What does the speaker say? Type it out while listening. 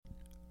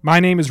My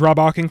name is Rob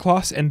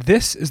Auchincloss, and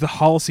this is the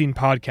Holocene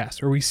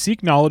Podcast, where we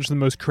seek knowledge of the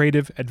most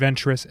creative,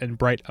 adventurous, and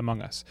bright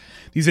among us.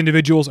 These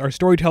individuals are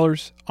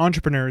storytellers,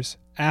 entrepreneurs,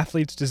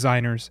 athletes,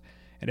 designers,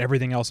 and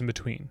everything else in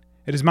between.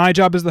 It is my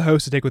job as the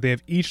host to take what they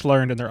have each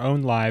learned in their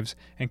own lives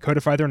and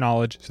codify their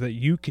knowledge so that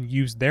you can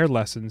use their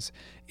lessons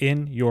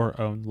in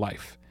your own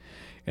life.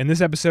 In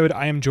this episode,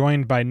 I am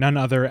joined by none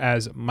other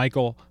as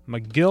Michael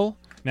McGill.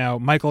 Now,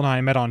 Michael and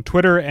I met on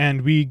Twitter,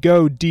 and we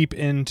go deep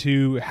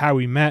into how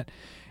we met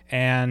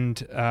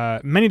and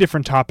many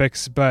different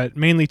topics, but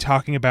mainly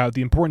talking about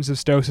the importance of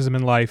stoicism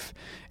in life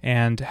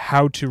and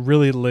how to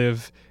really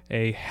live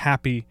a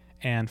happy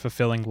and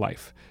fulfilling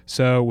life.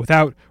 So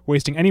without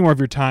wasting any more of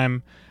your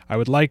time, I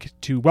would like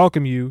to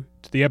welcome you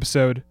to the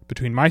episode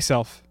between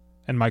myself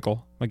and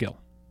Michael McGill.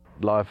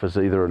 Life is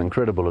either an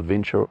incredible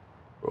adventure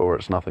or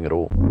it's nothing at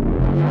all.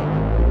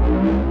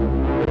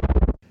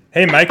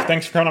 Hey, Mike,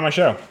 thanks for coming on my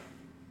show.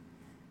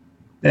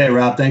 Hey,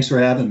 Rob, thanks for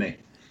having me.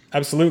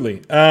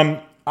 Absolutely.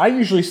 I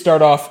usually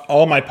start off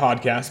all my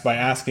podcasts by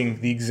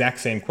asking the exact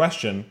same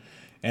question,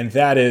 and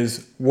that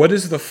is, what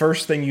is the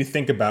first thing you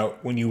think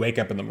about when you wake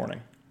up in the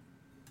morning?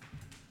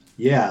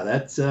 Yeah,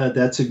 that's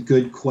a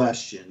good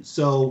question.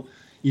 So,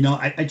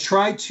 I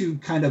try to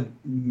kind of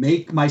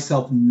make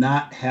myself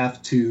not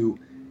have to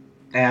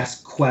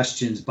ask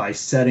questions by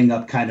setting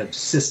up kind of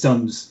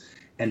systems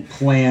and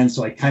plans,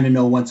 so I kind of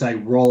know once I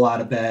roll out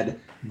of bed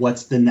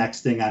what's the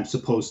next thing I'm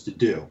supposed to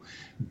do.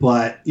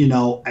 But,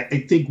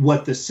 I think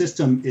what the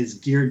system is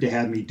geared to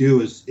have me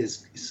do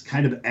is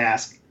kind of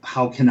ask,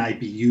 how can I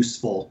be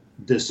useful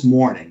this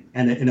morning?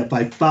 And if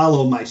I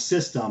follow my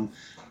system,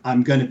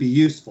 I'm going to be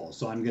useful.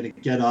 So I'm going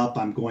to get up,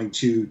 I'm going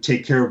to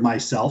take care of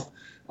myself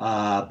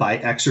by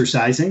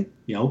exercising.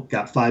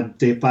 Got 5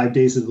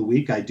 days of the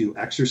week I do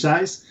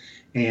exercise.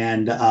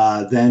 And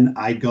then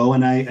I go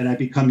and I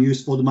become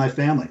useful to my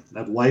family. I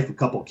have a wife, a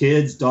couple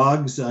kids,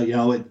 dogs.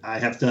 I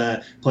have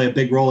to play a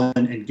big role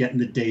in getting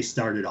the day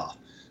started off.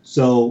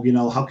 So,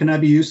 how can I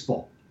be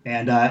useful?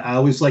 And I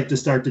always like to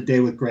start the day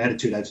with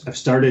gratitude. I've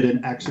started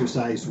an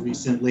exercise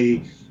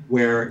recently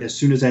where as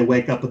soon as I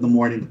wake up in the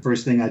morning, the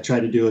first thing I try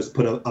to do is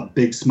put a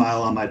big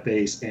smile on my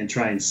face and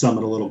try and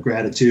summon a little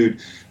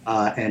gratitude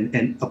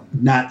and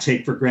not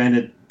take for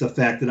granted the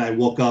fact that I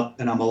woke up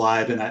and I'm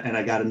alive and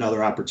I got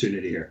another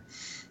opportunity here.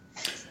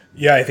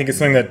 Yeah, I think it's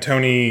something that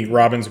Tony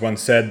Robbins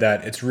once said,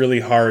 that it's really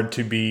hard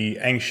to be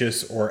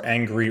anxious or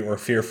angry or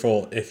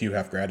fearful if you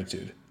have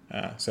gratitude.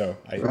 So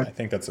I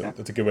think that's a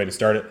good way to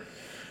start it.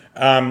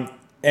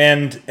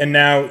 And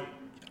now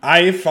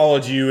I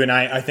followed you, and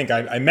I think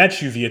I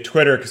met you via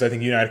Twitter because I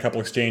think you and I had a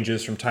couple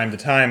exchanges from time to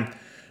time.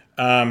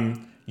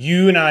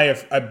 You and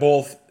I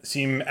both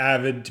seem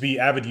to be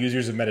avid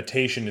users of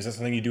meditation. Is that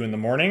something you do in the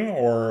morning,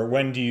 or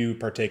when do you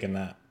partake in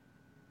that?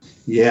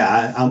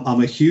 Yeah,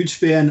 I'm a huge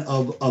fan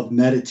of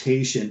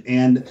meditation,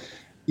 and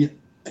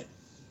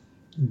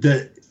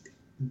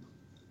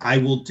I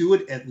will do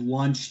it at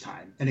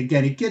lunchtime. And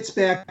again, it gets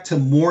back to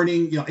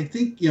morning. I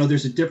think,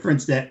 there's a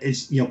difference that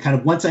is, kind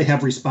of once I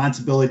have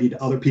responsibility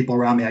to other people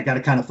around me, I got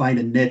to kind of find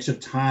a niche of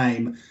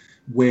time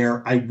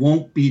where I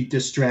won't be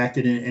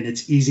distracted and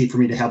it's easy for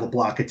me to have a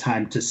block of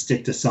time to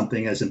stick to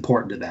something as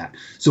important to that.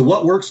 So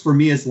what works for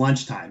me is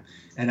lunchtime.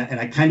 And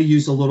I kind of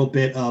use a little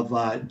bit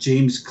of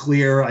James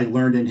Clear. I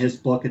learned in his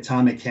book,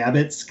 Atomic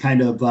Habits,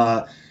 kind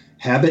of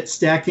habit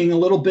stacking a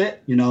little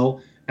bit.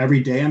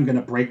 Every day I'm going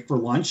to break for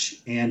lunch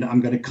and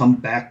I'm going to come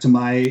back to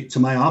my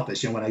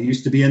office. When I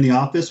used to be in the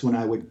office, when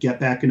I would get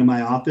back into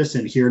my office,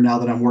 and here now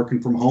that I'm working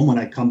from home, when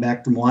I come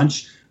back from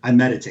lunch, I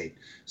meditate.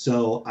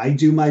 So I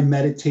do my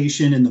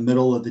meditation in the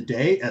middle of the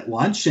day at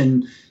lunch.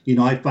 And,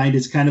 I find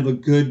it's kind of a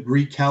good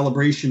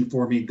recalibration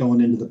for me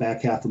going into the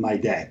back half of my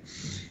day.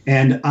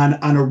 And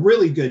on a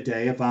really good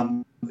day, if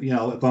I'm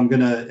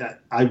gonna,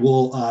 I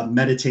will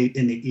meditate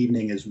in the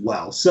evening as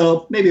well.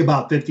 So maybe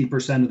about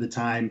 50% of the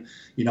time,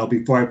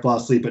 before I fall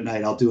asleep at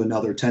night, I'll do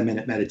another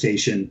 10-minute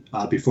meditation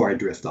before I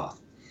drift off.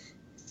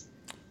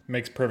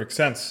 Makes perfect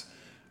sense.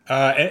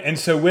 And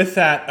so with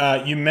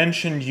that, you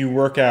mentioned you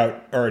work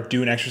out or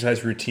do an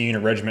exercise routine or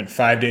regimen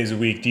 5 days a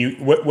week.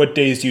 What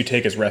days do you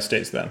take as rest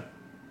days then?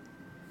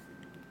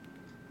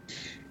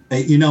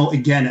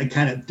 Again, I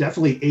kind of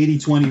definitely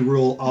 80-20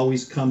 rule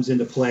always comes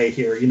into play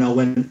here.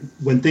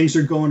 When things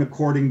are going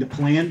according to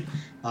plan,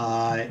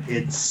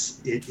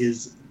 it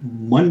is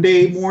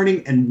Monday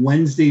morning and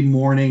Wednesday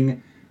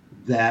morning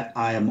that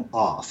I am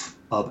off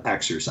of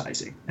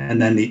exercising.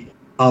 And then the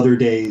other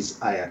days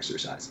I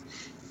exercise.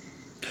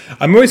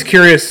 I'm always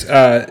curious.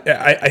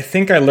 I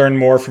think I learn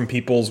more from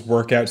people's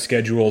workout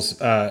schedules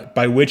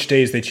by which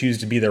days they choose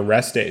to be their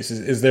rest days.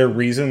 Is there a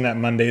reason that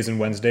Mondays and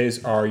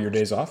Wednesdays are your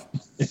days off?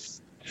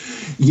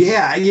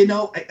 Yeah,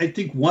 I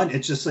think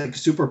it's just like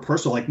super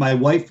personal. Like my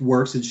wife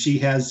works and she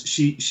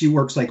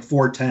works like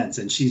 4/10s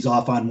and she's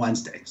off on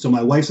Wednesday. So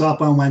my wife's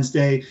off on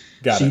Wednesday.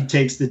 She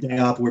takes the day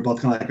off. We're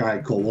both kind of like, all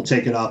right, cool. We'll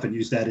take it off and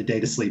use that a day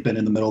to sleep in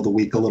the middle of the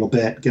week a little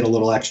bit, get a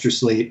little extra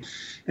sleep.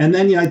 And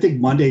then, I think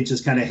Monday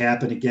just kind of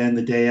happened again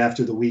the day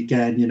after the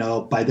weekend.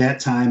 By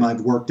that time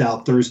I've worked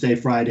out Thursday,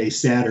 Friday,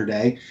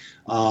 Saturday.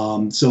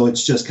 So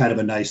it's just kind of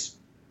a nice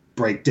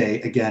break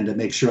day again to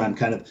make sure I'm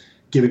kind of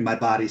giving my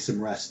body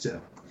some rest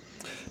too.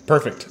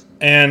 Perfect.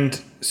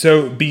 And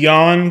so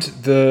beyond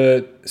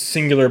the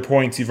singular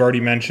points you've already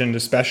mentioned,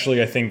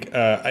 especially I think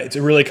it's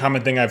a really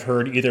common thing I've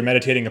heard, either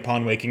meditating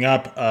upon waking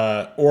up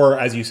or,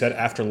 as you said,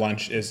 after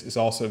lunch is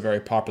also a very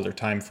popular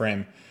time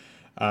frame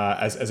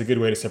as a good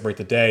way to separate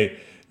the day.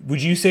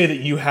 Would you say that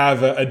you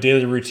have a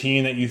daily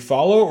routine that you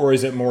follow, or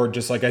is it more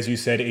just like, as you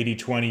said,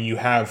 80-20, you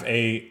have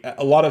a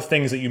lot of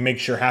things that you make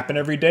sure happen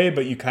every day,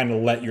 but you kind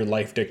of let your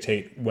life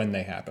dictate when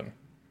they happen?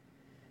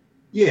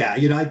 Yeah,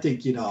 I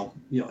think,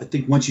 I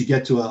think once you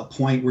get to a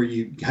point where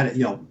you kind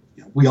of,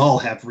 we all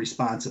have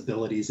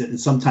responsibilities, and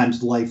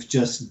sometimes life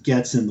just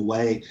gets in the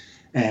way,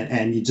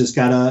 and you just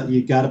gotta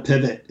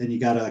pivot and you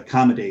gotta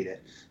accommodate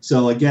it.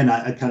 So again,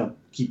 I kind of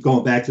keep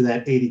going back to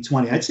that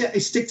 80-20. I'd say I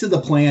stick to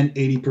the plan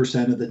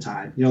 80% of the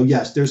time.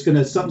 Yes,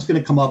 something's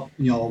gonna come up,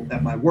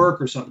 at my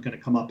work, or something's gonna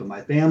come up in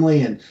my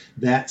family, and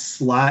that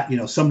slot,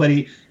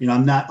 somebody,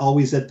 I'm not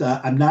always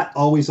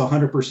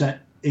 100%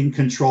 in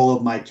control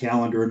of my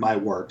calendar and my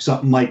work.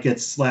 Something might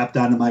get slapped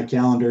onto my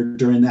calendar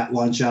during that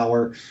lunch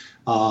hour.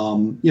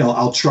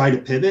 I'll try to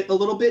pivot a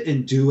little bit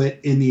and do it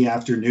in the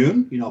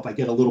afternoon, if I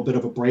get a little bit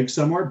of a break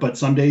somewhere, but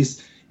some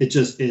days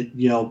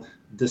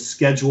the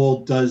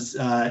schedule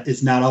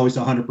is not always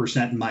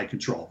 100% in my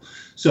control.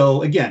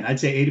 So again, I'd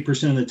say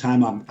 80% of the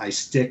time I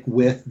stick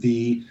with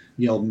the,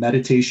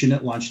 meditation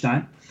at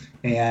lunchtime,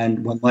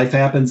 and when life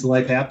happens,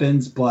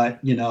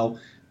 but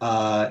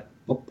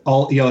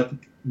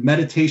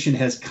meditation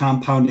has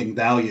compounding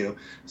value.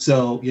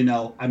 So,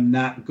 I'm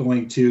not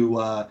going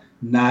to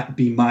not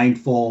be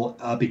mindful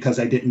because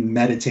I didn't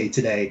meditate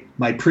today.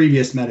 My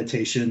previous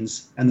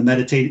meditations and the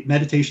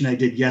meditation I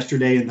did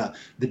yesterday and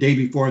the day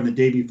before and the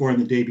day before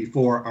and the day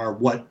before are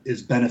what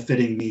is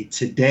benefiting me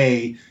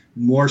today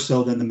more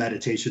so than the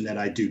meditation that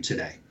I do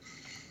today.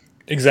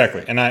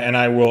 Exactly. And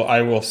I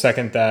will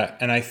second that.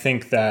 And I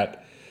think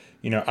that,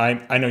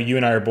 I know you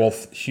and I are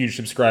both huge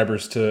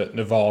subscribers to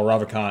Naval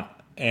Ravikant,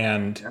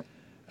 and yep.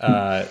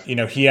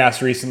 He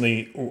asked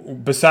recently,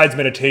 besides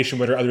meditation,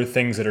 what are other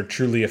things that are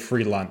truly a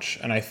free lunch?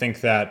 And I think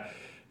that,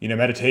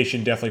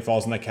 meditation definitely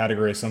falls in that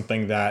category as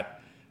something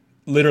that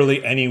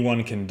literally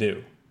anyone can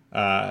do.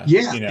 I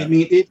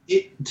mean,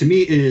 it to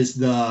me, it is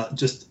the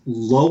just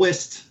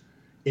lowest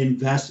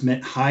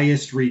investment,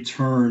 highest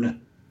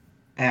return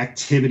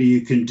activity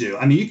you can do.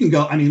 I mean, you can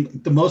go,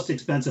 the most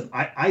expensive,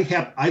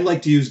 I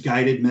like to use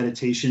guided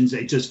meditations.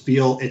 I just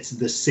feel it's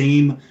the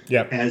same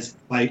as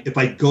if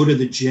I go to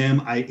the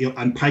gym,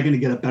 I'm probably going to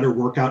get a better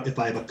workout if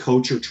I have a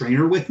coach or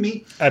trainer with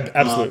me.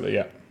 Absolutely.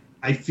 Yeah.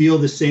 I feel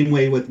the same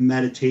way with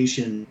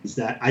meditations,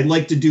 that I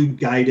like to do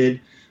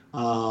guided.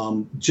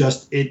 Again,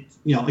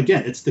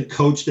 it's the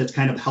coach that's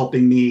kind of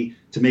helping me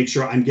to make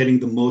sure I'm getting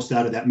the most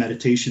out of that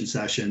meditation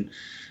session.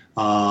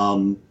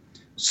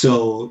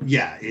 So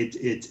yeah,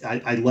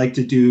 I like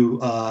to do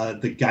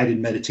the guided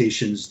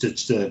meditations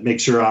to make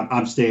sure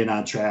I'm staying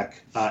on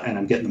track and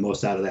I'm getting the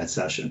most out of that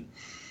session.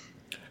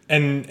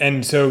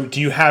 And so,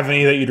 do you have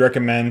any that you'd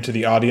recommend to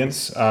the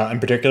audience in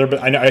particular?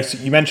 But I know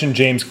you mentioned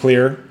James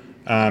Clear.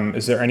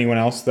 Is there anyone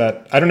else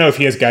that I don't know if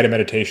he has guided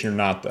meditation or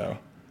not, though?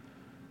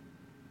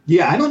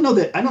 Yeah, I don't know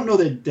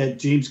that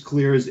James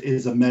Clear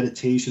is a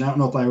meditation. I don't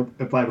know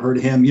if I've heard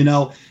of him.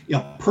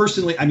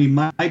 Personally,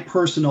 my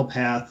personal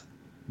path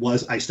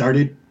was I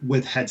started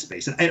with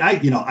Headspace, and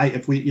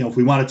if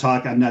we want to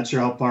talk, I'm not sure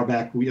how far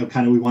back we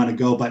want to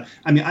go, but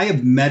I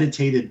have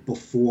meditated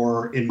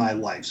before in my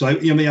life, so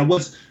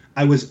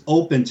I was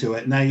open to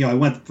it, and I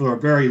went for a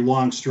very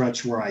long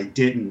stretch where I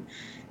didn't,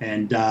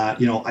 and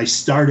I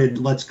started,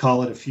 let's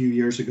call it a few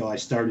years ago, I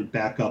started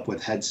back up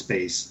with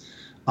Headspace,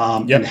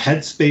 and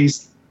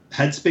Headspace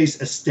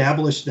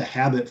established the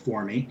habit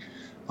for me.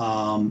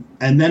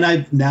 And then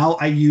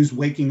I use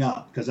Waking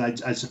Up, because I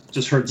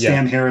just heard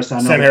Sam Harris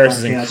on. Sam Harris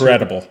is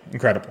incredible.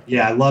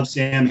 Yeah, I love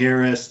Sam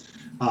Harris.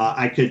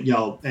 I could,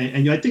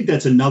 and I think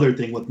that's another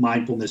thing with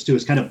mindfulness too,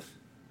 is kind of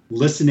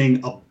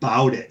listening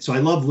about it. So I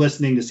love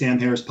listening to Sam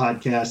Harris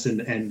podcasts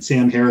and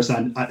Sam Harris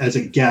on as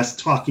a guest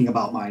talking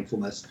about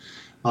mindfulness.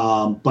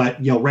 But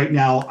right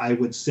now I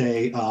would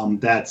say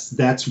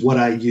that's what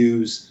I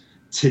use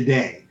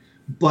today.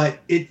 But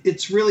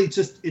it's really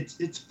just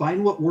it's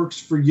find what works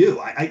for you.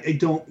 I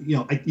don't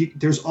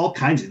there's all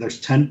kinds of,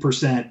 there's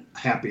 10%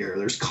 happier,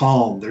 there's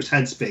Calm, there's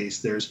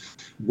Headspace, there's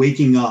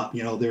Waking Up,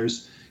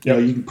 there's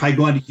you can probably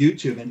go onto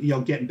YouTube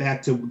and getting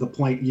back to the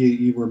point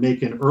you were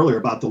making earlier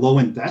about the low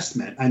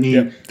investment.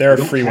 There are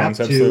free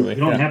ones, absolutely. You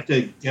don't have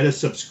to get a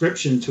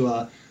subscription to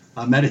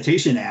a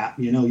meditation app.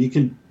 You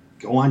can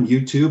go on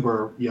YouTube,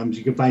 or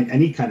you can find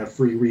any kind of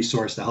free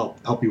resource to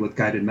help you with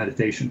guided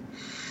meditation.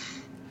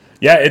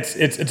 Yeah,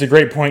 it's a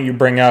great point you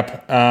bring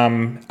up.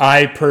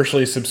 I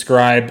personally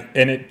subscribe,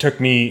 and it took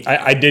me.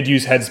 I did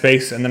use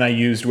Headspace, and then I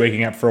used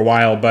Waking Up for a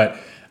while. But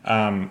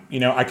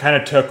I kind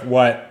of took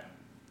what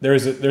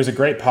there's a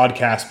great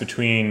podcast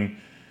between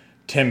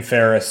Tim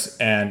Ferriss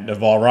and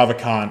Naval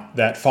Ravikant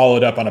that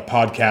followed up on a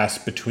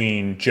podcast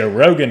between Joe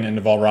Rogan and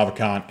Naval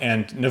Ravikant,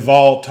 and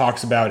Naval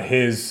talks about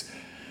his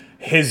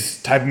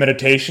his type of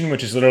meditation,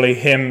 which is literally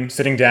him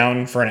sitting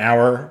down for an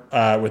hour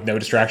with no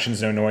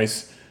distractions, no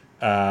noise,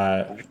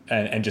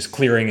 and just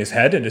clearing his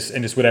head, and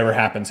just whatever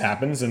happens.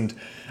 And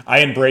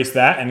I embraced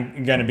that.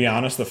 And going to be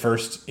honest, the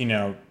first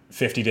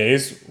 50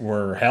 days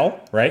were hell,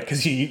 right?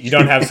 Because you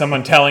don't have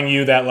someone telling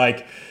you that,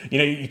 like,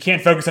 you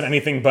can't focus on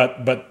anything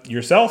but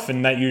yourself,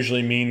 and that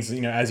usually means,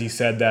 as he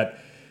said, that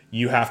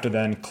you have to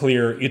then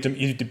clear. You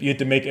have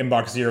to make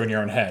inbox zero in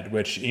your own head,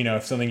 which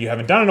if something you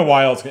haven't done in a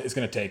while, it's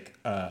going to take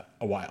a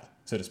while,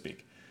 so to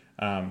speak.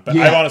 But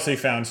I've honestly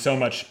found so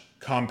much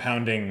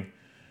compounding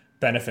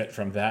benefit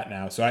from that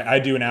now. So I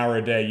do an hour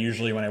a day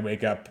usually when I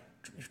wake up,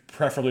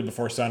 preferably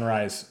before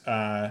sunrise,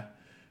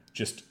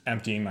 just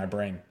emptying my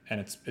brain, and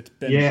it's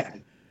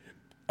been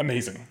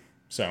amazing.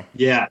 So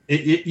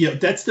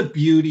that's the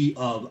beauty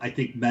of, I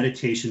think,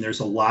 meditation. There's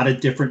a lot of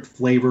different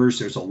flavors.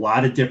 There's a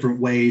lot of different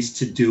ways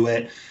to do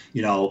it.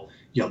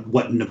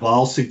 What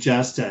Naval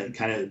suggests,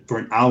 kind of for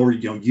an hour,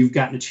 you've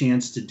gotten a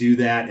chance to do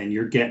that and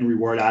you're getting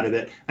reward out of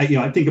it. I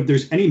think if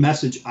there's any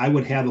message I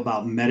would have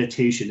about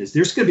meditation is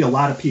there's going to be a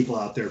lot of people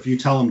out there. If you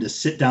tell them to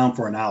sit down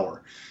for an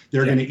hour,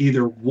 they're going to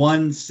either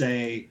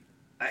say,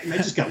 I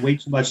just got way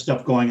too much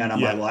stuff going on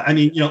my life. I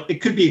mean,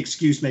 it could be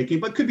excuse making,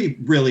 but could be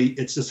really,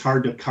 it's just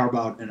hard to carve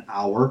out an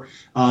hour.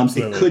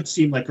 It could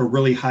seem like a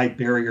really high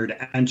barrier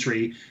to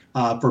entry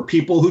for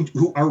people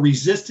who are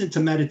resistant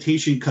to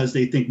meditation because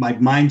they think my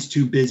mind's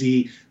too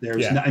busy.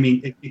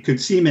 It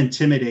could seem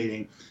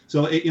intimidating.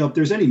 So, if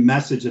there's any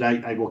message that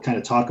I will kind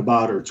of talk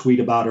about or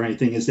tweet about or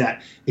anything, is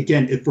that,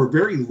 again, if we're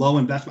very low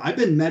investment, I've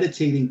been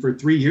meditating for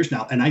 3 years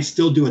now, and I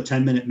still do a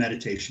 10-minute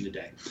meditation a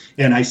day.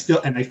 And I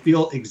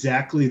feel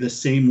exactly the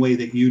same way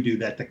that you do,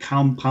 that the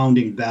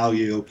compounding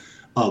value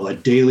of a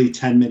daily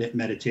 10-minute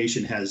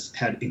meditation has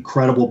had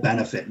incredible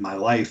benefit in my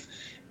life.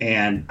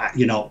 And,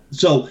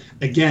 so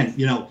again,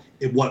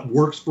 what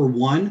works for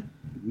one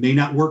may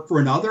not work for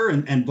another,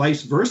 and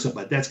vice versa.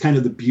 But that's kind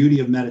of the beauty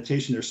of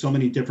meditation. There's so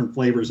many different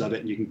flavors of it,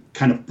 and you can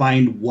kind of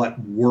find what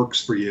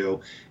works for you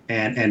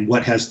and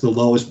what has the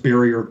lowest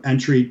barrier of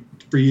entry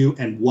for you,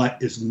 and what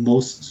is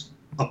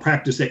a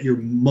practice that you're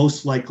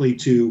most likely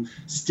to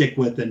stick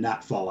with and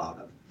not fall out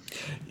of.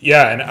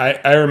 Yeah. And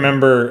I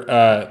remember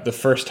the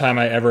first time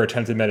I ever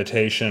attempted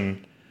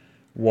meditation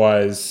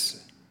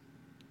was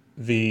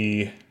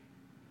the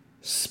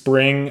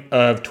spring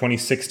of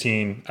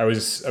 2016. I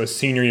was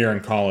senior year in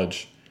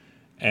college,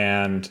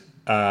 and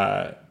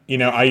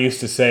I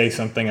used to say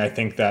something I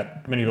think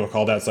that many people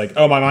call that, it's like,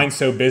 oh, my mind's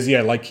so busy,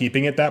 I like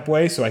keeping it that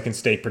way so I can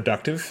stay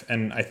productive.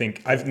 And I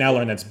think I've now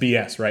learned that's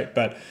BS, right?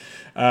 But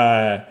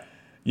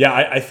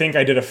I think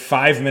I did a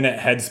 5-minute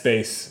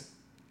Headspace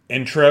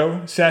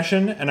intro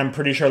session, and I'm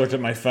pretty sure I looked at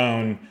my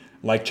phone,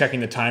 like checking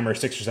the timer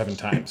 6 or 7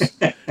 times,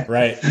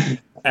 right?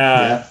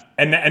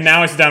 And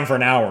now I sit down for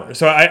an hour.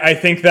 So I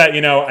think that,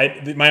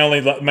 my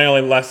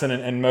only lesson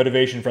and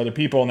motivation for other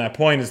people on that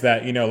point is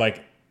that,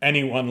 like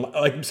anyone,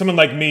 like someone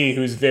like me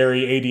who's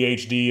very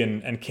ADHD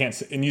and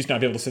can't, and used to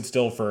not be able to sit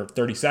still for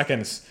 30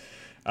 seconds,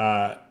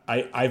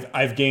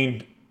 I've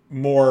gained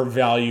more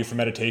value from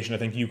meditation. I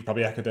think you could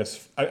probably echo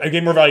this. I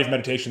gained more value from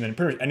meditation than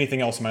pretty much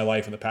anything else in my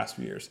life in the past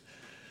few years.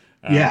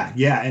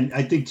 And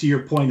I think to your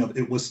point of,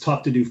 it was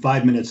tough to do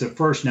 5 minutes at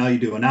first, now you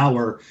do an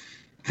hour,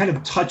 kind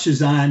of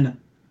touches on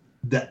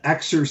the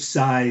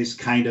exercise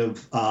kind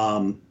of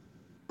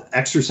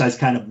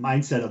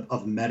mindset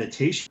of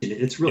meditation.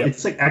 It's really,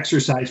 it's like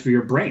exercise for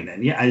your brain.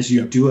 And as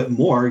you do it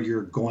more,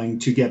 you're going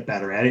to get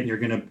better at it. And you're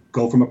going to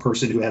go from a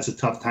person who has a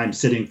tough time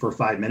sitting for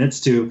 5 minutes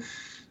to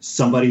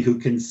somebody who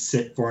can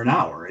sit for an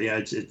hour.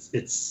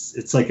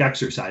 It's like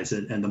exercise.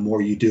 And the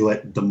more you do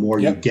it, the more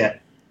you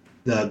get,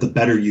 the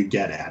better you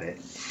get at it.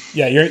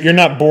 Yeah. You're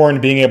not born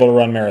being able to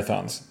run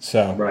marathons.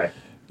 So right.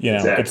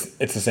 Exactly.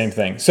 It's the same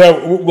thing.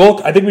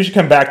 So I think we should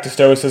come back to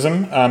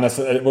Stoicism.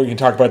 We can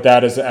talk about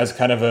that as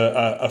kind of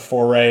a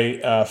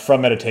foray from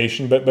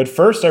meditation. But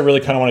first, I really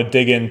kind of want to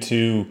dig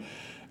into,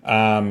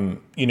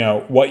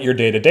 what your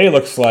day-to-day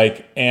looks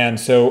like. And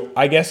so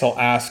I guess I'll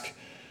ask,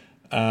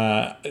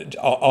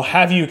 I'll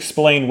have you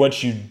explain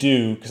what you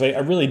do, because I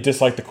really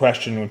dislike the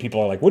question when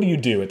people are like, what do you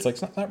do? It's like,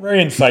 it's not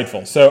very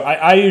insightful. So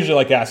I usually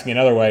like asking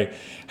another way.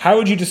 How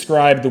would you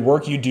describe the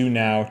work you do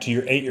now to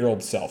your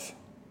 8-year-old self?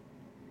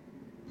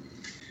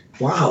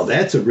 Wow,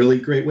 that's a really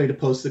great way to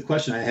pose the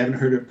question. I haven't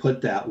heard it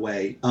put that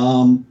way.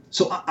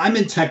 So I'm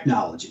in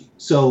technology.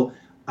 So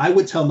I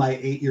would tell my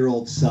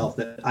 8-year-old self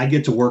that I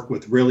get to work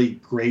with really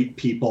great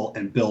people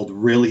and build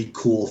really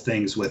cool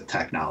things with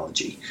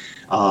technology.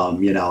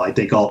 I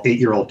think all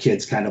 8-year-old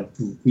kids kind of,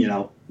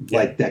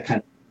 like that kind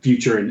of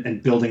future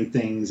and building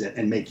things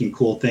and making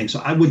cool things. So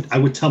I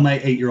would tell my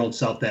 8-year-old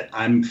self that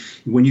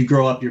when you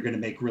grow up, you're going to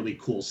make really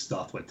cool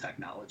stuff with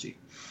technology.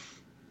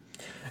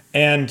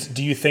 And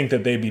do you think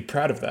that they'd be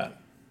proud of that?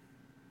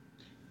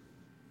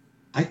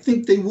 I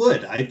think they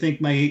would. I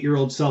think my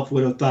 8-year-old self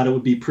would have thought it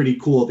would be pretty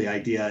cool. The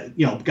idea,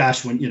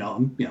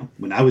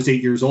 when I was 8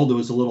 years old, it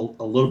was a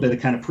little bit of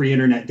kind of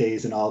pre-internet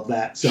days and all of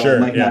that. So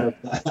sure,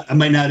 I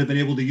might not have been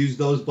able to use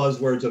those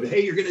buzzwords of,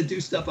 hey, you're going to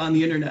do stuff on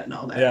the internet and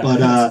all that. Yeah.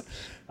 But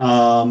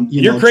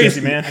You're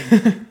crazy,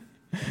 man.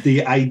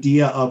 The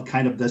idea of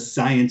kind of the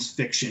science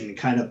fiction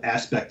kind of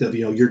aspect of,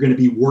 you're going to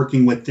be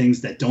working with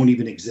things that don't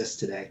even exist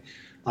today.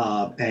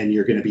 And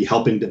you're going to be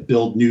helping to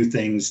build new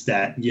things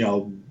that,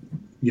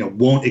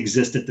 won't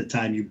exist at the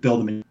time you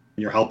build them, and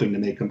you're helping to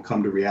make them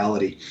come to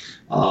reality.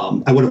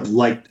 I would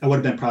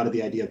have been proud of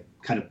the idea of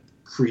kind of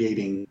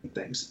creating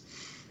things.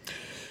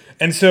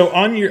 And so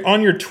on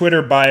your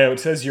Twitter bio, it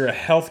says you're a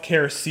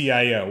healthcare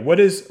CIO. What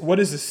is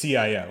a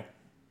CIO?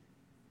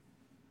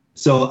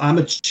 So I'm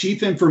a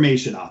chief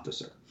information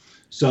officer.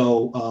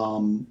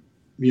 So,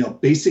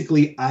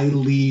 basically I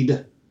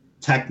lead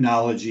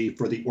technology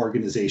for the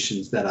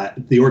organization that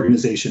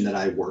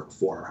I work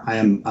for.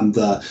 I'm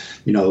the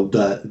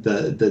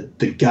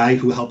guy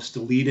who helps to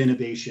lead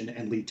innovation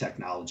and lead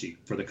technology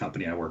for the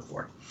company I work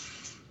for.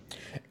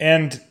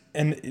 And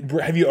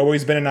have you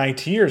always been in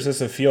IT, or is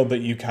this a field that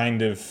you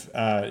kind of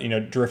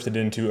drifted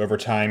into over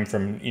time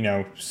from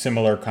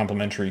similar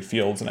complementary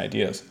fields and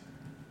ideas?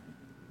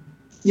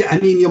 Yeah, I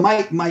mean,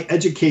 my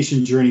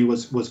education journey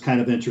was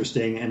kind of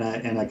interesting, and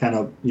I kind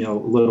of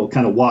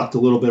walked a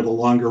little bit of a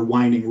longer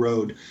winding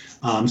road.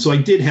 So I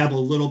did have a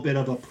little bit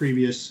of a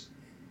previous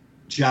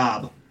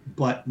job,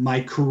 but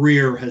my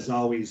career has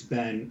always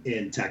been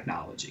in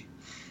technology.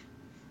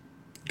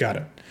 Got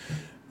it.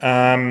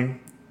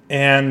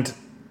 And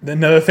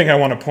another thing I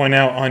want to point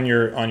out on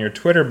your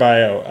Twitter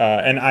bio,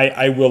 and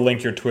I will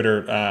link your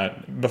Twitter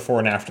before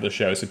and after the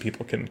show so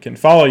people can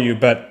follow you.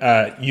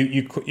 But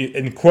you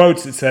in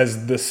quotes it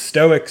says the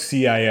Stoic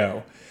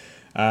CIO.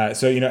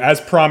 So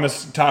as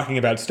promised, talking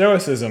about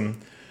Stoicism,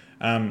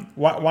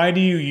 why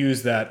do you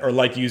use that or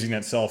like using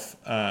that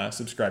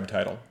self-subscribed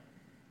title?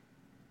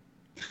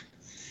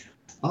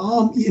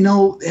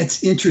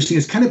 It's interesting.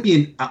 It's kind of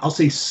being, I'll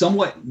say,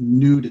 somewhat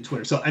new to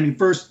Twitter. So I mean,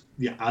 first.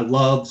 Yeah, I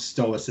love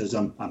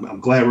Stoicism. I'm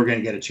glad we're going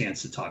to get a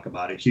chance to talk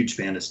about it. Huge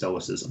fan of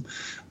Stoicism.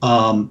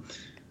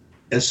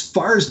 As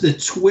far as the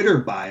Twitter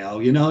bio,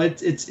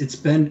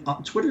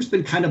 Twitter's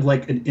been kind of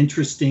like an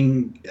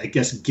interesting, I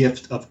guess,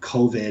 gift of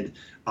COVID,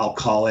 I'll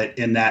call it,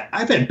 in that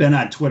I've been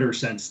on Twitter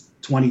since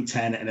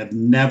 2010 and have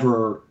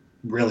never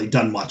really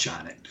done much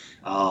on it.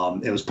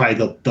 It was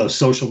probably the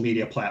social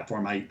media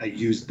platform I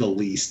used the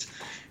least.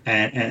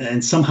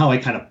 And somehow I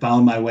kind of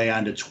found my way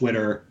onto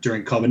Twitter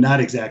during COVID. Not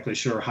exactly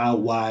sure how,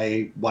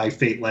 why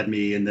fate led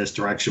me in this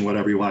direction,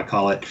 whatever you want to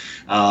call it.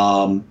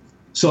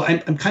 So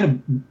I'm kind of,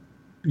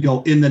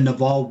 in the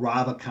Naval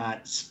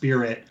Ravikant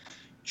spirit,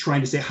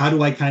 trying to say, how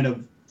do I kind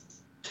of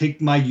take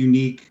my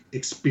unique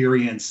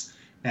experience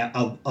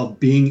of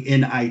being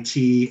in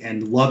IT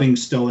and loving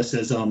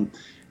Stoicism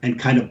and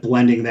kind of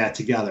blending that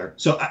together.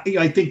 So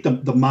I think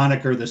the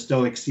moniker, the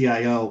Stoic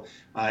CIO,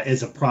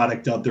 is a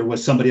product of, there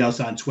was somebody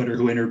else on Twitter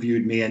who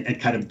interviewed me and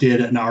kind of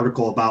did an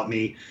article about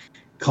me,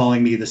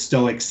 calling me the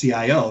Stoic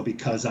CIO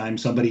because I'm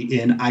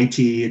somebody in IT,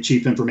 a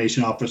chief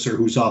information officer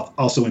who's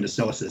also into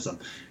Stoicism.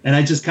 And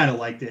I just kind of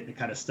liked it, and it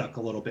kind of stuck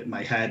a little bit in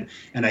my head.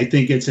 And I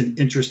think it's an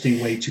interesting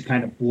way to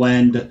kind of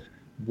blend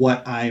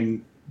what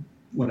I'm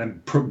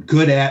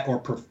good at or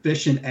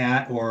proficient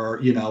at, or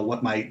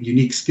what my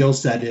unique skill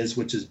set is,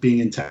 which is being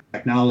in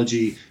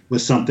technology,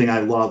 with something I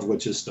love,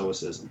 which is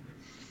Stoicism.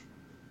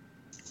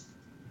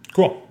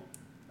 Cool.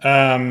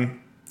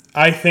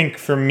 I think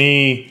for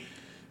me,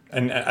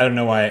 and I don't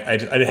know why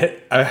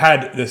I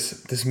had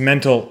this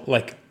mental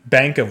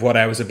bank of what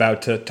I was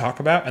about to talk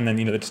about, and then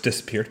it just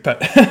disappeared.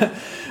 But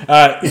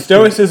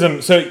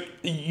Stoicism. So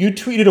you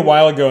tweeted a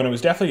while ago, and it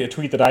was definitely a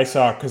tweet that I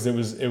saw because it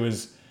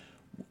was.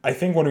 I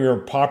think one of your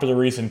popular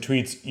recent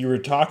tweets, you were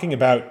talking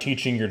about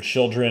teaching your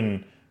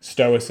children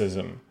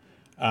Stoicism.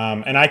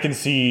 And I can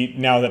see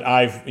now that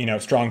I've,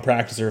 strong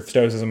practicer of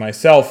Stoicism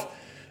myself,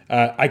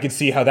 I could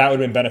see how that would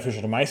have been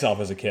beneficial to myself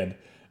as a kid.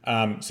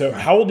 So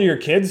how old are your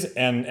kids,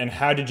 and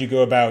how did you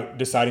go about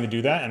deciding to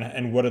do that,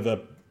 and what are the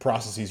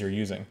processes you're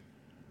using?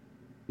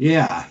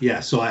 Yeah.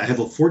 So I have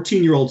a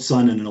 14-year-old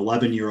son and an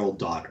 11-year-old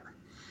daughter.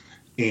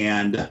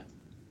 And,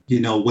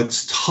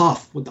 what's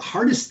tough, what the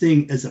hardest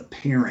thing as a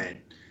parent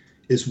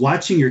is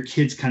watching your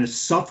kids kind of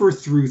suffer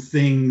through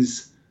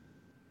things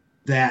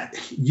that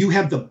you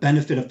have the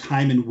benefit of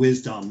time and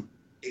wisdom.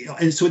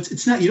 And so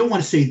it's not, you don't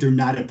want to say they're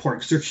not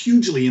important, because they're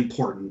hugely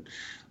important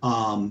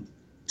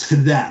to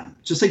them,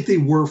 just like they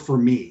were for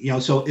me.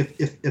 So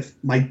if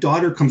my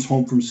daughter comes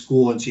home from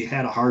school and she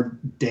had a hard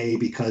day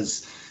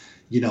because,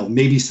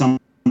 maybe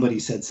somebody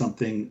said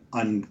something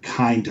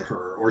unkind to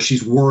her, or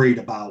she's worried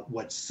about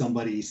what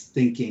somebody's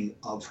thinking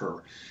of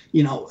her,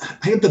 I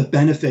have the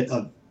benefit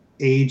of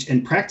age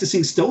and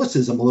practicing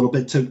Stoicism a little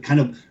bit to kind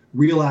of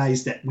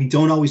realize that we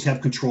don't always have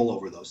control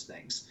over those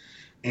things.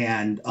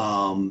 And,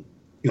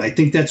 I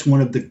think that's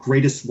one of the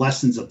greatest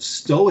lessons of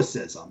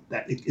Stoicism,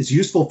 that is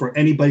useful for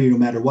anybody, no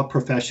matter what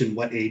profession,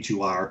 what age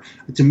you are.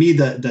 To me,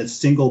 the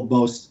single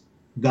most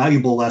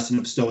valuable lesson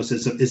of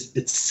Stoicism is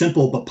it's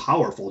simple but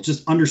powerful,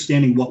 just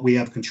understanding what we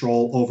have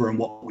control over and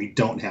what we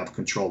don't have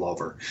control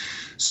over.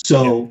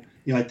 So,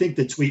 I think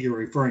the tweet you're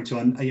referring to,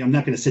 I'm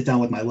not going to sit down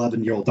with my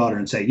 11-year-old daughter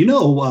and say,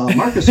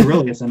 Marcus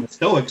Aurelius and the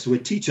Stoics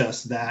would teach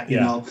us that,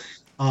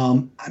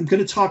 I'm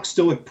going to talk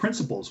Stoic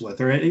principles with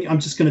her. And I'm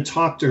just going to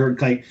talk to her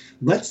like,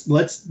 let's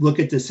look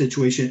at this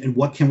situation and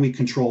what can we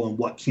control and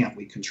what can't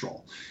we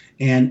control.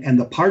 And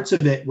the parts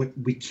of it what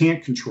we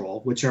can't control,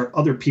 which are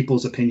other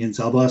people's opinions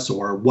of us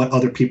or what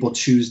other people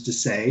choose to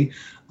say,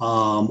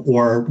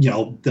 or,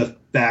 the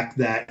fact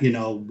that,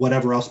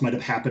 whatever else might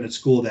have happened at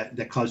school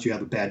that caused you to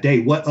have a bad day.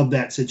 What of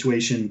that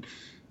situation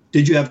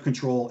did you have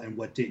control and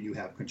what did you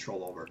have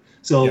control over?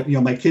 So,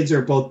 my kids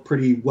are both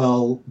pretty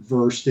well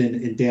versed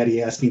in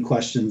daddy asking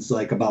questions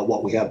like about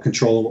what we have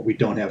control and what we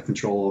don't have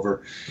control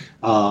over,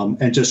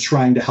 and just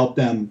trying to help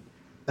them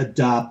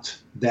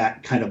adopt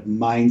that kind of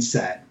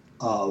mindset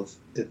of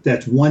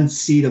that's one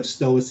seed of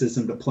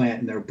stoicism to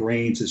plant in their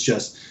brains is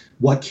just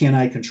what can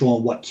I control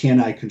and what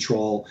can I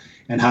control,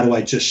 and how do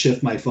I just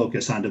shift my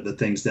focus onto the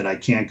things that I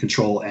can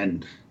control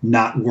and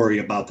not worry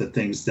about the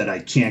things that I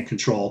can't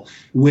control,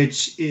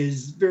 which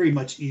is very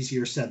much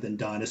easier said than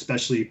done,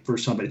 especially for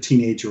somebody, a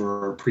teenager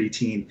or a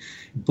preteen.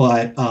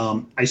 But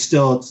it's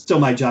still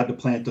my job to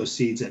plant those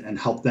seeds and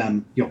help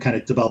them, kind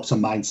of develop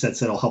some mindsets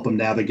that'll help them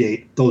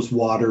navigate those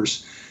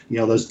waters,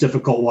 those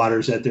difficult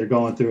waters that they're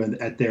going through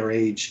at their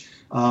age.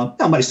 Now,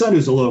 my son,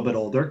 who's a little bit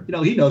older,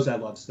 he knows I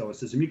love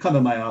Stoicism. You come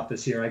in my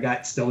office here, I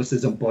got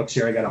Stoicism books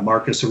here. I got a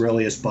Marcus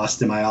Aurelius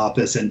bust in my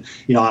office, and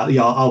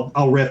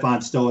I'll riff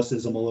on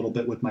Stoicism a little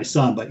bit with my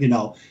son. But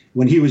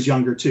when he was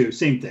younger too,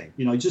 same thing.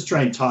 Just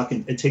try and talk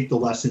and take the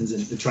lessons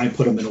and try and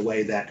put them in a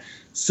way that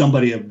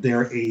somebody of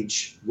their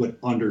age would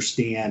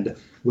understand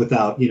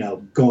without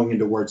going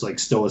into words like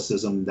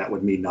Stoicism that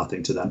would mean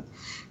nothing to them.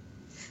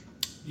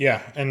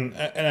 Yeah, and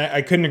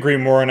I couldn't agree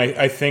more. And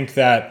I think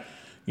that.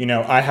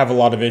 I have a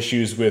lot of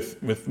issues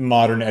with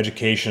modern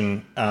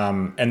education,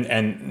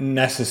 and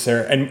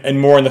necessary, and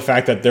more in the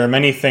fact that there are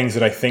many things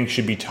that I think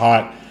should be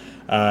taught,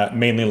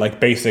 mainly like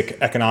basic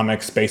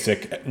economics,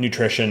 basic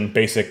nutrition,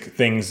 basic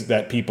things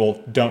that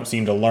people don't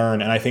seem to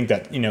learn. And I think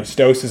that,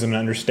 Stoicism and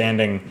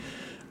understanding,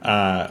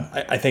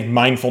 I think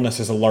mindfulness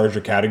is a larger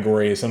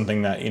category, is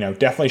something that,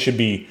 definitely should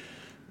be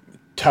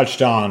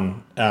touched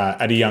on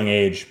at a young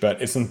age,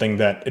 but it's something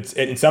that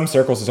in some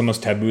circles is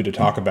almost taboo to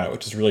talk about,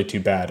 which is really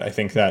too bad. I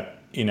think that,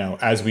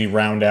 as we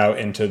round out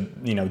into,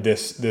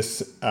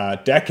 this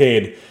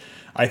decade,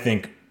 I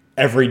think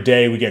every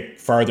day we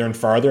get farther and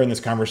farther in this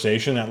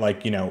conversation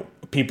that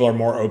people are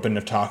more open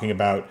to talking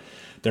about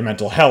their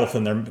mental health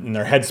and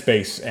their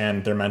headspace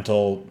and their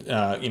mental,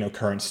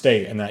 current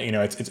state, and that,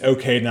 it's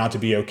okay not to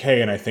be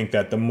okay. And I think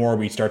that the more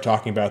we start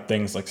talking about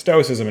things like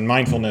Stoicism and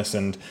mindfulness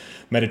and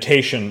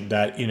meditation,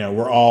 that,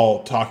 we're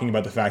all talking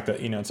about the fact that,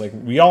 it's like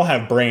we all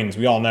have brains.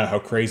 We all know how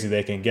crazy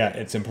they can get.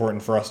 It's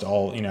important for us to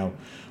all,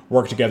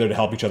 work together to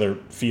help each other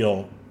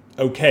feel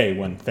okay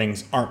when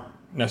things aren't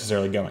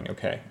necessarily going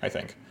okay, I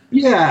think.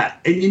 Yeah.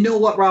 And you know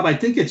what, Rob, I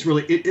think it's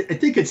really, I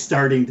think it's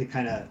starting to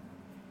kind of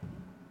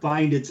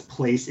find its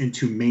place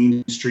into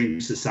mainstream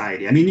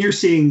society. I mean, you're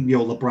seeing,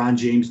 LeBron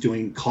James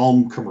doing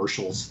Calm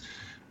commercials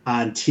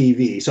on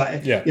TV. So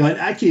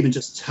I can even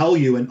just tell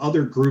you, in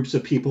other groups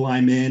of people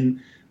I'm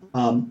in,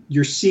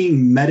 you're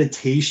seeing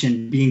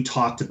meditation being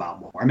talked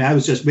about more. I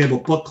mean, we have a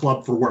book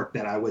club for work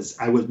that I was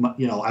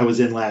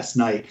in last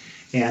night,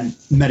 and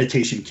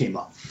meditation came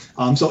up.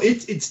 So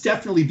it's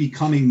definitely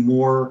becoming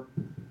more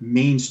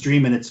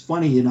mainstream. And it's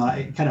funny,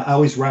 I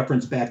always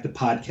reference back to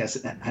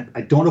podcasts. And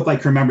I don't know if I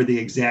can remember the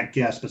exact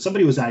guest, but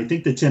somebody was on, I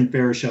think, the Tim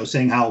Ferriss show,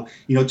 saying how,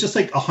 just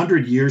like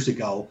 100 years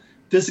ago,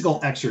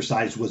 physical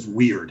exercise was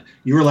weird.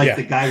 You were like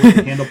the guy with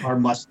the handlebar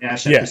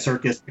mustache at the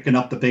circus picking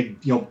up the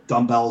big,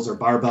 dumbbells or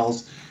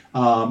barbells.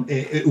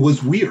 It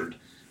was weird.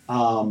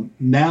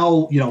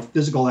 Now,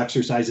 physical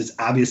exercise is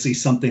obviously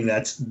something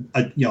that's,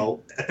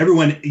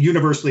 everyone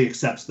universally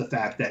accepts the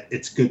fact that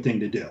it's a good thing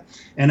to do.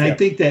 And I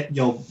think that,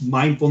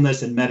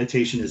 mindfulness and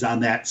meditation is on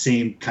that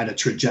same kind of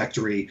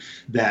trajectory,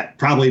 that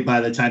probably by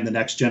the time the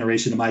next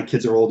generation of my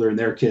kids are older and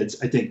their kids,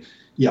 I think,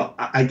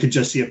 I could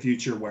just see a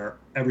future where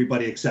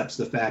everybody accepts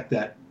the fact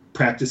that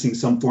practicing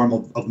some form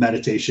of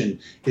meditation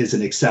is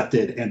an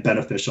accepted and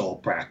beneficial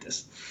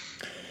practice.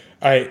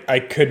 I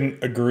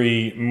couldn't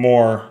agree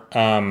more,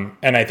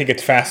 and I think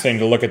it's fascinating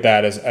to look at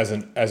that as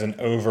an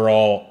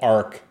overall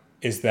arc.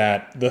 Is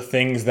that the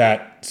things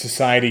that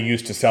society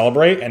used to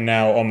celebrate and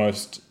now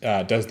almost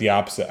does the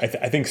opposite?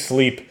 I think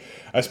sleep,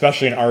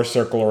 especially in our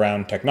circle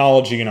around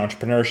technology and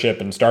entrepreneurship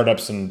and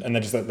startups and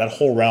then just that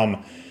whole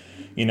realm.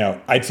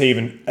 I'd say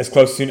even as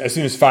soon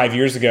as 5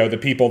 years ago, the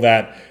people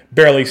that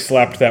barely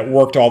slept, that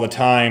worked all the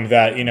time,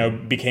 that,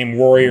 became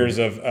warriors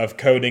of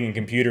coding and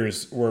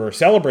computers were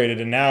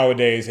celebrated. And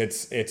nowadays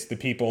it's the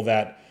people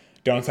that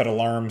don't set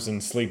alarms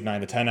and sleep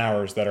 9 to 10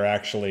 hours that are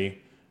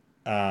actually,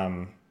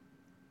 being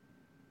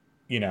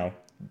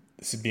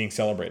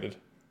celebrated.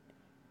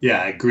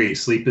 Yeah, I agree.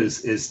 Sleep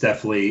is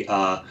definitely,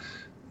 I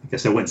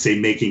guess I wouldn't say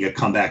making a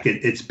comeback.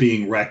 It's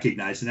being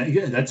recognized. And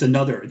it's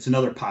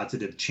another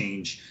positive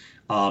change.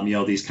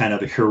 These kind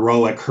of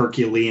heroic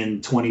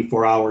Herculean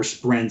 24-hour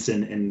sprints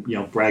and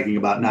bragging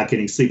about not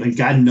getting sleep. And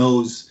God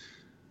knows,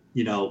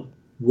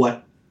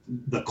 what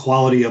the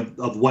quality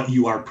of what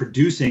you are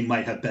producing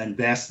might have been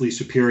vastly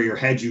superior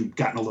had you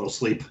gotten a little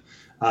sleep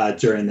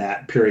during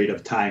that period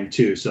of time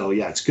too. So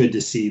yeah, it's good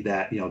to see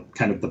that,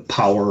 kind of the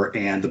power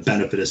and the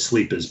benefit of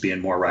sleep is being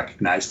more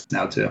recognized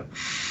now too.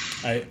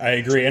 I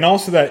agree. And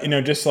also that,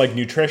 just like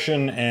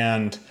nutrition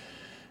and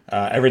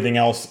everything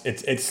else,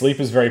 it's sleep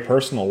is very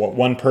personal. What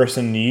one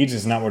person needs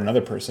is not what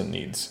another person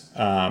needs.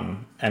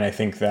 And I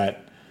think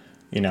that,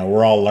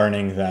 we're all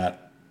learning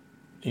that,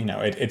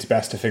 it's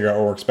best to figure out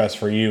what works best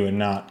for you and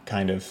not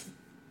kind of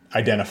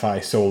identify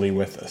solely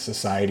with a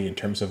society in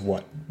terms of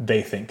what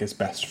they think is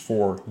best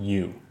for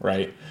you,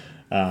 right?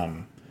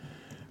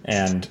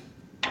 And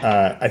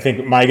I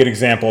think my good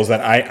example is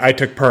that I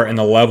took part in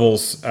the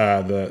levels,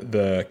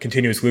 the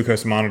continuous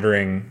glucose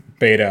monitoring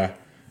beta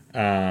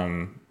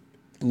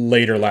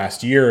later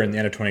last year in the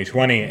end of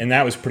 2020, and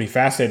that was pretty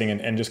fascinating.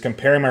 And just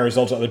comparing my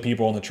results to other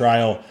people in the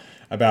trial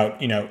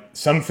about,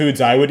 some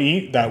foods I would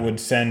eat that would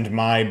send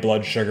my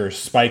blood sugar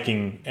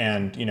spiking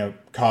and,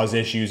 cause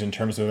issues in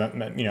terms of,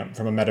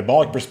 from a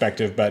metabolic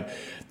perspective, but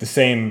the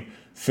same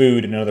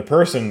food in another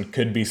person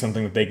could be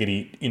something that they could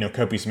eat,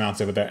 copious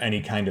amounts of without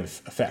any kind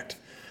of effect.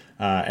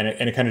 And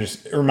it kind of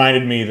just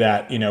reminded me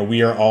that,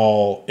 we are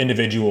all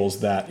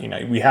individuals that,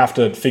 we have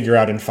to figure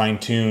out and fine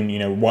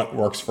tune, what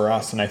works for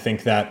us. And I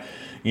think that,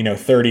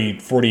 30,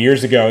 40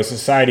 years ago,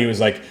 society was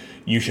like,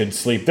 you should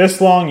sleep this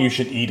long, you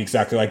should eat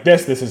exactly like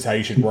this is how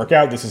you should work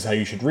out, this is how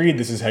you should read,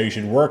 this is how you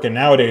should work. And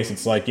nowadays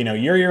it's like,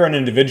 you're your own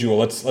individual.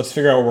 Let's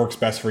figure out what works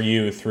best for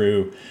you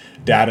through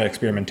data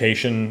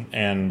experimentation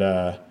and,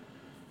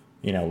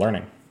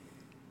 learning.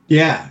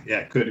 Yeah,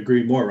 could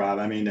agree more, Rob.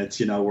 I mean, it's,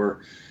 we're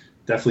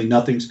definitely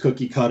nothing's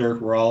cookie cutter.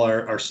 We're all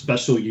our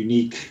special,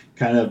 unique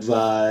kind of,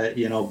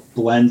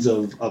 blends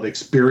of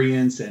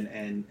experience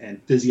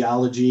and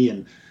physiology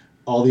and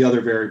all the other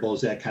variables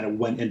that kind of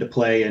went into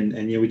play. And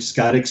we just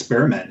got to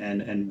experiment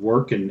and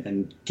work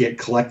and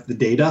collect the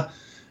data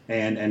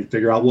and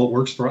figure out what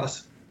works for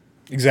us.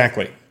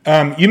 Exactly.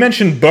 You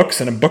mentioned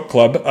books and a book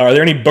club. Are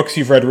there any books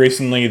you've read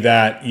recently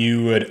that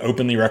you would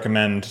openly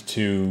recommend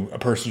to a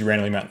person you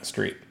randomly met in the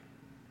street?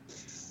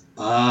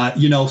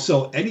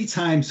 So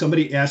anytime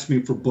somebody asks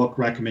me for book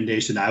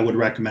recommendation, I would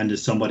recommend to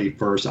somebody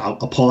first. I'll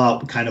pull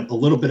out kind of a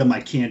little bit of my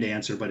canned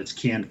answer, but it's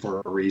canned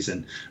for a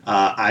reason.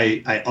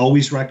 I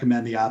always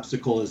recommend The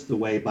Obstacle is the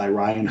Way by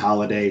Ryan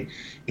Holiday.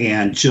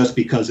 And just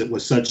because it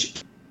was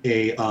such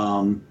a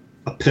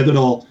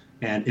pivotal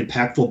and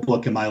impactful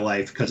book in my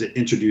life because it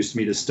introduced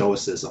me to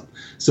Stoicism.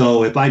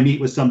 So if I meet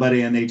with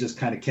somebody and they just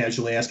kind of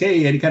casually ask,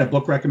 hey, any kind of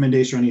book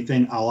recommendation or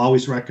anything, I'll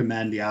always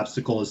recommend The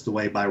Obstacle is the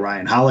Way by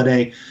Ryan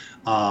Holiday.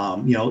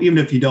 Even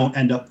if you don't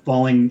end up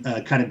falling,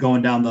 kind of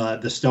going down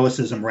the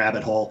Stoicism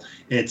rabbit hole,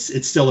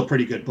 it's still a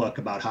pretty good book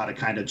about how to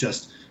kind of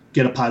just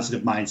get a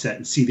positive mindset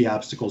and see the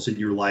obstacles in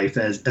your life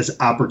as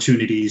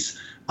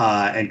opportunities,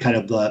 and kind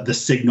of the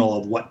signal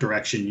of what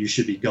direction you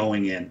should be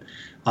going in.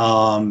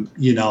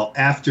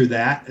 After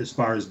that, as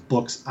far as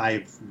books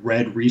I've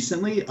read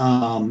recently,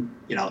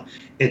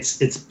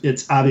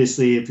 it's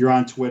obviously, if you're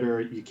on Twitter,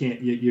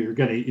 you're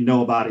going to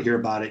know about it, hear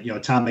about it.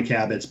 Atomic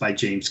Habits by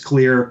James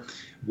Clear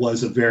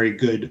was a very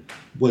good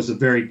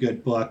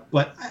book.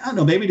 But I don't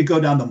know, maybe to go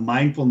down the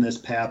mindfulness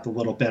path a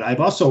little bit. I've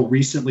also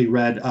recently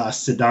read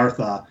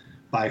Siddhartha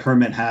by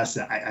Hermann Hesse.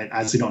 I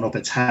honestly don't know if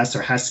it's Hesse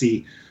or Hesse,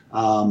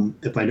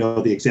 if I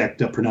know the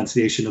exact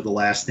pronunciation of the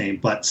last name,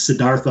 but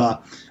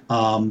Siddhartha,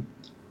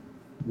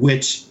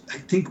 which I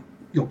think,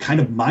 kind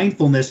of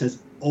mindfulness has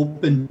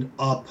opened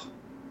up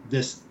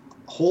this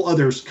whole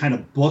other kind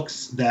of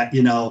books that,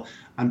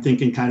 I'm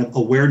thinking kind of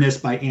Awareness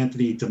by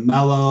Anthony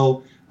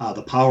DeMello,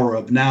 The Power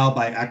of Now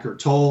by Eckhart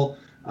Tolle,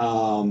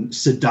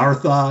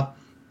 Siddhartha,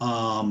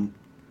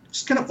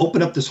 just kind of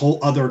open up this whole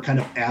other kind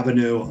of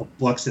avenue of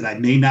books that I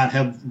may not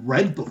have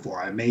read before.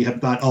 I may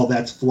have thought, oh,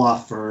 that's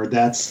fluff or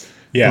that's,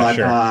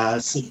 sure.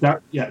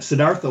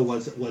 Siddhartha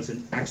was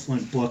an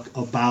excellent book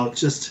about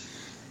just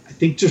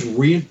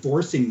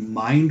reinforcing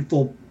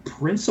mindful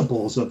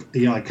principles of,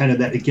 kind of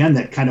that, again,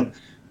 that kind of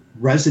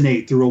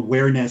resonate through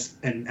awareness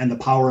and the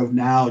power of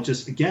now.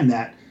 Just again,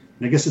 that,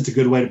 and I guess it's a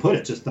good way to put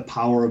it, just the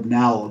power of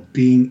now, of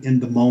being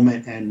in the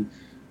moment and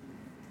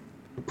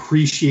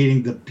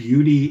appreciating the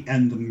beauty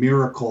and the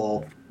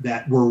miracle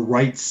that we're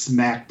right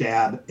smack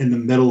dab in the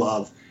middle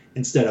of,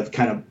 instead of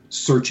kind of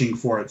searching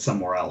for it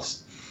somewhere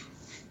else.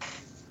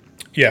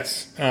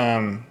 Yes.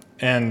 And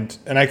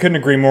I couldn't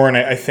agree more. And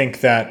I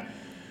think that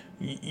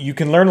you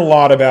can learn a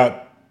lot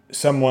about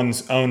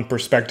someone's own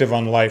perspective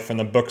on life from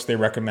the books they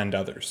recommend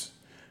others,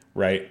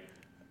 right?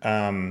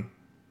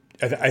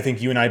 I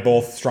think you and I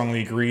both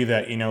strongly agree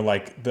that,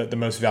 like the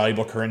most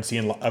valuable currency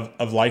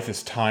of life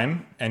is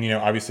time. And,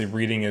 obviously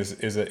reading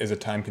is a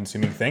time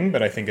consuming thing,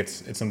 but I think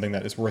it's something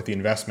that is worth the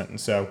investment. And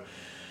so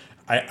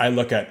I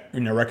look at,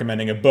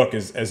 recommending a book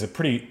as a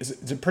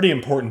pretty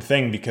important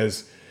thing,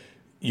 because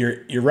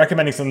you're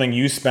recommending something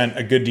you spent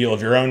a good deal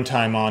of your own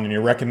time on, and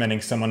you're recommending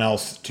someone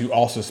else to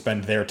also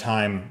spend their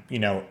time,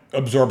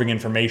 absorbing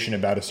information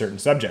about a certain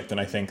subject.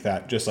 And I think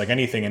that, just like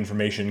anything,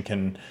 information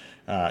can,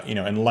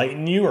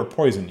 enlighten you or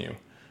poison you.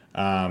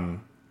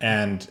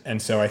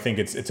 And so I think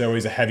it's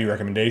always a heavy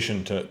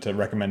recommendation to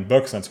recommend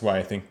books. That's why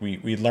I think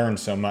we learn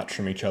so much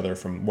from each other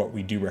from what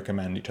we do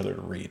recommend each other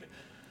to read.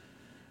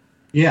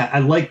 Yeah, I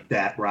like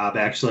that, Rob.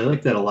 Actually, I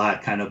like that a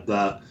lot. Kind of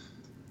the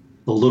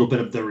little bit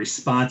of the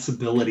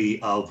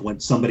responsibility of when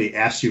somebody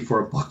asks you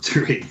for a book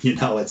to read.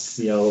 It's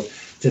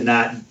to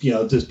not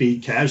just be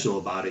casual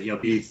about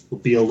it.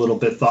 Be a little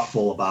bit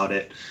thoughtful about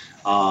it.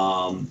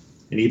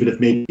 And even if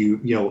maybe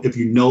if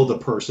you know the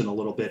person a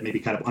little bit, maybe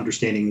kind of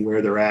understanding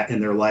where they're at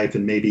in their life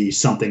and maybe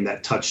something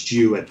that touched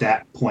you at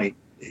that point,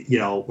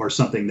 or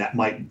something that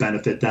might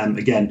benefit them.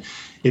 Again,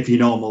 if you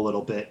know them a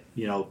little bit,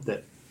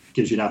 that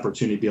gives you an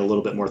opportunity to be a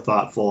little bit more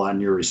thoughtful on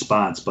your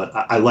response. But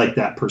I like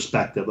that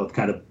perspective of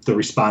kind of the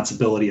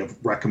responsibility of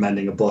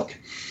recommending a book.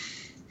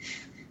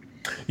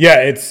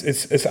 Yeah,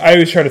 it's I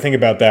always try to think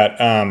about that.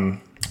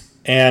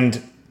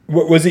 And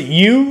was it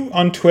you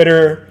on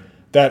Twitter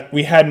that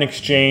we had an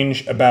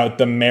exchange about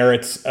the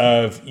merits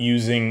of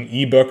using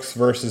ebooks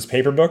versus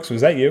paper books?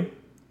 Was that you?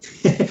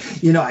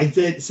 I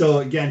did. So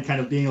again,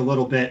 kind of being a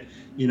little bit,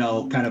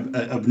 kind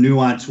of new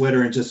on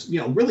Twitter and just,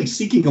 really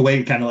seeking a way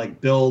to kind of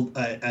like build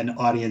an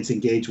audience,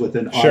 engage with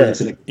an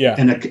audience and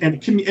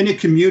a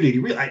community.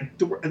 Really, I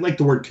like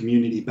the word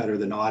community better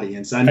than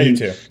audience. I do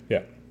too.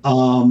 Yeah.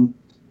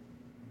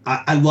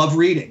 I love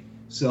reading.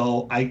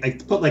 So I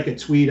put like a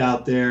tweet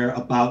out there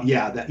about,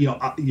 that,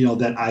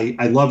 that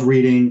I love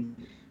reading.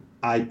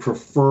 I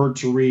prefer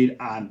to read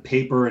on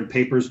paper, and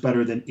paper's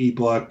better than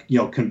ebook.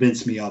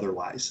 Convince me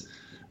otherwise.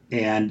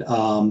 And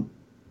I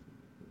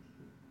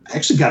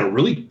actually got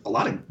a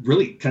lot of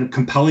really kind of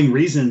compelling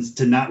reasons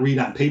to not read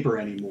on paper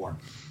anymore.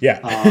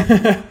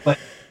 Yeah.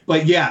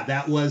 But yeah,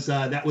 that was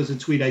a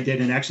tweet I did,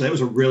 and actually that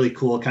was a really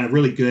cool, kind of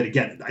really good.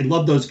 Again, I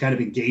love those kind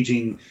of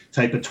engaging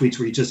type of tweets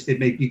where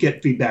you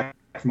get feedback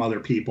from other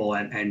people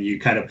and you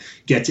kind of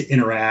get to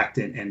interact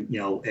and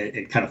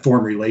kind of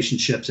form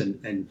relationships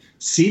and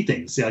see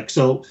things.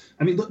 So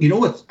I mean, look,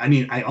 what I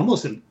mean, I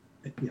almost am,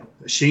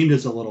 ashamed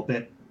is a little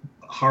bit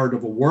hard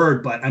of a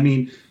word, but I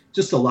mean,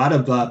 just a lot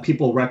of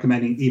people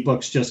recommending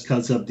ebooks just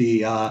because of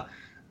the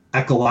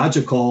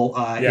ecological,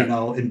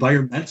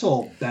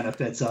 environmental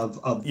benefits of.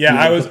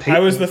 I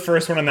was the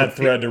first one on that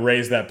thread to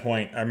raise that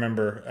point. I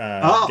remember.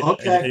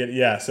 Okay.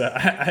 Yeah. So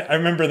I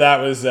remember that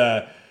was.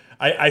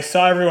 I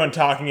saw everyone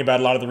talking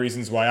about a lot of the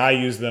reasons why I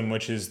use them,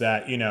 which is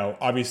that,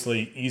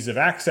 obviously ease of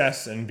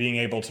access and being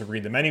able to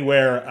read them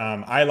anywhere.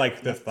 I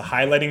like the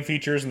highlighting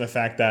features and the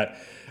fact that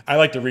I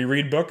like to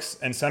reread books,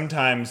 and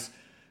sometimes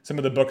some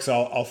of the books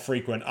I'll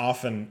frequent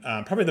often.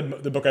 Probably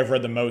the book I've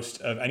read the most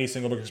of any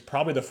single book is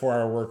probably The 4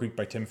 Hour Workweek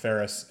by Tim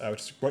Ferriss,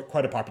 which is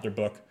quite a popular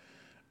book.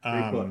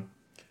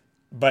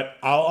 But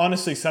I'll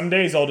honestly, some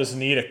days I'll just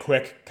need a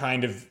quick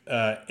kind of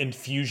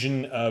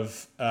infusion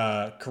of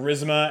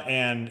charisma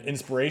and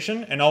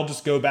inspiration, and I'll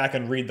just go back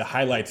and read the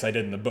highlights I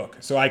did in the book.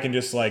 So I can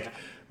just like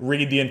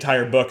read the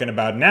entire book in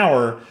about an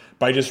hour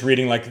by just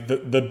reading like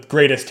the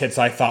greatest hits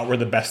I thought were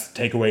the best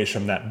takeaways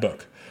from that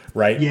book,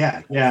 right?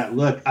 Yeah.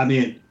 Look, I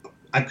mean,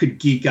 I could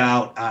geek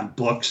out on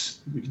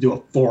books. We could do a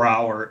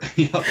 4-hour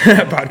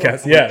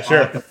podcast. Yeah,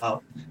 sure.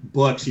 About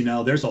books,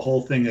 there's a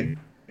whole thing that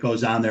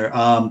goes on there.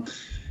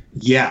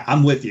 Yeah,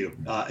 I'm with you.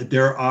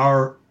 There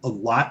are a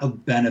lot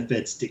of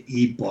benefits to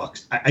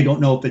ebooks. I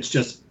don't know if it's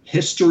just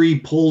history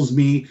pulls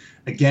me.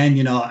 Again,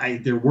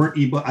 there weren't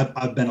ebooks.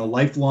 I've been a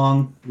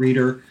lifelong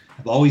reader.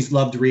 I've always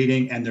loved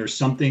reading, and there's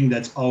something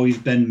that's always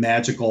been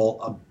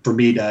magical for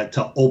me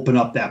to open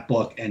up that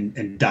book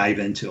and dive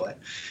into it.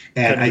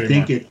 And I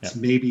think it's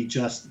maybe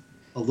just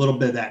a little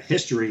bit of that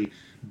history.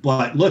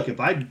 But look, if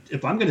I'm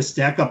going to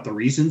stack up the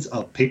reasons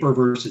of paper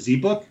versus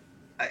ebook,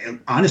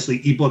 honestly,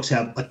 ebooks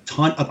have a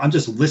ton of, I'm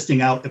just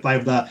listing out, if I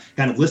have the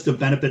kind of list of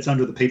benefits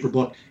under the paper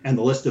book and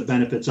the list of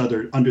benefits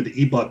under the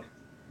ebook,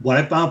 what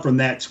I found from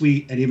that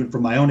tweet and even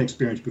from my own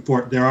experience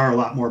before, there are a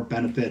lot more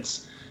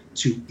benefits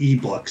to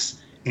ebooks.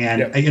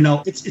 And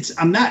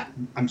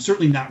I'm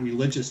certainly not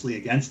religiously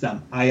against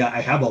them. I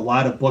have a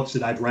lot of books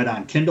that I've read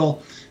on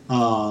Kindle,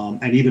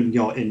 and even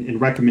in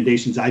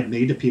recommendations I've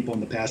made to people in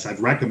the past,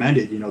 I've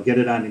recommended get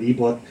it on an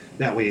ebook.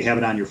 That way you have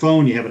it on your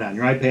phone, you have it on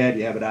your iPad,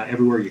 you have it on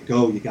everywhere you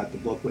go. You got the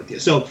book with you.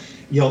 So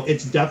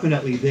it's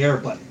definitely there.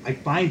 But I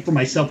find for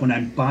myself when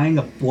I'm buying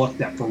a book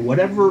that for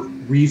whatever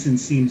reason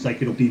seems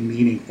like it'll be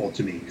meaningful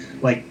to me.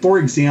 Like for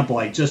example,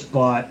 I just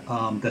bought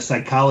The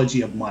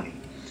Psychology of Money.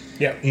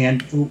 Yeah.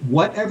 And for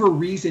whatever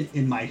reason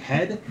in my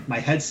head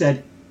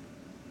said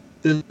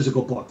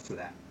physical book for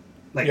that.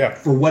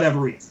 For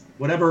whatever reason,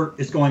 whatever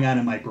is going on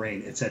in my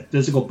brain, it said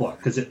physical book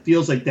because it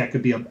feels like that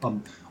could be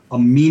a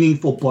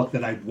meaningful book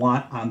that I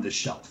want on the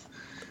shelf.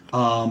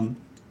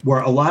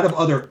 Where a lot of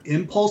other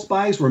impulse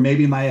buys where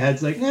maybe my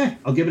head's like,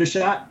 I'll give it a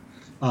shot.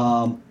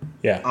 I'll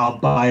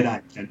buy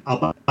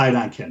it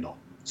on Kindle.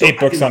 So 8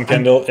 books on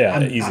Kindle.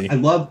 Easy. I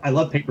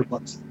love paper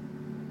books.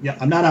 Yeah,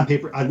 I'm not on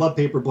paper. I love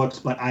paper books,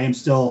 but I am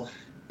still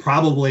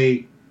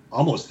probably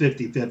almost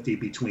 50-50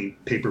 between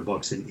paper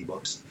books and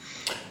ebooks.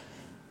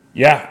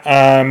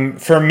 Yeah.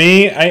 For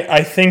me,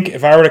 I think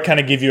if I were to kind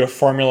of give you a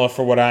formula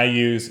for what I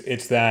use,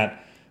 it's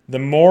that the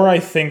more I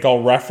think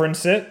I'll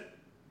reference it,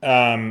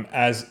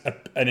 as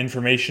an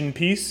information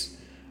piece,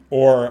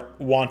 or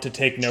want to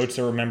take notes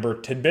or remember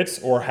tidbits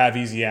or have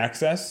easy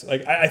access.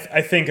 Like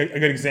I think a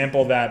good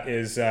example of that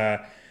is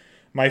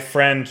my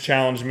friend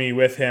challenged me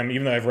with him,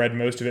 even though I've read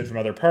most of it from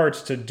other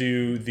parts, to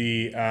do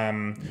the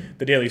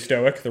Daily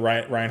Stoic, the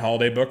Ryan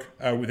Holiday book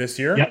this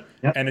year. Yep.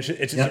 And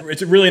it's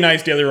a really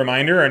nice daily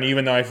reminder. And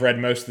even though I've read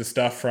most of the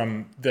stuff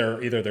from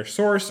either their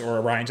source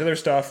or Ryan's other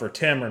stuff or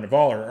Tim or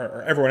Naval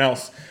or everyone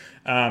else,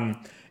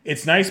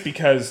 it's nice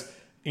because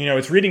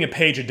it's reading a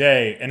page a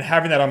day, and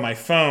having that on my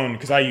phone,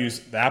 because I use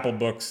the Apple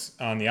Books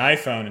on the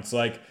iPhone, it's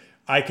like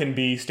I can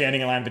be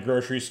standing in line at the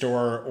grocery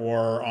store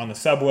or on the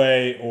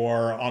subway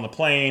or on the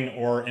plane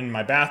or in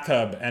my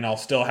bathtub, and I'll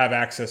still have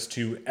access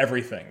to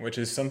everything, which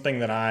is something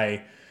that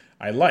I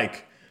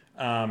like.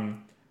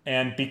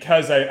 And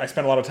because I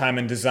spend a lot of time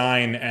in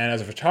design and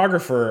as a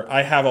photographer,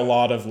 I have a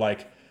lot of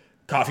like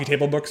coffee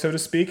table books, so to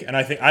speak. And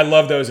I think I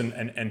love those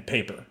in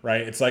paper,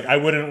 right? It's like I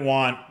wouldn't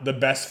want the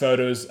best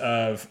photos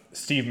of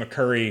Steve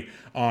McCurry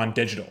on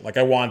digital. Like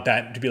I want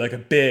that to be like a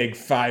big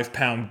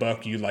 5-pound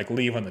book you like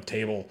leave on the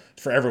table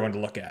for everyone to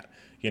look at,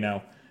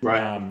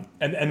 Right.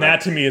 And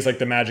that to me is like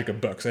the magic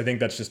of books. I think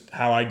that's just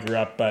how I grew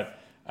up. But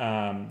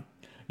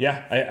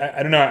yeah,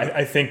 I don't know.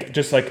 I think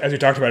just like as we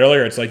talked about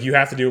earlier, it's like you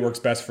have to do what works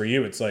best for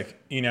you. It's like,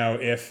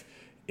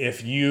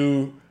 if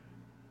you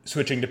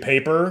switching to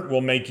paper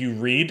will make you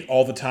read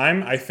all the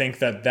time, I think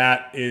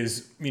that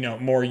is,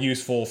 more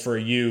useful for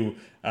you.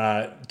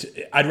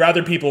 I'd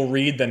rather people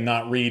read than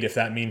not read if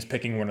that means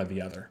picking one or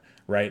the other.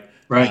 Right.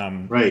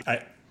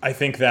 Right. I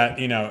think that,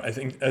 I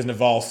think as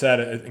Naval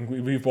said, I think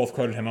we've both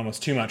quoted him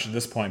almost too much at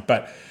this point,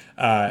 but,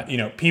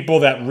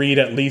 people that read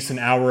at least an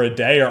hour a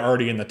day are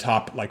already in the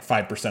top like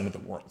 5% of the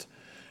world.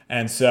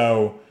 And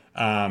so,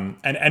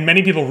 and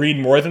many people read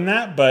more than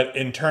that, but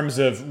in terms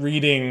of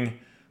reading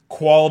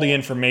quality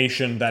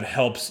information that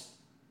helps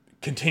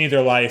continue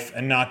their life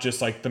and not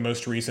just like the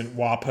most recent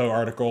WAPO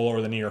article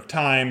or the New York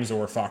Times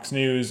or Fox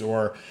News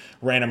or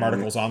random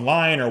articles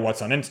online or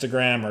what's on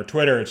Instagram or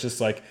Twitter. It's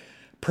just like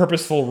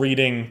purposeful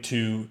reading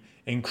to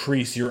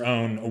increase your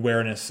own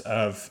awareness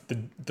of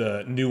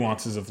the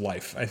nuances of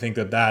life. I think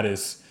that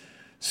is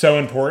so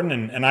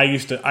important. And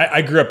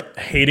I grew up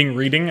hating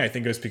reading. I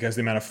think it was because of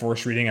the amount of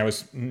forced reading I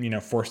was,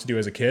 forced to do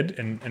as a kid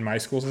in my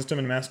school system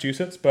in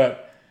Massachusetts.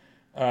 But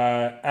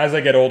as I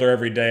get older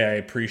every day, I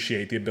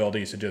appreciate the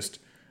ability to just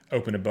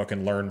open a book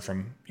and learn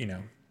from,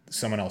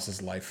 someone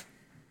else's life.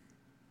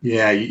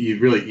 Yeah, you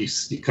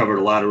covered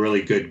a lot of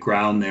really good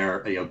ground there.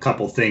 A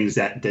couple things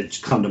that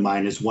come to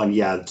mind is one,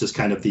 just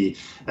kind of the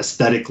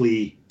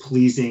aesthetically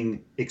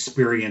pleasing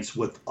experience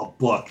with a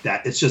book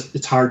that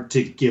it's hard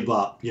to give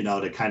up,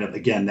 to kind of,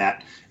 again,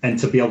 that, and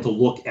to be able to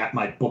look at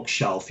my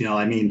bookshelf,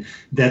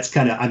 that's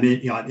kind of, I'm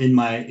in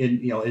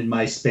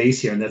my space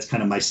here, and that's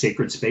kind of my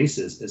sacred space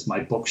is my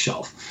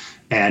bookshelf.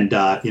 And,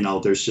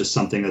 there's just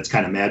something that's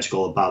kind of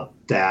magical about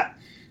that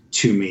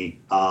to me.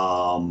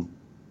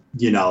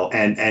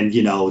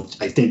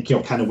 I think,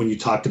 kind of when you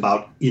talked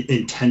about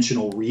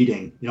intentional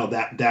reading,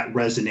 that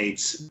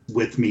resonates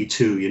with me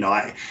too.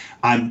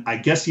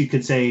 I guess you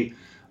could say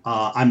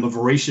I'm a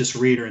voracious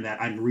reader in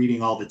that I'm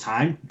reading all the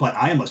time, but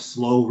I am a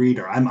slow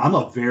reader. I'm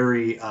a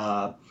very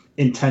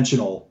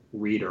intentional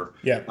reader.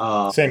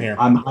 Yeah, same here.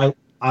 I'm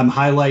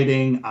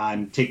highlighting,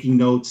 I'm taking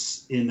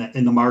notes in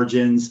the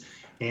margins,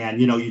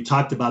 and you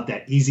talked about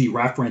that easy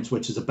reference,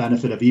 which is a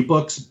benefit of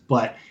ebooks,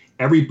 but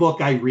every book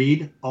I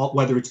read,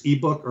 whether it's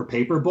ebook or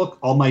paper book,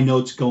 all my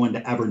notes go into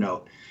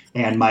Evernote,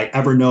 and my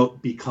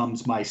Evernote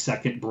becomes my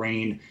second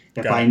brain.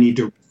 If I need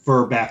to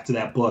refer back to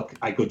that book,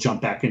 I go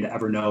jump back into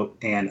Evernote,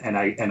 and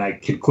I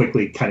can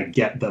quickly kind of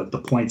get the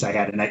points I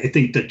had. And I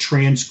think the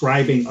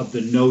transcribing of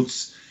the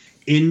notes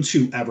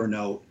into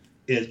Evernote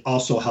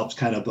also helps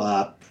kind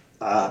of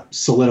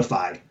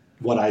solidify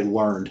what I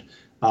learned.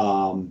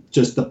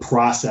 Just the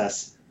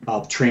process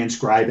of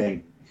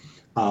transcribing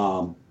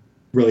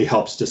really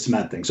helps to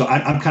cement things. So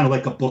I'm kind of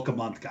like a book a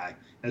month guy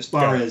as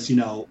far as,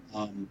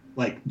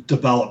 like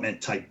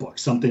development type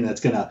books, something that's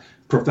going to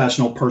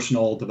professional,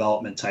 personal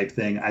development type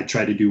thing. I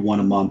try to do one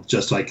a month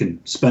just so I can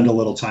spend a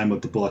little time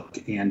with the book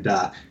and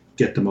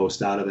get the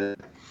most out of it.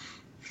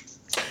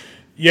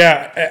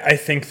 Yeah, I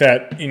think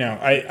that,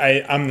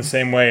 I'm the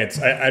same way.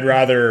 I'd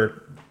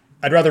rather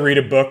read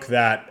a book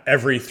that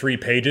every 3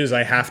 pages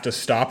I have to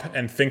stop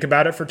and think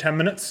about it for 10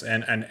 minutes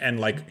and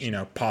like,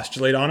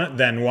 postulate on it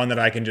than one that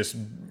I can just,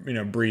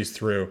 breeze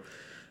through.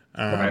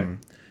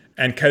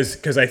 And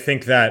cause I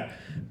think that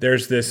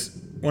there's this,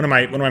 one of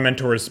my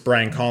mentors,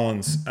 Brian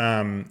Collins,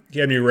 he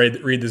had me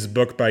read this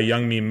book by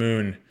Youngme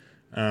Moon.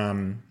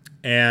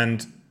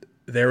 And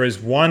there is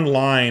one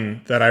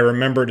line that I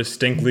remember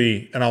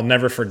distinctly, and I'll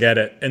never forget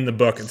it, in the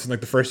book. It's in like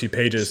the first few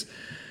pages.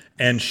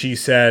 And she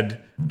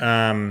said,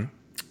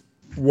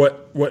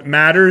 what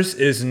matters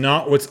is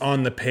not what's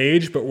on the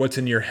page, but what's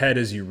in your head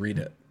as you read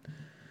it.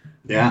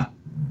 Yeah.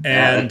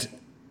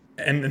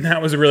 And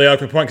that was a really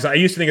eloquent point, because I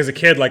used to think as a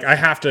kid, like, I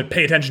have to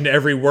pay attention to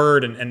every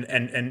word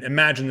and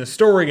imagine the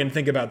story and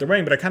think about the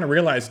writing. But I kind of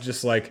realized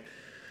just like,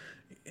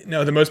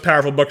 the most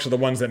powerful books are the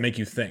ones that make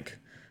you think.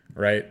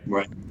 right?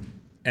 Right.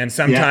 And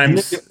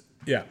sometimes,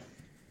 yeah.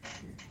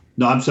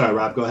 No, I'm sorry,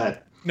 Rob. Go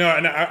ahead. No,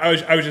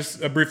 I was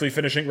just briefly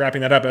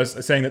wrapping that up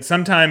as saying that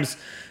sometimes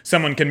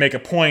someone can make a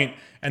point,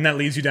 and that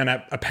leads you down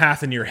a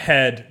path in your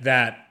head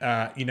that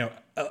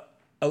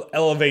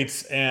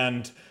elevates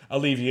and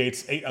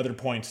alleviates 8 other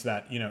points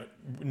that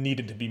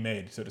needed to be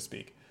made, so to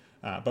speak.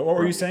 But what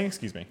were you saying?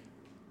 Excuse me.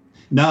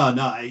 No,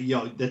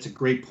 that's a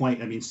great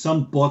point. I mean,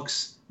 some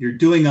books you're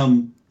doing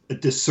them a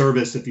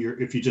disservice if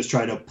you just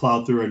try to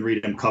plow through and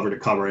read them cover to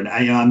cover. And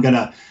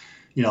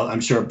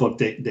I'm sure a book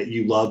that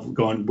you love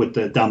going with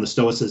down the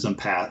Stoicism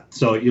path.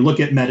 So you look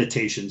at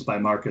Meditations by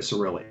Marcus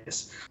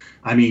Aurelius.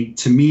 I mean,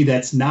 to me,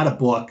 that's not a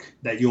book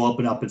that you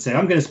open up and say,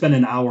 I'm going to spend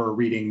an hour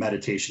reading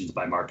Meditations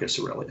by Marcus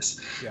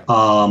Aurelius. Yeah.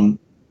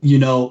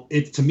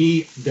 To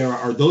me, there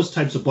are those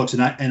types of books,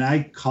 and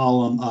I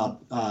call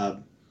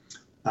them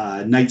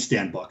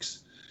nightstand books.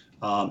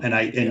 And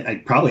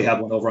I probably have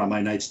one over on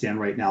my nightstand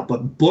right now,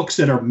 but books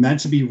that are meant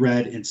to be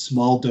read in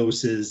small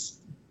doses.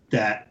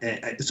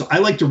 So I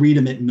like to read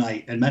them at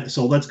night,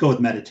 so let's go with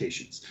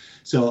Meditations.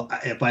 So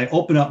if I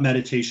open up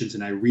Meditations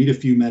and I read a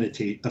few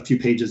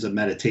pages of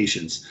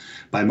Meditations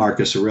by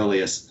Marcus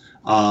Aurelius,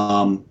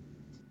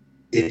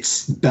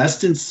 it's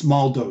best in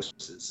small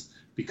doses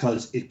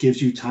because it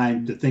gives you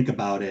time to think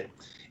about it.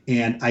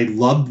 And I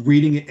love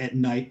reading it at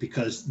night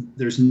because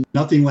there's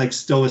nothing like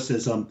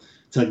Stoicism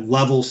to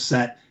level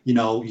set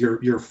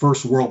your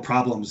first world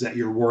problems that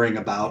you're worrying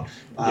about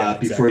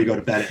before you go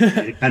to bed.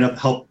 It kind of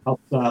helps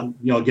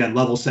again,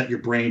 level set your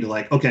brain to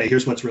like, okay,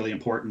 here's what's really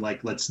important.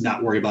 Like, let's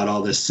not worry about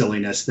all this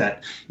silliness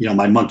that,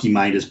 my monkey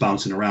mind is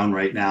bouncing around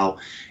right now.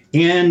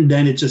 And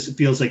then it just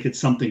feels like it's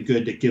something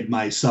good to give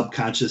my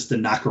subconscious to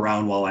knock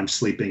around while I'm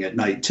sleeping at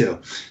night too.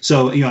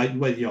 So,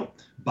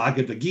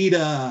 Bhagavad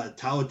Gita,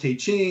 Tao Te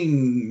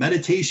Ching,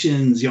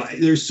 Meditations,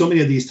 there's so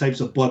many of these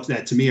types of books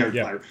that to me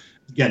are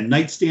again,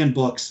 nightstand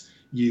books.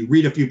 You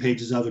read a few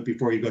pages of it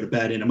before you go to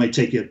bed, and it might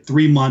take you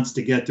 3 months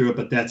to get through it,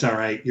 but that's all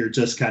right. You're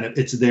just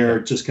it's there,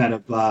 just kind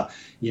of,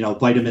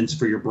 vitamins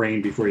for your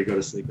brain before you go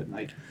to sleep at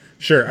night.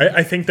 Sure.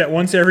 I think that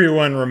once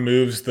everyone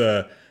removes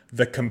the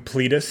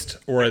completist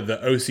or the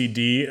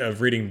OCD of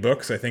reading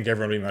books, I think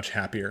everyone will be much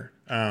happier.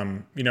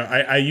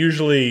 I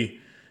usually,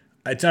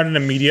 it's not an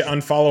immediate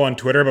unfollow on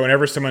Twitter, but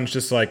whenever someone's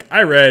just like,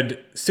 I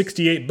read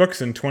 68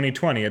 books in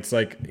 2020, it's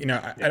like,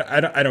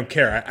 I don't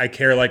care. I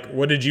care, like,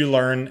 what did you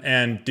learn?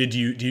 And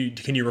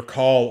can you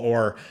recall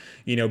or,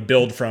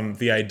 build from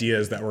the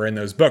ideas that were in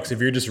those books?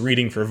 If you're just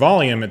reading for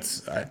volume,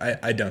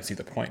 I don't see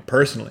the point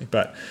personally,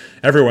 but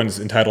everyone's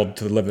entitled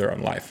to live their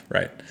own life,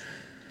 right?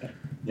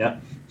 Yeah.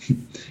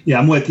 Yeah,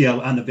 I'm with you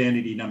on the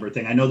vanity number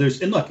thing. I know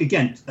and look,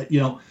 again,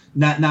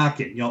 not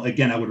knocking,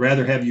 again, I would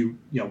rather have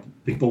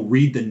people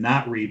read than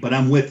not read, but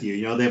I'm with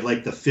you. They have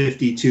like the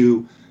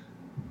 52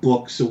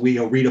 books a week,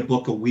 read a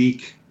book a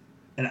week.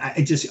 And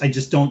I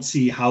just don't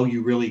see how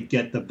you really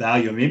get the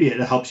value. Maybe it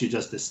helps you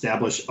just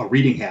establish a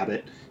reading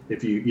habit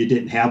if you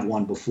didn't have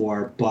one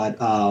before. But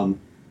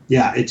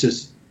it's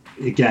just,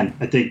 again,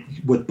 I think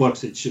with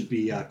books, it should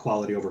be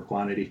quality over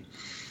quantity.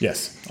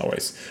 Yes,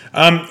 always.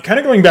 Kind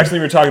of going back to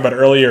something we were talking about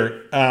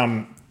earlier,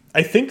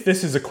 I think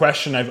this is a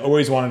question I've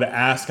always wanted to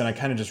ask, and I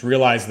kind of just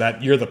realized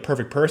that you're the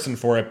perfect person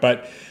for it.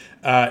 But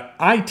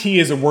IT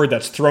is a word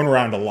that's thrown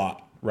around a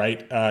lot,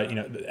 right?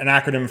 An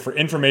acronym for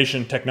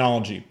information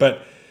technology.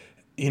 But,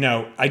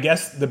 I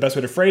guess the best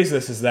way to phrase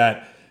this is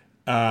that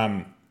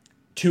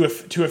to a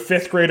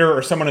fifth grader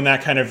or someone in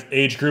that kind of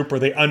age group where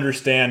they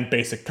understand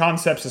basic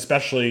concepts,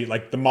 especially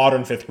like the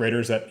modern fifth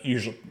graders that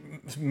usually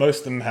most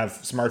of them have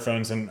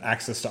smartphones and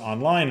access to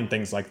online and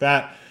things like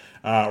that,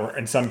 or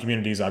in some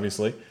communities,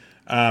 obviously.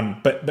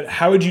 But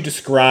how would you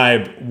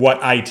describe what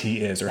IT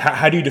is, or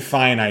how do you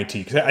define IT?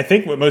 Because I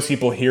think when most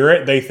people hear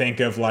it, they think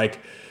of like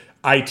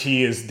IT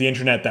is the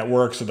internet that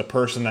works or the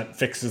person that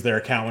fixes their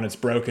account when it's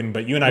broken.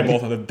 But you and I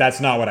both know that that's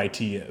not what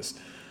IT is.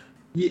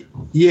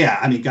 Yeah,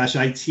 I mean, gosh,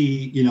 IT.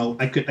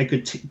 I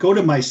could go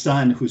to my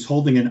son who's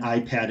holding an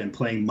iPad and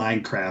playing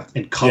Minecraft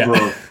and cover.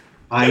 Yeah.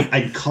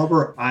 I'd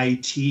cover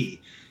IT.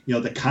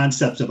 The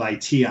concepts of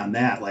IT on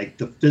that, like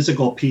the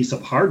physical piece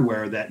of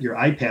hardware that your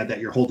iPad that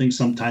you're holding,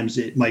 sometimes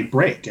it might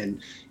break and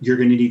you're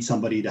going to need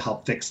somebody to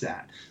help fix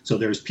that. So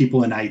there's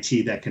people in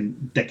IT that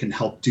can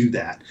help do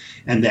that.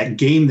 And that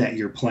game that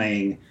you're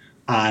playing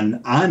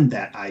on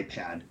that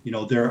iPad,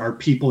 there are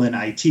people in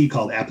IT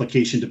called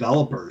application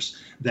developers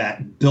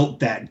that built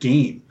that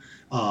game.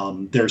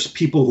 There's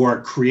people who are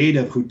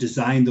creative who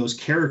design those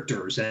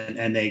characters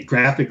and they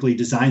graphically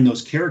design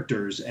those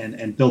characters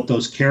and built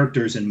those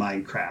characters in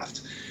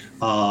Minecraft.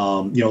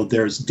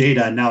 There's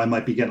data, and now I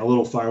might be getting a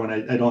little far when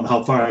I don't know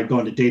how far I go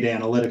into data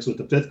analytics with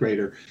the fifth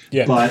grader.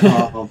 Yeah. But,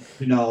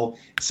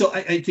 so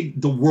I think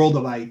the world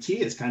of IT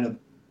is kind of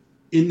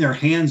in their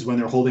hands when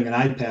they're holding an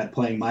iPad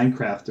playing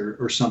Minecraft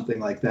or something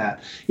like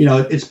that. You know,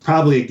 it's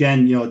probably,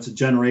 again, you know, it's a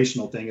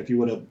generational thing. If you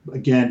would have,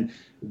 again,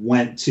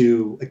 went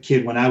to a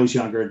kid when I was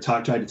younger and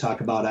tried to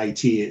talk about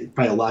IT, it's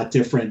probably a lot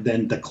different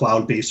than the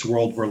cloud-based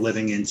world we're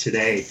living in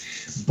today.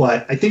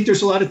 But I think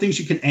there's a lot of things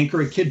you can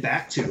anchor a kid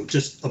back to,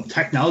 just of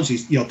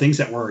technologies, you know, things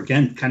that were,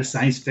 again, kind of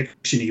science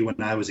fiction-y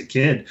when I was a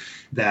kid,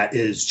 that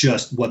is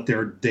just what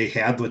they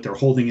have, what they're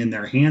holding in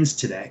their hands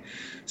today.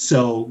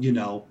 So, you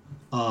know,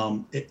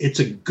 it's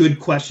a good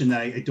question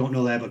that I don't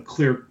know that I have a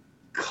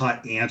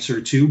clear-cut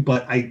answer to,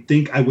 but I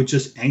think I would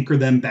just anchor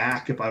them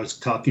back if I was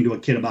talking to a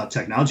kid about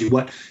technology.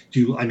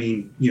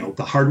 You know,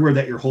 the hardware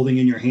that you're holding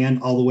in your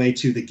hand all the way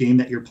to the game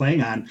that you're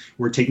playing on,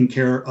 we're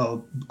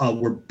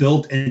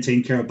built and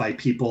taken care of by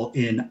people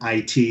in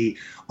IT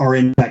or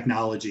in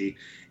technology.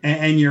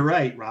 And you're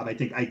right, Rob, I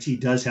think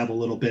IT does have a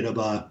little bit of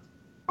a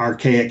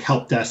archaic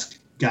help desk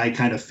guy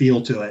kind of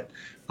feel to it.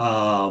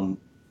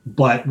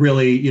 But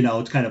really, you know,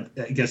 it's kind of,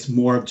 I guess,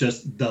 more of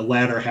just the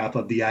latter half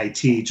of the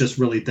IT, just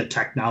really the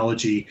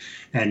technology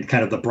and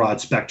kind of the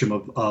broad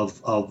spectrum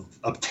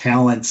of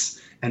talents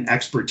and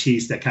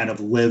expertise that kind of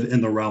live in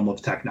the realm of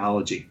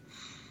technology.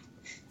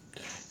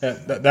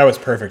 That was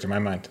perfect in my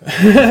mind.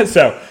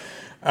 So,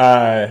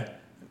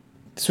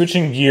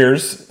 switching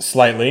gears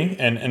slightly,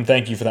 and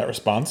thank you for that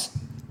response.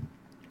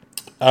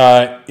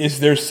 Is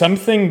there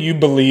something you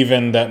believe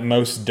in that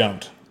most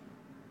don't?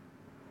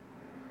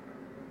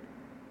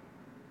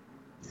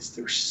 Is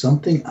there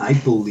something I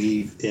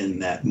believe in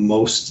that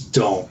most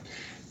don't?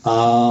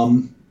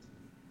 You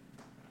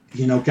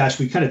know, gosh,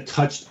 we kind of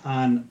touched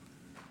on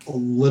a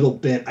little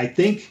bit. I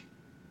think,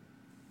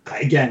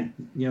 again,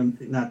 you know,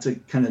 not to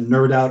kind of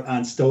nerd out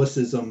on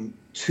Stoicism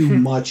too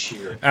much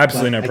here.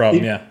 Absolutely no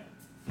problem,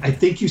 I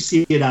think you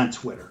see it on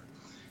Twitter.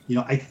 You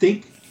know, I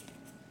think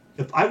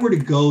if I were to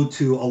go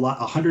to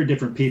 100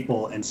 different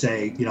people and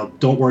say, you know,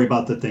 don't worry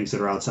about the things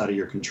that are outside of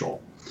your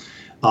control,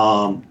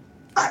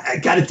 I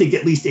got to think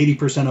at least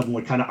 80% of them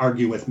would kind of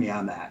argue with me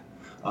on that,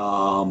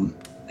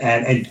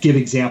 and give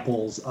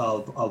examples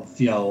of,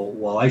 you know,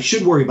 well, I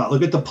should worry about,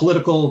 look at the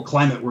political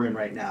climate we're in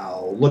right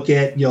now. Look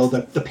at, you know,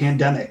 the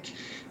pandemic.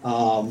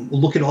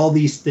 Look at all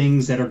these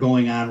things that are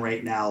going on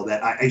right now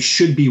that I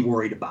should be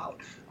worried about.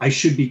 I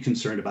should be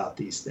concerned about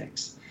these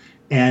things.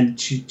 And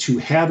to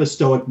have a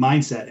stoic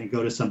mindset and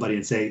go to somebody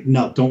and say,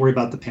 no, don't worry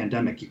about the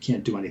pandemic. You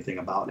can't do anything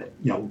about it.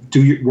 You know,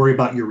 worry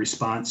about your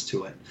response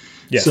to it.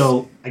 Yes.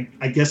 So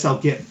I guess I'll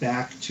get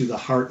back to the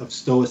heart of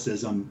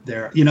Stoicism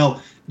there. You know,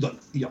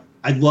 that's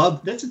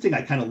the thing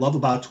I kind of love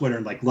about Twitter,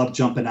 and like love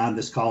jumping on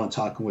this call and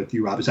talking with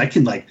you, Rob, is I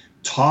can like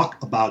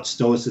talk about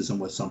Stoicism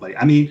with somebody.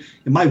 I mean,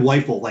 my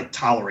wife will like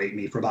tolerate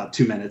me for about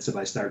 2 minutes if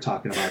I start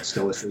talking about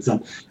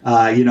Stoicism.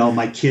 You know,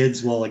 my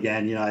kids will,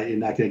 again, you know, I'm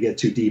not going to get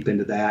too deep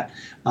into that.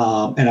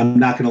 And I'm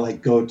not going to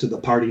like go to the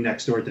party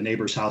next door at the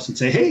neighbor's house and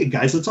say, hey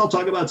guys, let's all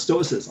talk about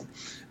Stoicism.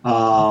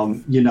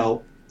 You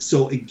know,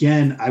 so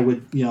again, I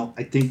would, you know,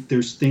 I think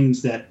there's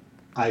things that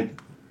I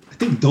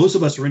think those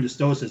of us who are into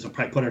Stoicism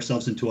probably put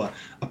ourselves into a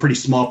pretty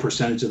small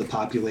percentage of the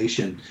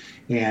population.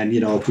 And, you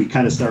know, if we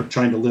kind of start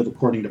trying to live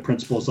according to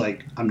principles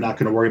like I'm not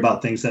going to worry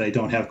about things that I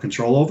don't have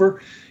control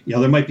over, you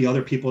know, there might be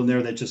other people in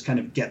there that just kind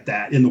of get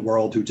that in the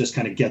world, who just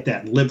kind of get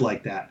that and live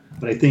like that.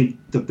 But I think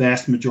the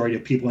vast majority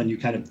of people, and you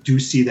kind of do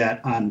see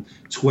that on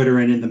Twitter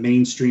and in the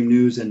mainstream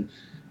news and,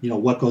 you know,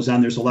 what goes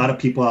on, there's a lot of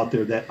people out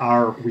there that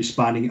are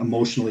responding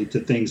emotionally to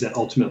things that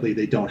ultimately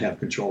they don't have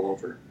control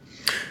over.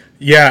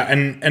 Yeah,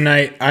 and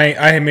I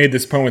had made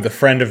this point with a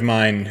friend of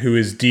mine who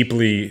is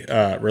deeply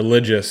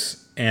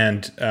religious,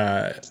 and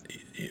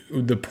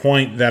the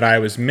point that I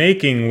was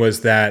making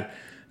was that,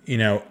 you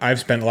know, I've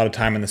spent a lot of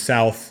time in the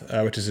South,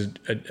 which is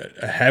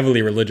a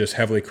heavily religious,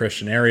 heavily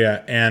Christian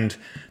area, and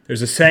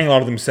there's a saying a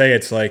lot of them say,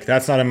 it's like,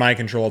 that's not in my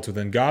control, it's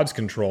within God's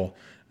control.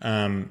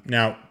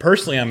 Now,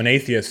 personally, I'm an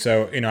atheist,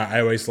 so, you know,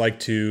 I always like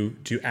to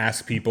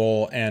ask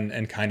people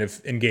and kind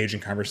of engage in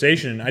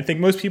conversation. I think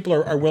most people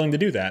are willing to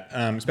do that,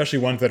 especially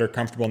ones that are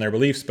comfortable in their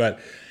beliefs. But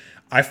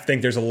I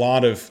think there's a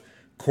lot of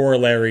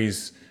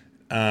corollaries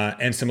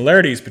and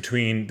similarities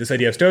between this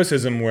idea of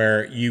Stoicism,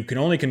 where you can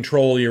only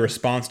control your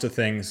response to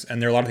things,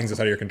 and there are a lot of things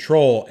outside of your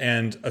control,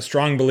 and a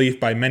strong belief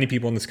by many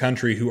people in this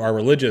country who are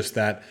religious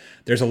that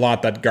there's a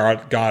lot that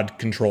God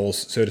controls,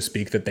 so to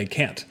speak, that they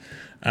can't.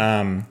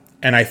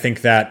 And I think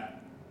that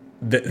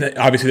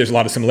obviously there's a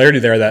lot of similarity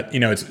there, that,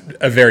 you know, it's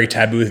a very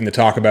taboo thing to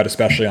talk about,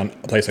 especially on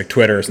a place like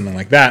Twitter or something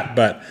like that.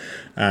 But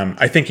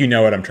I think you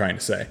know what I'm trying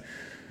to say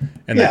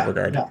in that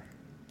regard.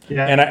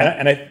 Yeah.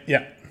 And I.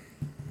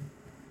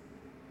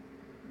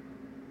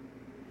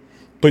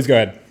 Please go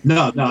ahead.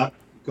 No,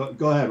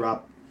 go ahead,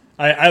 Rob.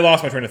 I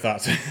lost my train of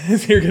thought, so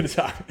you're going to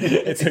talk.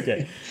 It's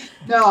okay.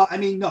 No,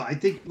 I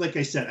think, like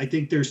I said, I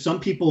think there's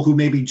some people who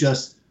maybe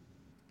just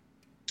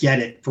get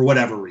it for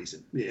whatever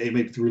reason,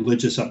 maybe through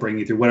religious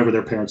upbringing, through whatever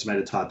their parents might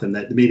have taught them,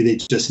 that maybe they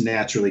just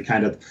naturally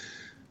kind of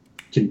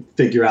can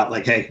figure out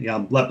like, hey, you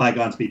know, let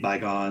bygones be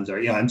bygones, or,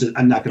 you know,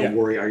 I'm not going to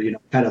worry, or, you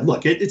know, kind of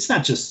look, it's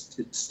not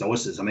just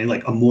Stoicism. I mean,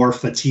 like amor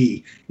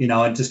fati, you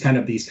know, and just kind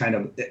of these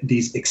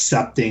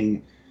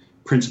accepting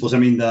principles. I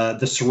mean,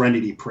 the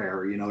serenity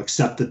prayer,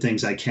 accept the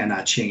things I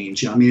cannot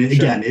change. I mean,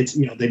 again, it's,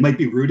 they might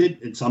be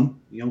rooted in some,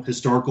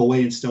 historical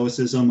way in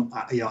Stoicism.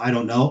 I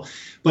don't know.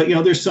 But,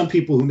 there's some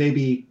people who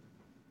maybe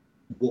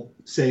will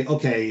say,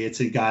 okay, it's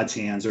in God's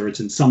hands or it's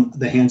in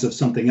the hands of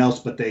something else,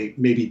 but they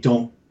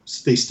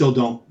still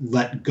don't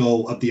let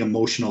go of the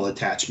emotional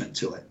attachment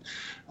to it.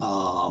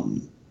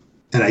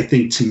 And I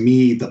think, to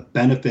me, the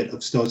benefit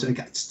of Stoicism,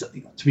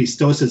 to me,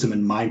 Stoicism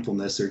and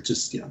mindfulness are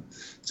just,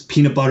 it's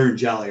peanut butter and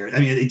jelly. I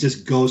mean, it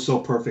just goes so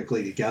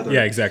perfectly together.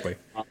 Yeah, exactly.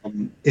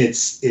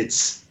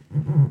 It's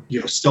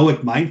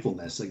Stoic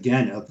mindfulness,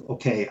 again, of,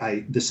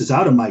 okay, this is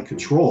out of my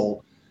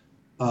control,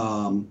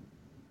 but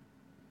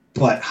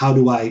how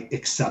do I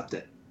accept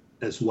it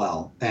as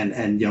well?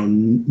 And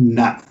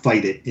not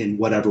fight it in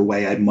whatever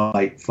way I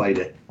might fight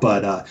it.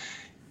 But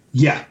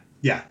yeah,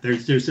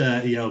 there's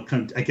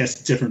I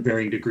guess different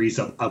varying degrees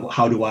of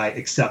how do I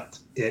accept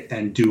it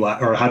and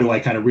or how do I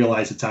kind of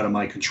realize it's out of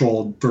my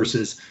control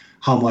versus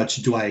how much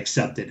do I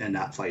accept it and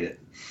not fight it.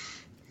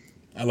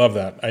 I love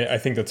that. I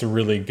think that's a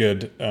really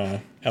good,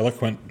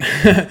 eloquent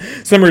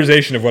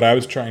summarization of what I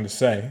was trying to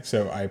say.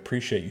 So I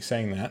appreciate you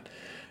saying that.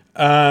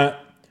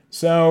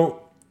 So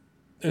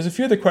there's a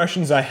few other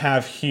questions I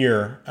have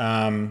here,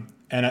 and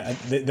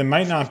they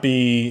might not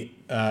be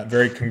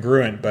very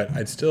congruent, but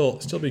I'd still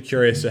be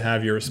curious to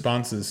have your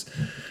responses.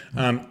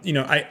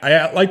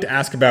 I like to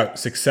ask about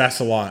success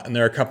a lot, and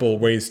there are a couple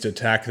of ways to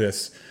attack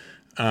this.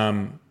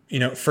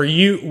 For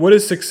you, what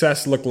does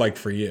success look like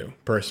for you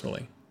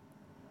personally?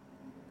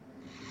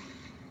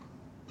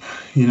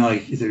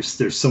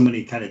 There's so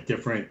many kind of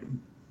different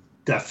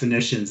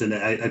definitions, and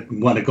I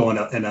want to go in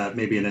a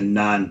maybe in a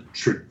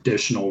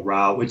non-traditional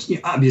route, which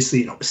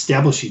obviously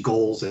establishing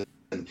goals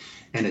and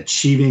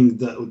achieving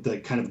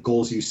the kind of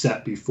goals you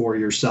set before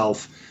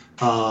yourself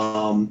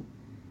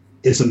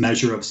is a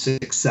measure of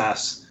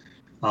success.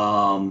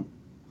 I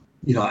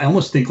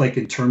almost think like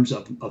in terms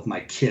of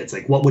my kids,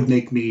 like what would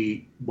make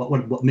me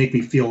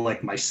feel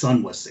like my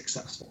son was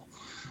successful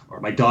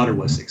or my daughter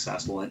was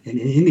successful. And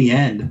in the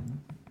end,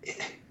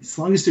 as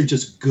long as they're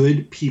just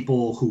good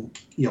people who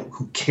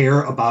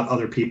care about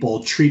other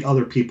people, treat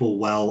other people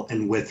well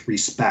and with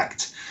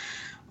respect,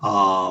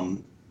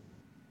 then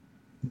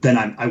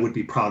I would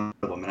be proud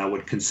of them, and I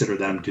would consider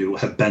them to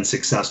have been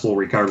successful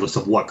regardless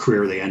of what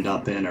career they end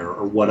up in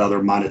or what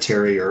other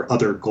monetary or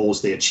other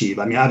goals they achieve.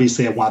 I mean,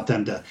 obviously I want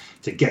them to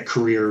get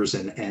careers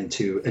and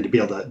to be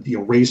able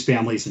to raise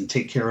families and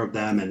take care of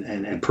them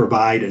and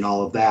provide and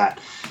all of that.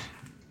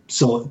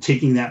 So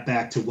taking that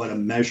back to what a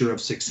measure of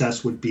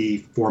success would be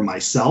for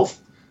myself,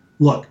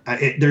 look,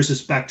 there's a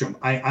spectrum.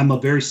 I'm a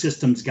very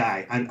systems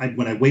guy.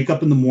 When I wake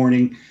up in the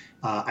morning,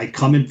 I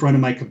come in front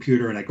of my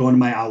computer and I go into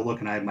my Outlook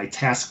and I have my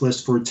task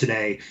list for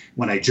today.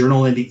 When I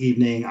journal in the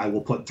evening, I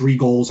will put 3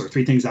 goals or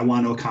 3 things I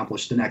want to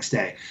accomplish the next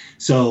day.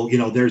 So,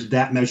 there's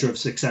that measure of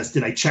success.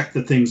 Did I check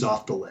the things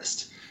off the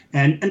list?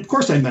 And of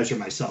course I measure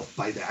myself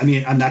by that. I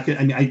mean,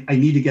 I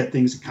need to get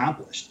things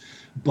accomplished.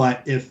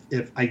 But if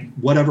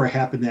whatever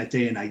happened that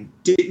day and I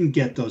didn't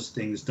get those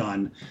things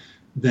done,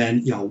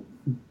 then,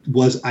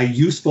 was I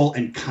useful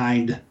and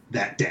kind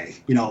that day?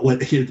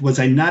 Was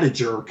I not a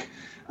jerk?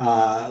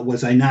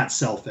 Was I not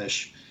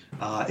selfish?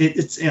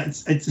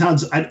 It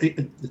sounds,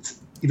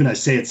 even I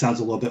say it sounds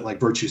a little bit like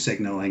virtue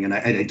signaling, and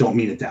I don't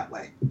mean it that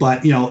way.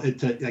 But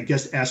I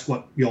guess ask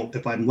what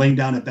if I'm laying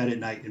down in bed at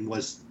night and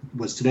was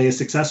today a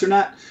success or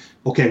not?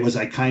 Okay, was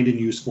I kind and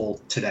useful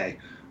today?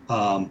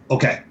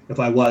 Okay, if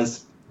I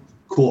was,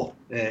 cool.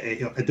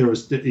 There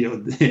was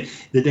the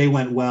day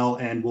went well,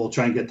 and we'll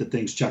try and get the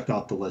things checked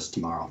off the list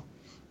tomorrow.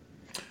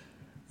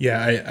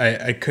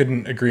 Yeah, I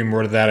couldn't agree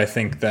more to that. I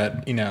think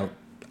that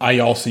I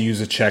also use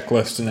a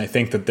checklist, and I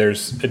think that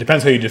it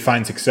depends how you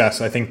define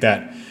success. I think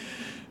that,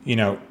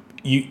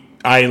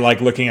 I like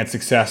looking at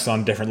success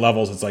on different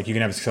levels. It's like you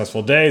can have a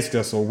successful day,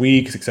 successful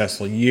week,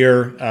 successful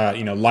year,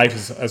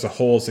 life as a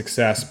whole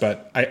success.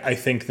 But I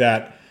think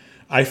that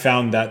I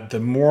found that the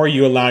more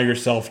you allow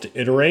yourself to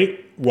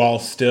iterate while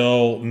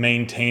still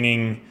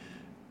maintaining,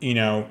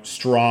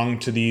 strong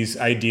to these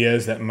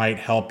ideas that might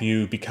help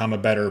you become a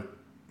better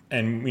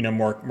and,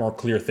 more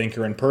clear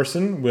thinker in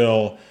person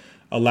will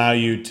allow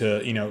you to,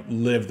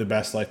 live the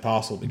best life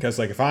possible. Because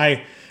like if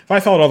I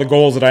followed all the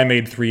goals that I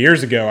made 3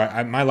 years ago,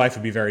 my life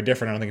would be very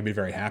different. I don't think I'd be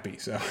very happy.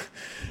 So,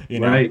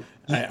 right.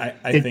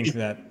 I think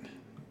that.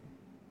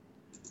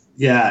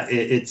 Yeah,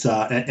 it's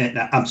and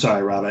I'm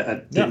sorry, Rob,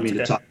 I didn't mean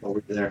to talk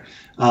over you there.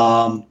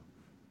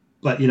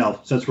 But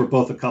since we're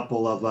both a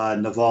couple of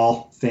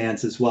Naval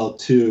fans as well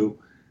too,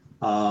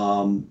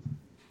 Naval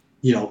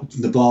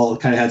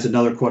kind of has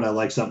another quote I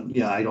like.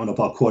 I don't know if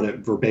I'll quote it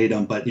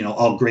verbatim, but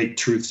all great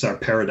truths are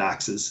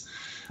paradoxes.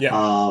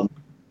 Yeah.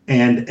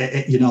 And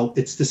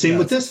it's the same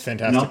with this.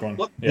 Fantastic one.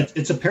 Look, yeah.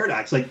 It's a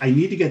paradox. Like I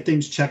need to get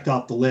things checked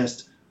off the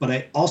list, but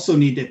I also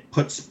need to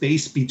put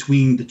space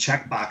between the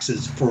check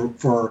boxes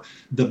for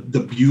the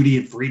beauty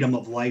and freedom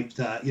of life.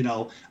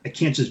 I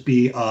can't just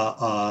be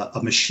a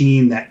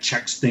machine that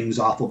checks things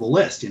off of a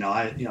list.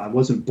 I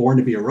wasn't born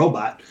to be a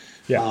robot.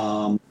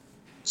 Yeah.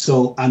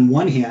 So on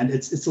one hand,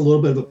 it's a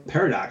little bit of a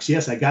paradox.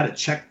 Yes, I got to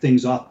check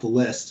things off the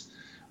list,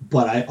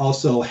 but I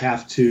also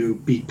have to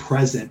be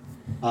present.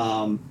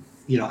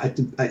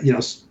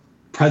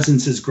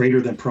 Presence is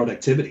greater than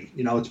productivity.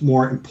 It's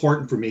more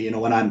important for me.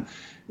 When I'm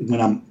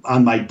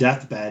on my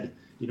deathbed,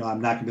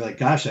 I'm not gonna be like,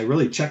 gosh, I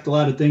really checked a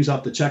lot of things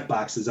off the check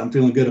boxes. I'm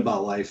feeling good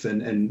about life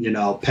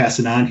and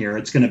passing on here.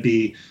 It's gonna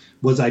be,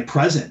 was I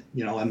present?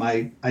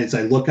 As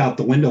I look out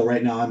the window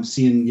right now, I'm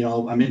seeing,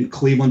 I'm in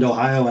Cleveland,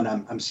 Ohio, and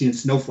I'm seeing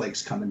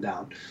snowflakes coming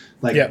down.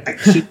 Like, yeah.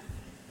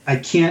 I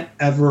can't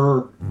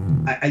ever,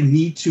 I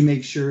need to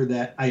make sure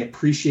that I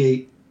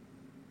appreciate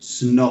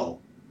snow.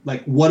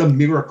 Like, what a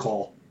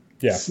miracle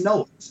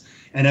snow is.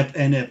 And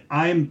if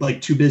I'm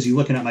like too busy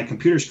looking at my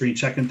computer screen,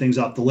 checking things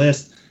off the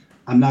list,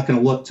 I'm not going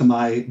to look to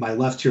my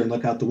left here and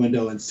look out the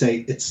window and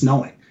say it's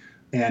snowing.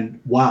 And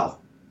wow,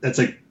 that's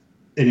like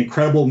an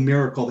incredible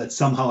miracle that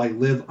somehow I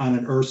live on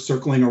an earth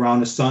circling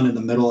around a sun in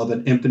the middle of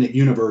an infinite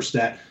universe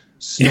that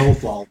snow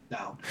falls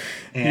down.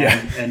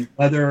 And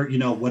whether,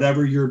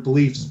 whatever your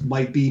beliefs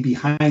might be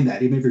behind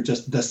that, even if you're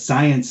just the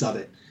science of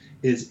it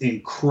is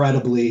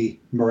incredibly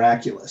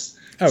miraculous.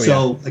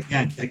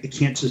 Again, it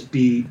can't just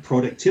be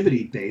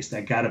productivity based.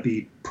 I got to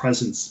be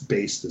presence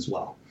based as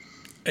well.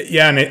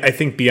 Yeah. And I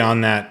think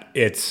beyond that,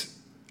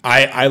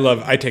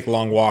 I take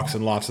long walks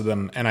and lots of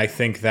them. And I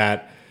think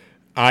that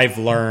I've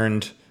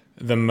learned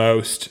the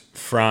most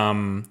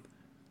from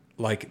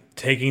like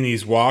taking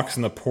these walks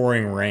in the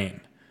pouring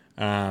rain.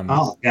 And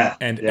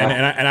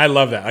I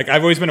love that. Like,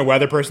 I've always been a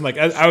weather person. Like,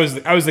 I was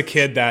the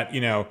kid that,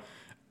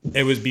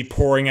 it would be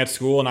pouring at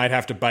school and I'd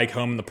have to bike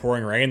home in the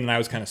pouring rain, and I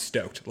was kind of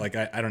stoked. Like,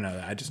 I don't know,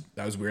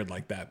 that was weird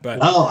like that.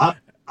 But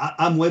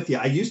I'm with you.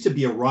 I used to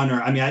be a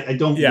runner. I mean, I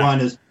don't run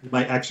as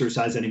my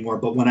exercise anymore,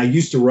 but when I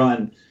used to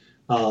run,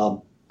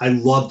 I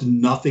loved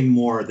nothing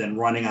more than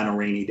running on a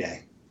rainy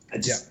day. I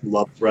just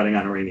loved running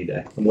on a rainy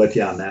day. I'm with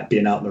you on that,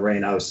 being out in the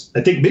rain. I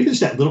think maybe it's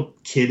that little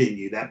kid in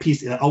you, that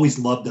piece. I always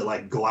loved to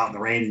like go out in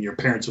the rain, and your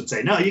parents would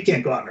say, no, you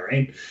can't go out in the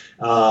rain.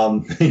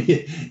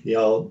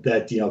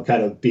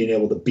 Kind of being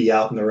able to be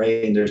out in the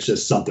rain, there's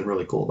just something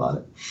really cool about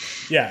it.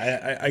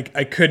 Yeah.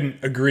 I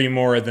couldn't agree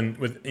more than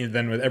with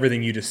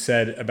everything you just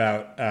said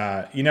about,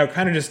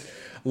 kind of just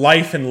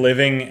life and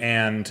living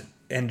and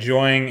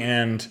enjoying,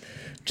 and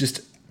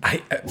just,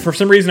 for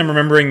some reason, I'm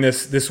remembering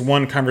this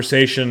one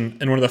conversation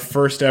in one of the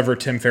first ever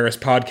Tim Ferriss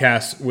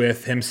podcasts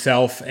with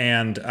himself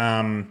and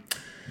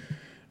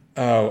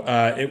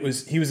he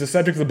was the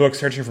subject of the book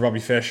Searching for Bobby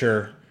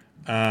Fischer.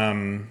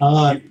 Josh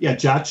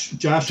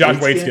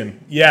Waitzkin.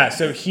 Yeah,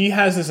 so he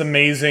has this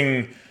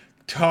amazing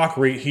talk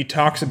where he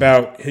talks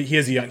about he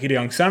had a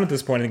young son at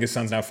this point. I think his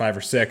son's now 5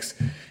 or 6,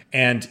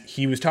 and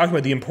he was talking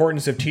about the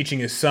importance of teaching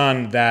his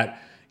son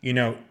that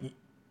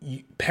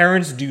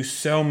parents do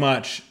so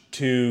much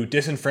to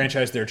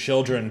disenfranchise their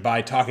children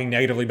by talking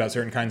negatively about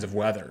certain kinds of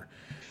weather.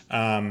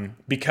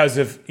 Because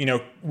of,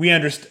 we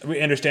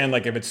understand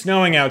like if it's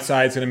snowing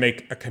outside, it's going to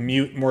make a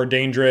commute more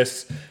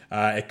dangerous.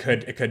 It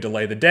could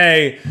delay the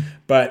day,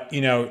 but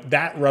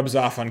that rubs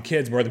off on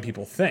kids more than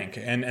people think,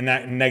 and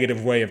that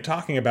negative way of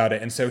talking about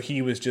it. And so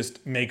he was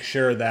just make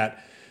sure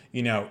that,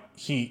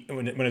 when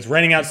it's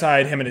raining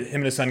outside, him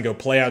and his son go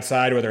play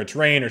outside, whether it's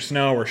rain or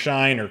snow or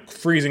shine or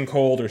freezing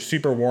cold or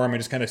super warm, and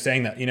just kind of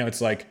saying that,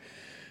 it's like,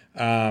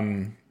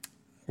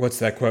 what's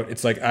that quote?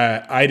 It's like,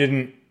 I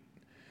didn't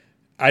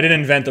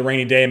invent the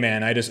rainy day,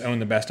 man. I just own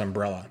the best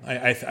umbrella.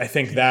 I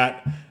think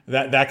that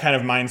kind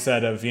of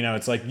mindset of,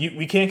 it's like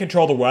we can't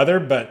control the weather,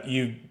 but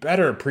you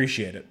better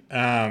appreciate it,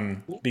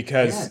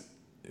 because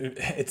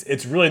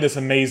it's really this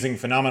amazing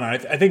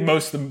phenomenon. I think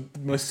the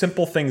most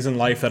simple things in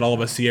life that all of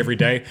us see every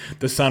day,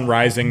 the sun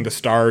rising, the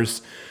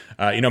stars,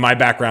 my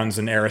background's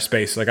in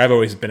aerospace. Like, I've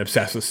always been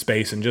obsessed with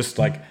space, and just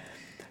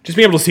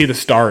being able to see the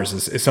stars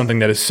is something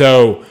that is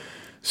so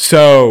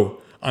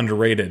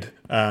underrated,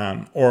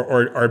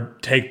 or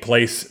take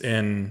place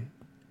in,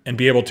 and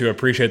be able to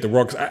appreciate the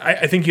world. 'Cause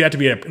I think you have to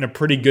be in a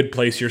pretty good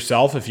place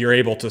yourself if you're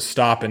able to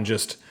stop and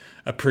just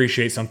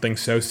appreciate something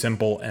so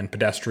simple and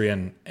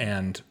pedestrian,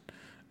 and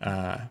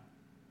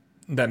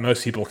that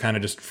most people kind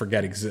of just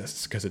forget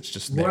exists because it's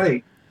just there.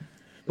 Right.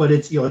 But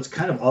it's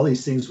kind of all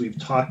these things we've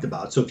talked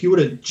about. So if you would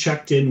have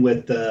checked in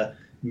with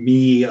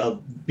me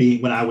of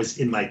being when I was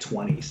in my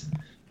 20s,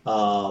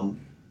 who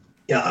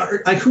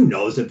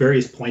knows, at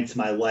various points in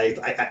my life,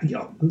 I'm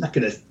not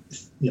going to,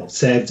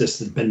 say I've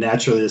just been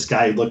naturally this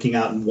guy looking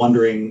out and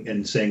wondering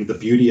and saying the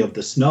beauty of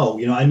the snow.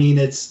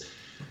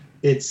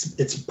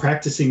 It's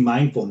practicing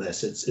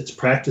mindfulness. It's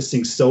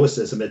practicing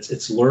stoicism.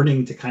 It's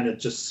learning to kind of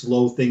just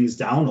slow things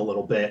down a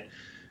little bit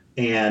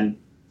and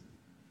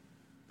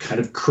kind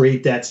of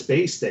create that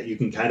space that you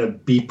can kind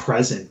of be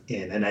present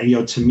in. And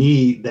to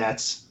me,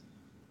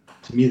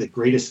 the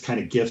greatest kind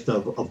of gift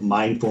of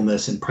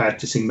mindfulness and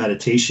practicing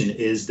meditation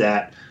is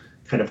that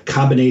kind of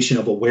combination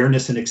of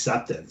awareness and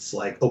acceptance.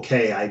 Like,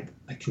 okay, I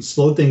can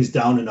slow things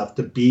down enough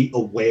to be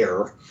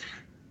aware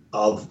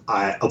of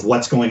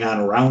what's going on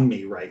around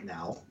me right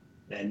now,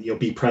 and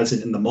be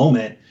present in the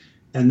moment.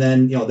 And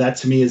then, that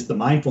to me is the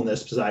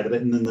mindfulness side of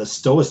it. And then the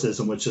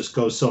stoicism, which just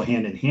goes so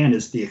hand in hand,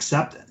 is the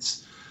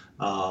acceptance.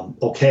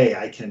 Okay,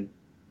 I can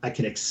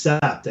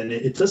accept. And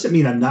it doesn't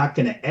mean I'm not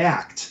going to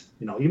act,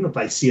 even if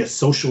I see a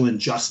social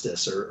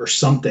injustice or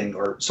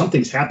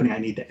something's happening I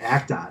need to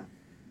act on.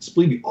 Just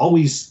believe me,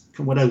 always,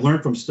 what I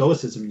learned from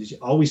stoicism is you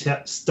always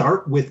have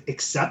start with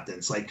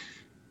acceptance, like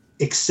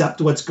accept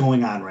what's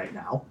going on right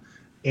now,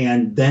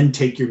 and then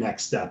take your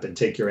next step and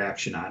take your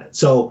action on it.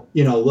 So,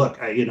 look,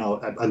 I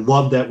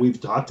love that we've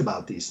talked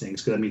about these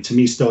things, because to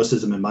me,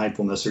 stoicism and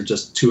mindfulness are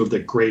just two of the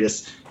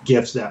greatest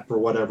gifts that, for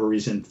whatever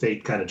reason,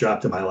 fate kind of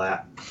dropped in my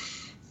lap.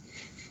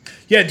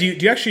 Yeah. Do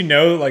you actually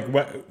know, like,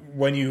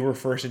 when you were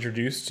first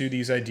introduced to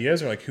these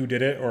ideas, or like who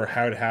did it or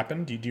how it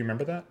happened? Do you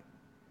remember that?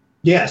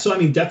 Yeah. So,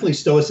 definitely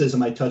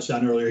stoicism I touched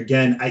on earlier.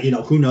 Again,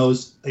 who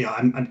knows,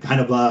 I'm kind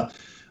of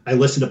I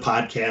listen to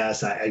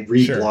podcasts. I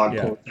read blog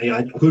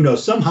posts. Who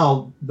knows?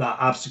 Somehow the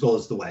obstacle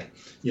is the way.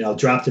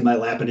 Dropped in my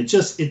lap, and it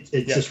just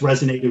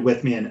resonated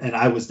with me, and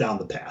I was down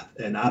the path.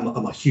 And I'm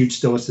a huge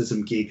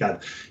stoicism geek.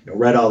 I've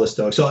read all the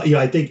Stoics. So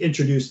I think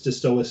introduced to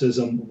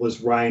stoicism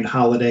was Ryan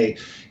Holiday.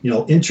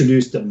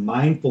 Introduced to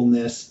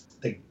mindfulness.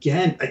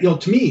 Again,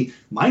 to me,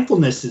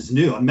 mindfulness is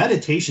new.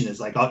 Meditation is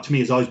to me,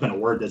 has always been a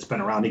word that's been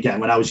around. Again,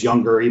 when I was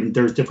younger, even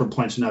there's different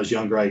points when I was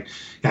younger, I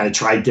kind of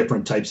tried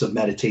different types of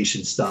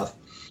meditation stuff.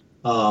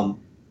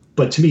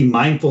 But to me,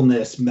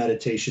 mindfulness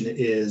meditation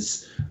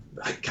is,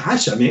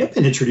 I may have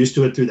been introduced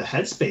to it through the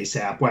Headspace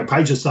app, where I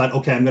probably just thought,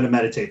 okay, I'm going to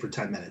meditate for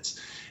 10 minutes.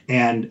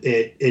 And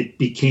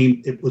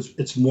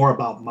it's more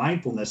about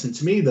mindfulness. And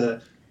to me,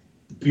 the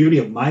beauty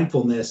of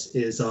mindfulness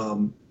is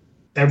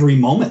every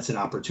moment's an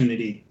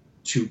opportunity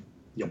to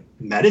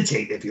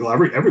meditate, if you will.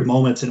 Every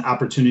moment's an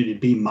opportunity to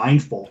be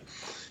mindful.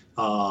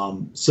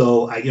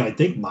 So I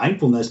think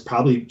mindfulness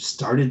probably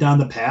started down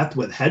the path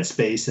with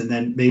Headspace, and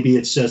then maybe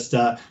it's just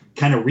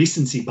kind of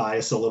recency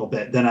bias a little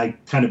bit. Then I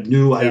kind of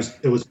knew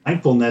it was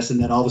mindfulness,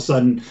 and then all of a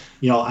sudden,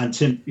 on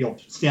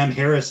Sam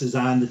Harris is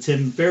on the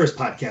Tim Ferriss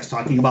podcast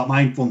talking about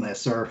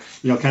mindfulness, or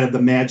kind of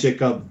the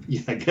magic of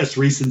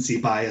recency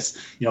bias.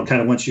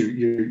 Kind of once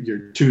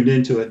you're tuned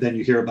into it, then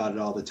you hear about it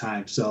all the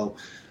time. So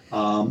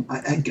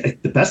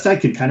the best I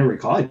can kind of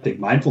recall, I think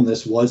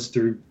mindfulness was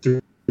through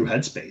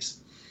Headspace.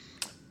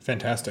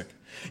 Fantastic.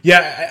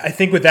 Yeah, I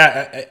think with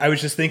that, I was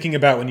just thinking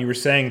about when you were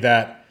saying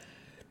that,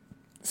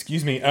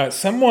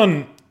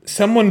 someone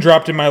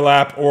dropped in my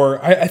lap,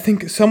 or I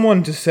think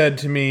someone just said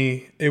to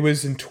me, it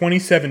was in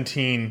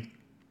 2017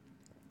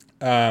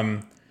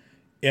 in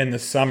the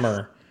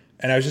summer,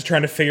 and I was just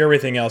trying to figure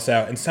everything else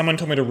out, and someone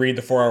told me to read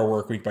The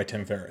 4-Hour Workweek by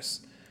Tim Ferriss.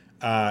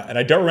 And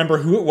I don't remember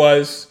who it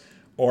was,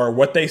 or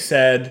what they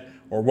said,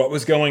 or what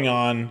was going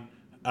on,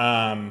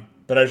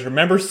 but I just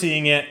remember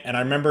seeing it, and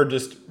I remember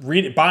just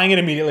buying it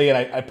immediately, and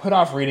I put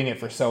off reading it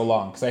for so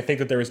long, because I think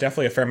that there was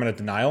definitely a fair amount of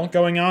denial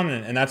going on,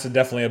 and that's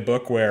definitely a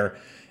book where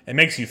it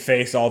makes you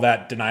face all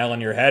that denial in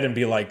your head and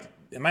be like,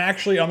 am I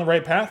actually on the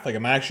right path? Like,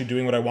 am I actually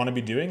doing what I want to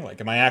be doing? Like,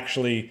 am I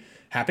actually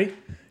happy?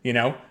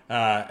 And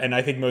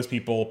I think most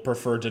people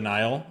prefer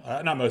denial.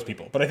 Not most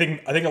people, but I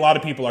think a lot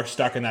of people are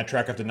stuck in that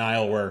track of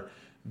denial where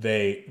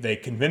they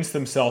convince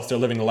themselves they're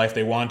living the life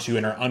they want to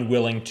and are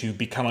unwilling to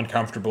become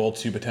uncomfortable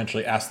to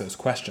potentially ask those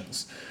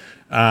questions.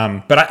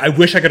 But I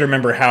wish I could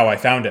remember how I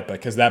found it,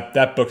 because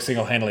that book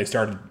single-handedly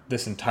started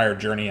this entire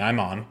journey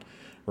I'm on,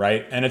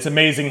 right? And it's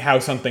amazing how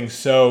something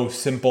so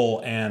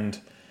simple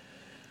and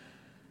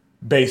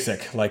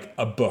basic, like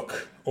a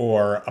book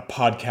or a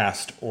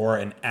podcast or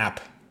an app,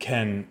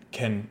 can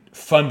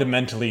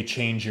fundamentally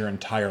change your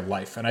entire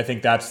life. And I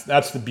think that's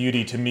the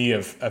beauty to me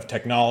of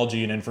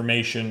technology and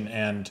information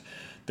and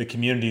the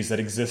communities that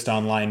exist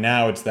online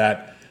now. It's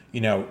that,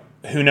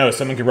 who knows,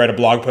 someone could write a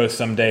blog post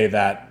someday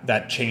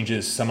that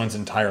changes someone's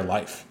entire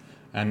life.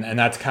 And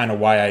that's kind of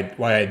why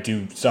I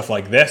do stuff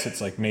like this.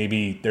 It's like,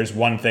 maybe there's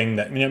one thing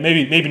that,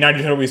 maybe 90%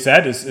 of what we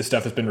said is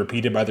stuff that's been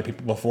repeated by other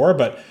people before,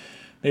 but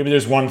maybe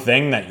there's one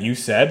thing that you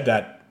said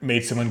that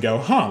made someone go,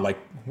 like,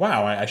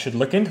 wow, I should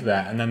look into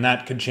that. And then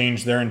that could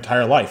change their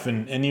entire life.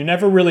 And you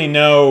never really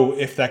know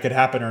if that could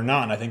happen or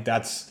not. And I think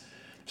there's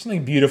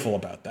something beautiful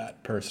about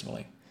that,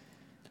 personally.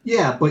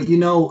 Yeah, but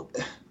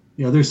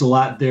there's a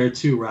lot there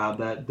too, Rob.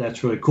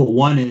 That's really cool.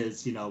 One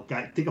is,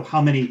 think of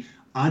how many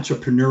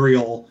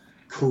entrepreneurial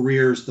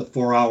careers the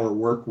 4-Hour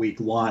Workweek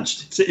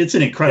launched. It's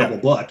an incredible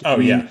book.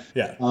 Yeah.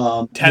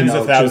 Tens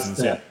of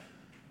thousands.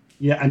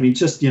 Yeah,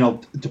 just,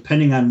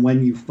 depending on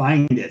when you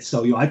find it.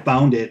 So, I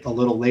found it a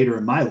little later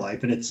in my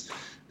life, and it's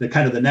the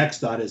next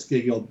thought is,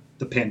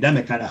 the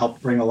pandemic kind of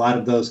helped bring a lot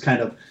of those kind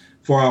of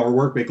 4-Hour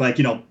Workweek, like,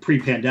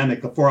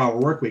 pre-pandemic, the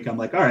 4-Hour Workweek. I'm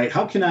like, all right,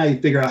 how can I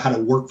figure out how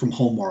to work from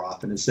home more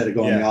often instead of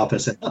going to the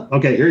office? And,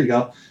 okay, here you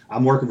go.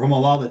 I'm working from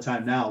home all the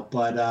time now.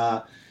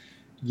 But,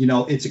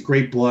 it's a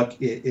great book.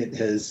 It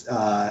has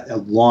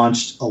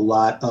launched a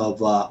lot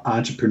of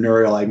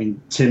entrepreneurial.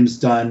 Tim's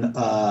done,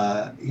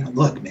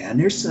 look, man,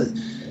 there's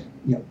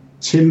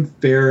Tim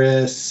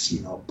Ferriss,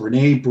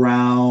 Brene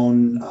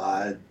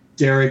Brown,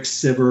 Derek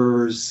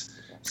Sivers,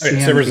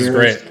 Sivers is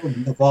great.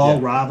 Naval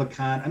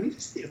Ravikant.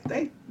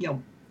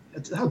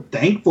 how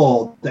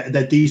thankful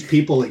that these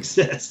people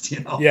exist.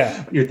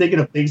 Yeah. When you're thinking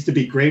of things to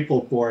be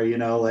grateful for.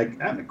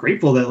 Like I'm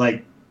grateful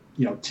that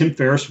Tim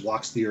Ferriss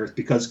walks the earth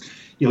because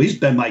he's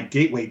been my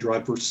gateway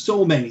drug for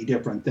so many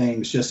different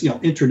things. Just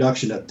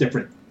introduction of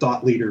different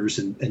thought leaders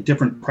and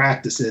different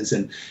practices,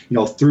 and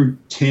through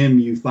Tim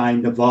you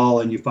find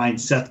Naval, and you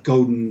find Seth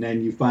Godin,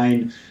 and you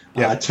find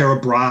Tara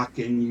Brach,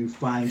 and you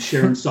find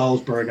Sharon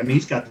Salzberg. I mean,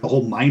 he's got the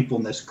whole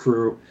mindfulness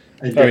crew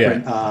and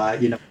different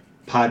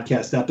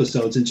podcast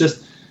episodes, and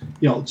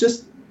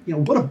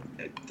what a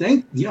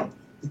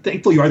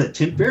thankful you are that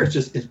Tim Ferriss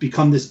just has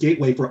become this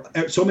gateway for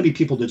so many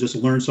people to just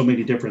learn so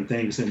many different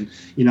things. And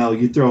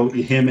you throw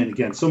him in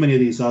again, so many of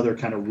these other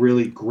kind of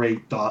really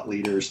great thought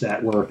leaders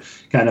that were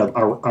kind of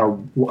are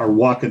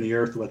walking the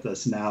earth with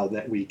us now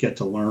that we get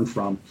to learn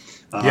from.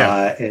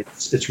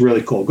 It's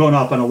really cool. Going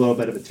off on a little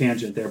bit of a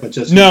tangent there, but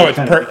just no, it's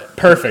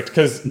perfect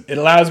because it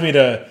allows me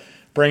to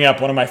bring up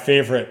one of my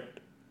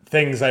favorite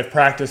things I've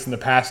practiced in the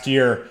past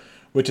year,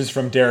 which is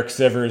from Derek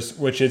Sivers,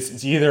 which is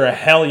it's either a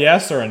hell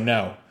yes or a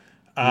no.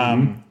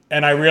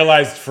 And I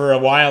realized for a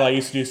while I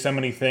used to do so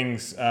many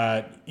things,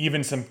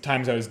 even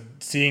sometimes I was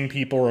seeing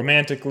people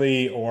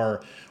romantically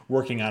or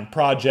working on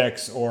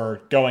projects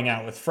or going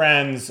out with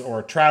friends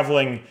or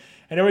traveling,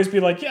 and always be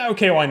like, yeah,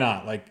 okay, why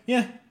not? Like,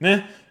 yeah,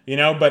 meh,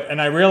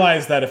 and I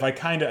realized that if I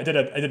did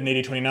an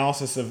 80-20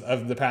 analysis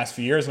of the past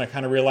few years, and I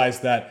kind of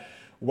realized that,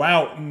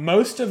 wow,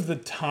 most of the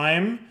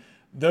time,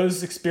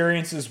 those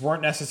experiences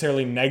weren't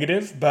necessarily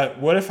negative, but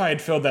what if I had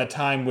filled that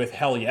time with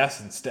hell yes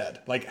instead?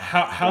 Like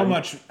how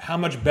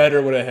much better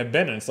would it have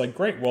been? And it's like,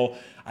 great. Well,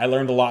 I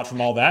learned a lot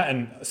from all that.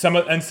 And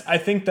I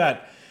think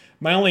that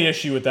my only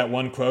issue with that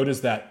one quote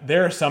is that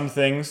there are some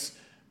things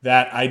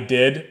that I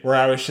did where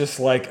I was just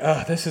like,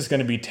 oh, this is going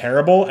to be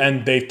terrible.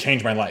 And they've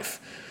changed my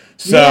life.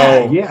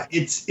 So yeah.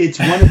 It's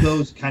one of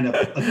those kind of,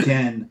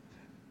 again,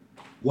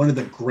 one of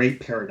the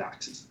great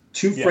paradoxes.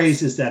 Two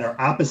phrases that are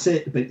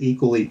opposite but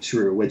equally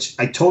true, which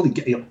I totally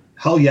get.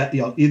 Hell yeah,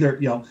 either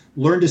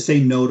learn to say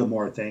no to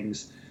more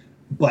things,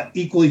 but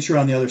equally true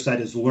on the other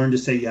side is learn to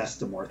say yes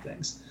to more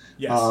things.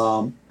 Yes.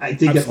 I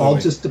think Absolutely. It all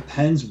just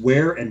depends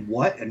where and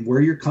what and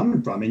where you're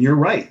coming from. And you're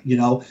right.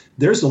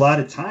 There's a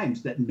lot of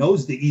times that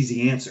no's the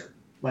easy answer.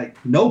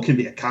 Like no can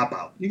be a cop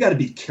out. You got to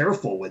be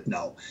careful with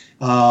no.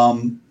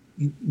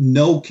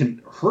 No can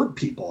hurt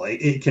people.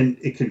 It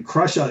can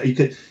crush out.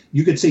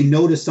 You could say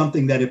no to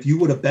something that if you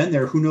would have been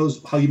there, who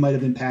knows how you might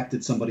have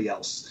impacted somebody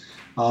else.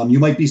 You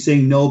might be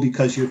saying no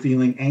because you're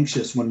feeling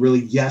anxious when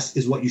really yes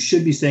is what you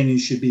should be saying, and you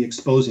should be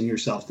exposing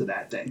yourself to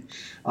that thing.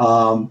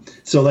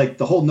 So like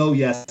the whole no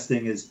yes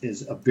thing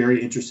is a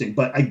very interesting,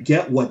 but I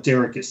get what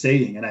Derek is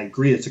saying, and I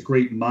agree. It's a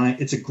great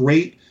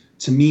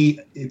to me,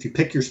 if you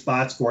pick your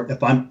spots for it,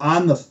 if I'm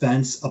on the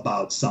fence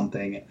about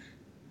something,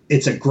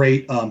 it's a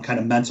great kind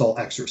of mental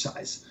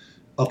exercise.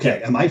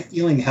 Okay, am I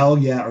feeling hell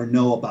yeah or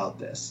no about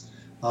this?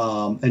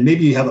 And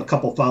maybe you have a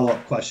couple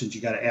follow-up questions you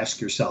got to ask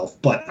yourself.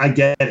 But I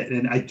get it,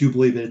 and I do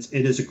believe it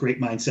is a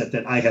great mindset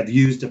that I have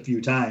used a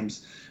few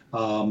times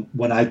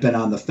when I've been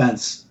on the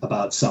fence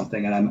about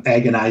something and I'm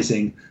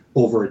agonizing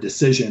over a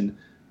decision.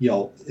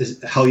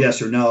 Is hell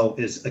yes or no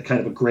is a kind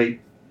of a great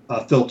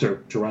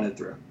filter to run it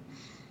through.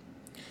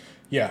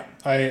 Yeah,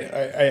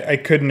 I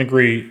couldn't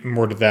agree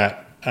more to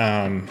that.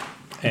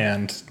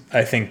 And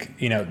I think,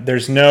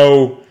 there's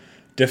no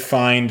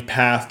defined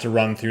path to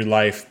run through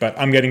life, but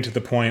I'm getting to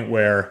the point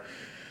where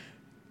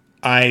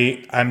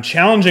I'm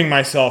challenging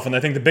myself. And I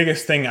think the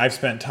biggest thing I've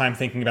spent time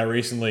thinking about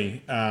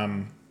recently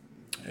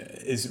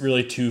is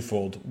really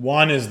twofold.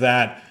 One is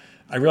that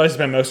I realized I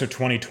spent most of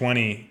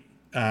 2020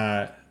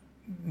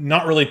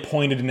 not really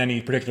pointed in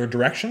any particular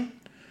direction.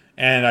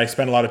 And I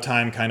spent a lot of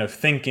time kind of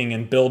thinking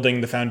and building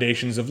the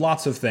foundations of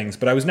lots of things,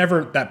 but I was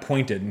never that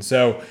pointed. And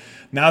so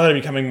now that I'm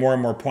becoming more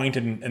and more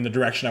pointed in the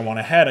direction I want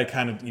to head, I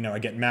kind of, I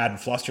get mad and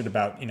flustered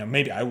about,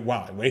 maybe I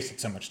wasted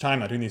so much time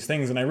not doing these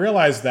things. And I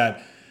realized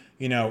that,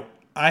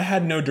 I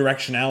had no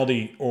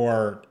directionality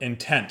or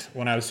intent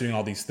when I was doing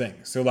all these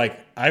things. So like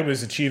I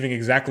was achieving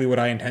exactly what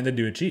I intended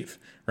to achieve,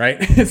 right?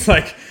 It's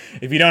like,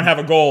 if you don't have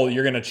a goal,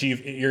 you're going to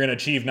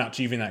achieve not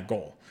achieving that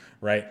goal.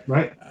 Right.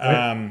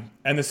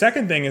 And the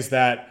second thing is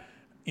that,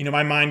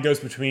 my mind goes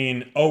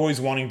between always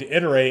wanting to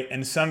iterate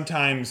and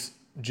sometimes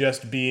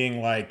just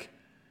being like,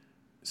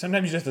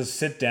 sometimes you just have to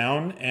sit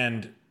down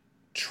and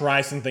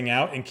try something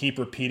out and keep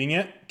repeating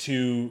it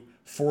to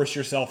force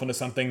yourself into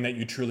something that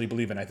you truly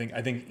believe in. I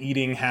think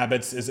eating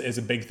habits is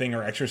a big thing,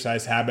 or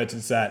exercise habits.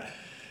 It's that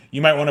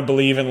you might want to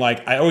believe in,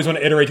 like, I always want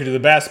to iterate to do the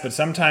best, but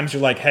sometimes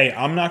you're like, hey,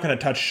 I'm not going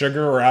to touch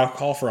sugar or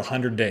alcohol for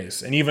 100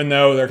 days. And even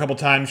though there are a couple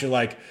times you're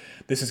like,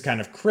 this is kind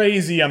of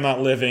crazy, I'm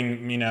not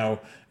living,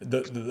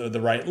 the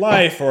right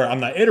life, or I'm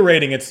not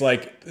iterating, it's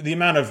like the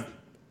amount of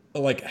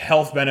like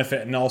health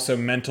benefit and also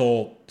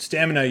mental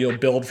stamina you'll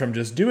build from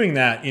just doing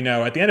that,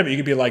 at the end of it, you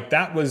could be like,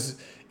 that was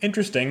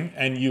interesting,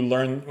 and you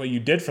learn what you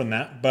did from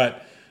that.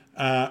 But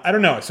I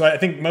don't know. So I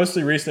think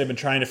mostly recently I've been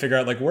trying to figure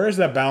out, like, where's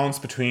that balance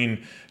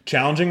between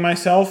challenging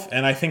myself,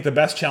 and I think the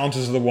best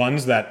challenges are the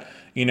ones that,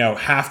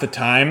 half the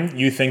time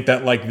you think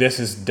that, like, this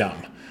is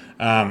dumb.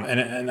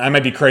 And I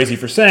might be crazy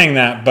for saying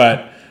that,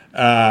 but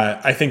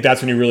I think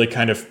that's when you really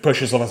kind of push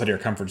yourself outside of your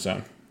comfort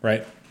zone,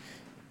 right?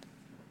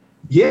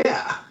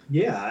 Yeah,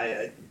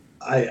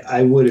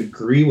 I would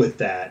agree with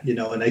that,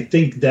 and I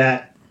think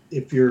that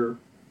if you're,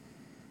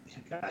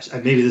 gosh,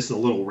 maybe this is a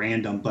little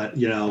random, but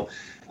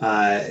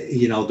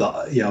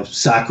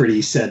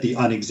Socrates said the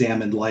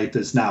unexamined life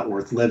is not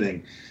worth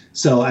living.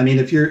 So, I mean,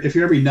 if you're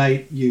every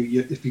night,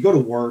 if you go to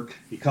work,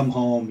 you come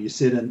home, you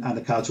sit on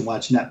the couch and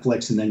watch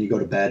Netflix, and then you go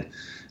to bed,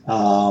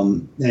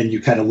 and you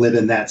kind of live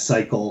in that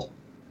cycle.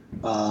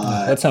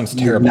 That sounds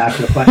terrible. You're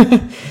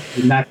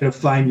not going to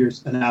find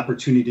an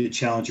opportunity to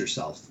challenge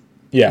yourself.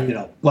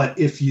 Yeah. But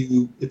if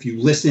you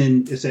listen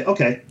and say,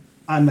 okay,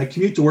 on my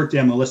commute to work day,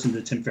 I'm going to listen to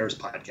the Tim Ferriss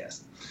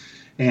podcast,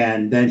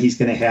 and then he's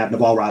going to have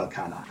Naval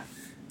Ravikant on.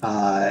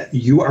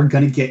 You are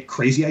going to get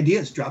crazy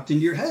ideas dropped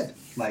into your head,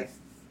 like,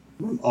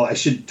 oh, I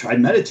should try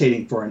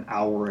meditating for an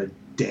hour a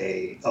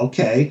day.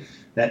 Okay,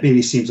 that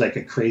maybe seems like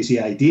a crazy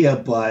idea,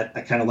 but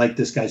I kind of like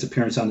this guy's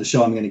appearance on the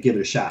show. I'm going to give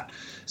it a shot.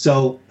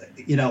 So,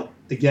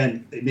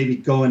 again, maybe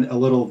going a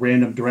little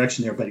random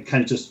direction there, but it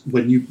kind of just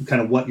when you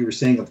kind of what you were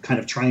saying of kind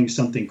of trying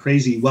something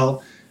crazy.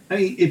 Well, I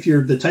mean, if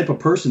you're the type of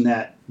person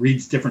that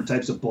reads different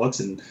types of books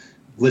and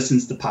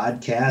listens to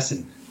podcasts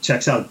and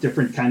checks out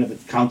different kind of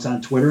accounts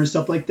on Twitter and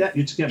stuff like that,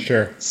 you just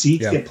get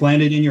seeds get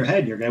planted in your head.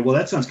 And you're going, well,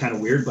 that sounds kind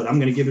of weird, but I'm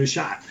going to give it a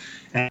shot.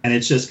 And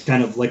it's just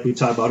kind of like we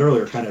talked about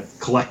earlier, kind of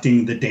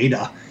collecting the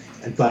data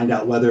and find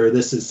out whether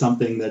this is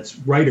something that's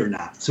right or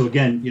not. So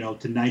again, to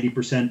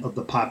 90% of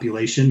the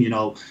population,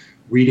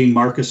 reading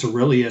Marcus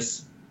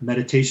Aurelius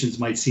meditations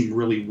might seem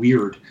really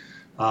weird.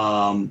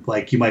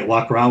 Like you might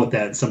walk around with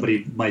that and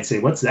somebody might say,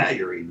 what's that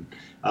you're reading?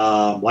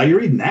 Why are you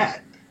reading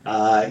that?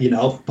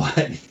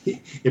 But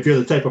if you're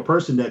the type of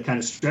person that kind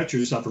of stretch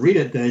yourself to read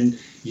it, then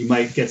you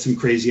might get some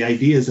crazy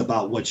ideas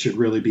about what should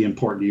really be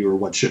important to you or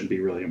what shouldn't be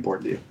really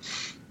important to you.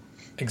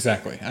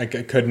 Exactly. I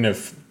couldn't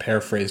have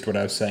paraphrased what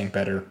I was saying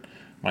better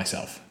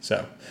myself.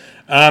 So,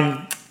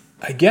 I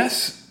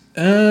guess,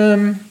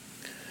 this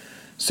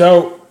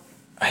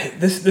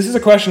is a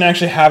question I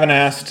actually haven't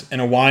asked in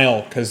a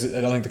while because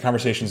I don't think the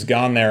conversation's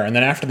gone there. And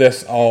then after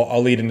this,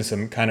 I'll lead into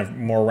some kind of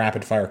more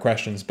rapid fire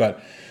questions. But,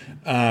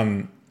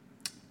 I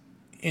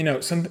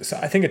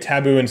think a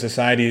taboo in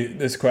society,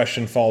 this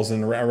question falls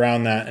in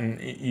around that,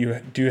 and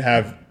you do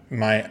have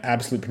my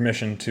absolute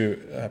permission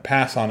to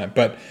pass on it.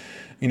 But,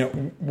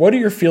 what are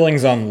your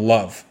feelings on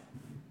love?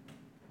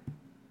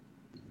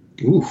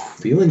 Ooh,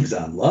 feelings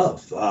on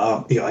love.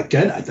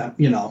 Again, I thought,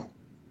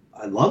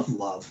 I love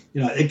love.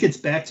 It gets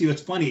back to you.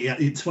 It's funny.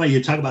 It's funny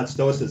you talk about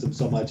stoicism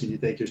so much, and you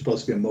think you're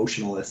supposed to be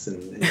emotionalist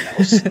and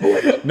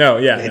stoic.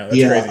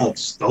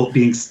 That's crazy.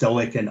 Being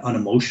stoic and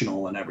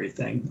unemotional and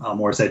everything.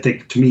 Whereas I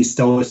think to me,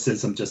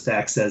 stoicism just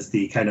acts as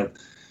the kind of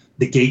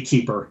the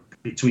gatekeeper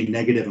between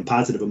negative and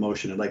positive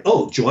emotion. And like,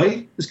 oh,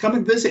 joy is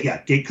coming to visit.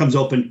 Yeah, gate comes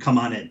open. Come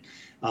on in.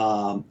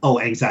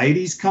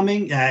 Anxiety's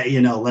coming.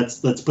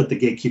 Let's put the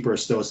gatekeeper of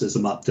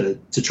stoicism up to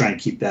try and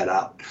keep that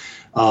out.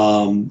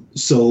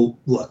 So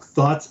look,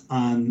 thoughts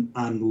on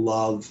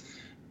love.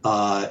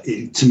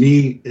 To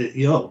me,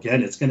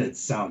 again, it's going to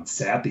sound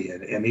sappy,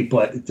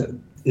 but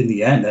in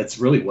the end, that's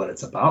really what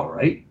it's about,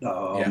 right?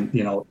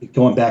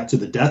 Going back to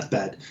the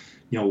deathbed,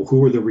 who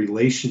were the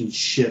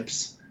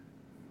relationships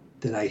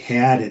that I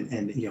had,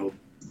 and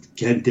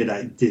again,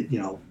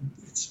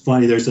 it's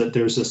funny. There's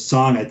a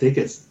song, I think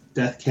it's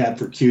Death Cab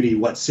for Cutie,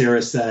 What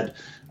Sarah Said.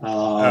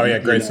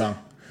 Great song.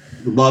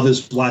 Love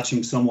is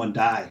watching someone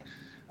die.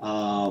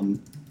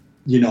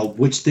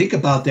 Which think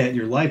about that in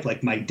your life,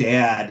 like my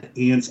dad,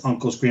 aunts,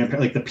 uncles,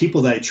 grandparents, like the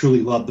people that I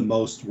truly loved the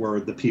most were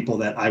the people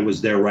that I was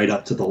there right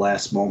up to the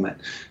last moment.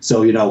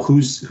 So,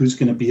 who's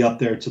going to be up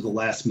there to the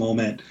last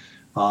moment?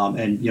 Wow.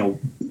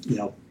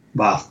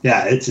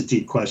 Yeah, it's a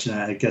deep question.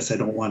 I guess I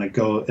don't want to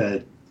go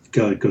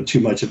too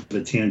much of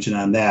a tangent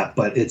on that,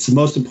 but it's the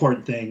most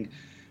important thing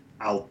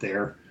out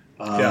there.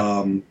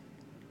 And,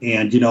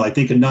 I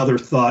think another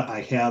thought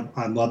I have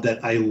on love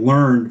that I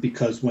learned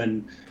because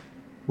when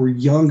we're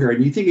younger,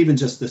 and you think even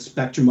just the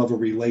spectrum of a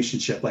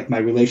relationship, like my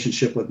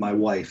relationship with my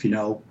wife,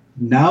 now,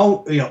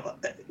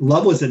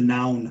 love was a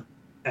noun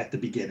at the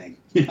beginning,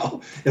 it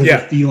was a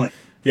feeling.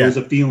 It was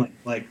a feeling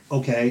like,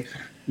 okay,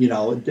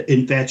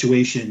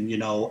 infatuation,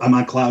 I'm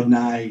on cloud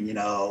nine,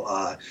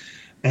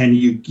 and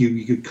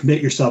you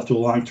commit yourself to a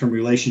long-term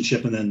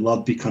relationship, and then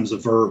love becomes a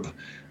verb.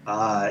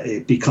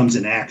 It becomes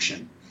an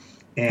action.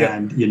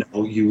 And,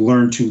 you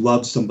learn to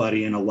love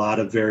somebody in a lot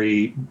of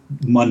very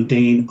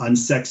mundane,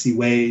 unsexy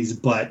ways,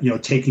 but,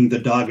 taking the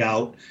dog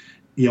out,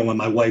 when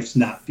my wife's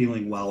not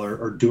feeling well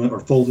or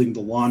folding the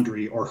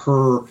laundry or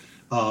her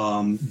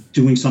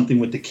doing something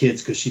with the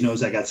kids because she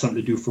knows I got something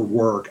to do for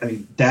work. I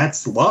mean,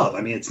 that's love.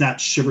 I mean, it's not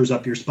shivers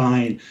up your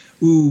spine.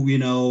 Ooh,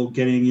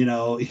 getting,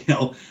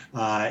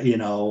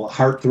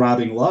 heart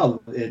throbbing love.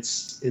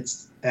 It's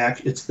the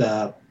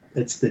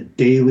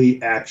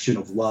daily action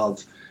of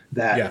love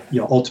that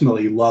Yeah.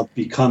 ultimately love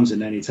becomes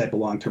in any type of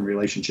long-term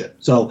relationship.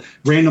 So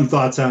random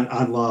thoughts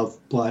on love,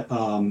 but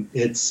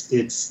it's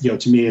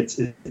to me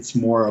it's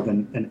more of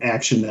an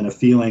action than a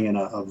feeling, and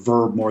a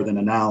verb more than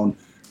a noun,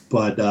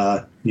 but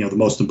the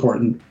most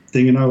important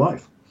thing in our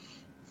life.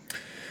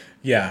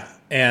 Yeah,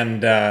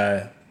 and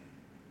I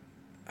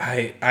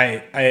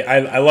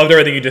loved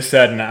everything you just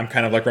said, and I'm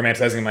kind of like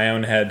romanticizing in my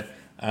own head.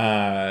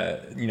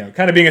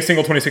 Kind of being a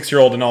single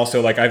 26-year-old, and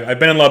also like I've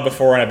been in love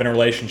before, and I've been in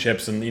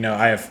relationships, and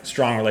I have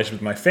strong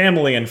relationships with my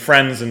family and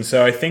friends, and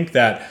so I think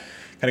that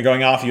kind of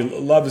going off,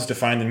 love is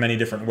defined in many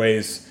different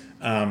ways,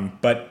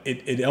 but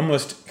it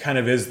almost kind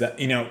of is that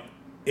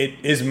it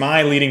is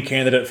my leading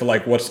candidate for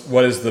like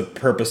what is the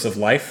purpose of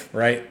life,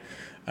 right?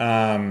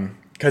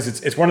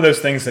 Because it's one of those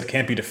things that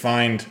can't be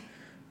defined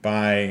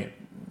by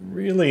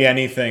really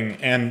anything,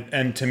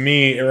 and to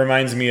me it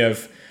reminds me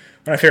of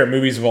one of my favorite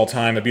movies of all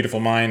time, A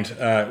Beautiful Mind,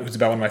 who's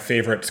about one of my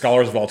favorite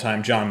scholars of all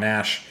time, John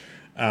Nash,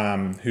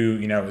 who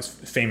is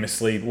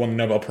famously won the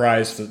Nobel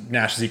Prize for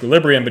Nash's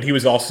Equilibrium, but he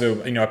was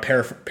also a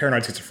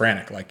paranoid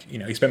schizophrenic. Like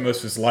he spent most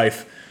of his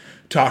life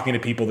talking to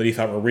people that he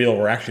thought were real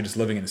were actually just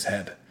living in his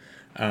head.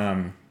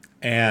 And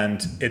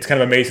it's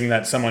kind of amazing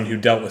that someone who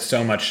dealt with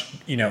so much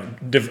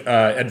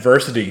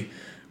adversity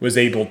was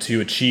able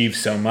to achieve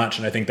so much,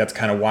 and I think that's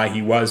kind of why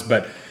he was.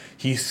 But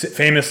he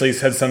famously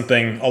said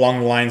something along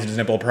the lines of his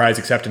Nobel Prize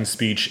acceptance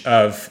speech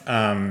of,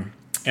 and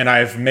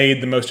I've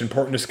made the most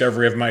important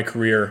discovery of my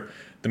career,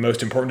 the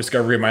most important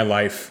discovery of my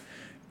life.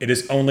 It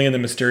is only in the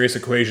mysterious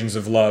equations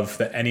of love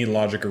that any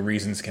logic or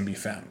reasons can be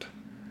found.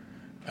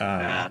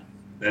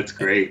 That's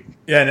great.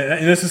 Yeah,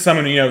 and this is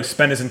someone who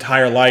spent his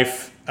entire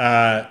life,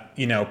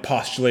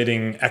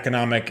 postulating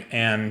economic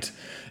and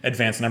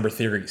advanced number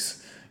theories.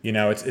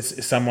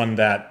 It's someone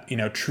that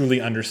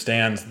truly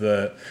understands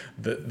the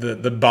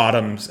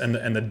bottoms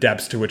and the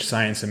depths to which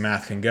science and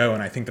math can go,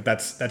 and I think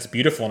that's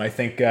beautiful. And I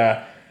think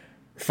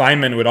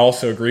Feynman would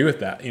also agree with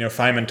that.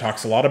 Feynman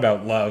talks a lot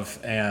about love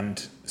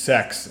and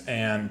sex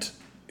and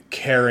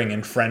caring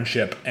and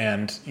friendship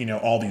and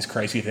all these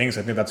crazy things.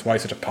 I think that's why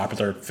he's such a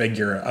popular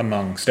figure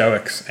among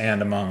Stoics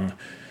and among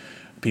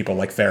people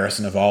like Ferris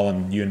and Naval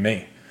and you and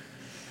me.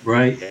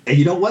 Right. And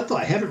you know what though?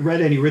 I haven't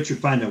read any Richard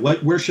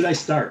Feynman. Where should I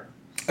start?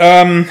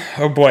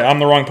 Oh boy, I'm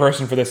the wrong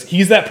person for this.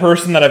 He's that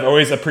person that I've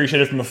always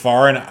appreciated from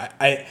afar, and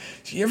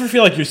do you ever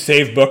feel like you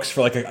save books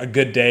for like a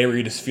good day where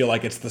you just feel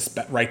like it's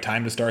the right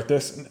time to start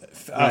this?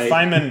 Right.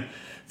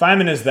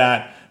 Feynman is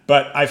that,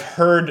 but I've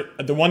heard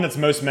the one that's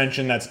most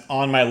mentioned that's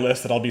on my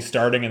list that I'll be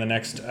starting in the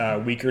next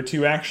week or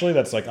two, actually,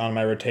 that's like on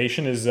my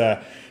rotation, is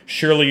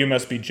Surely You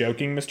Must Be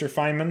Joking, Mr.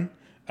 Feynman.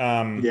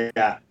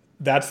 Yeah.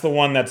 That's the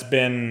one that's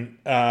been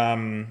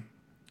kind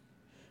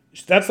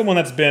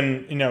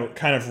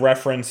of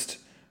referenced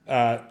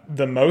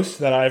the most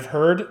that I've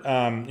heard.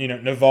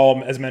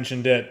 Naval has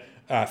mentioned it.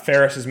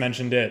 Ferris has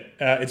mentioned it.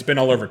 It's been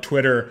all over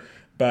Twitter,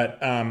 but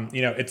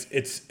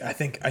it's. I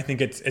think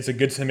it's a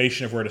good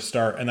summation of where to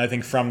start, and I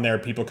think from there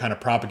people kind of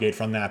propagate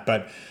from that.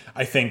 But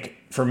I think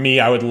for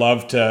me, I would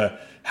love to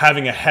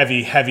having a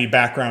heavy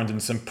background in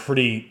some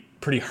pretty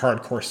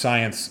hardcore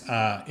science.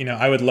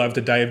 I would love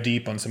to dive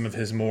deep on some of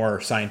his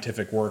more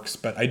scientific works,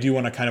 but I do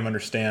want to kind of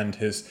understand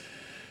his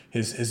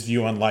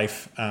view on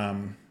life.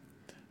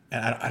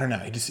 And I don't know.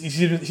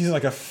 He's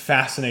like a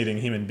fascinating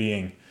human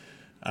being.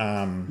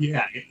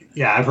 Yeah.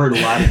 I've heard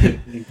a lot of good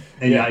things,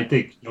 and I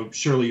think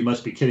Surely You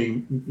Must Be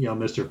Kidding,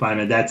 Mr.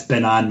 Feynman. That's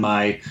been on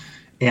my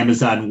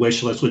Amazon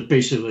wish list, which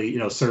basically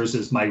serves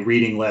as my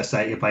reading list.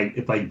 If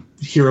I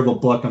hear of a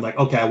book, I'm like,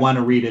 okay, I want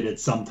to read it at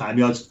some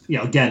time.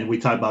 Again, we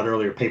talked about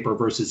earlier, paper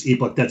versus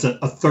ebook. That's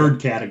a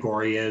third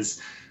category is,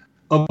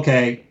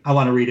 okay, I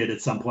want to read it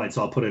at some point,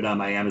 so I'll put it on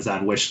my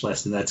Amazon wish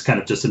list, and that's kind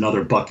of just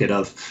another bucket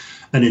of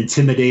an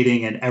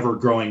intimidating and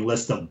ever-growing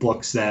list of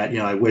books that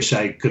I wish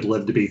I could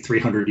live to be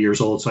 300 years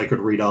old so I could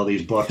read all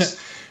these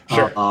books.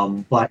 Sure.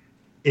 But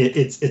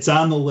it's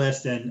on the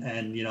list, and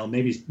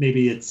maybe it's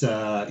maybe it's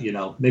kind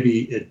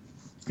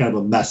of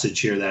a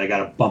message here that I got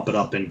to bump it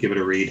up and give it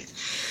a read.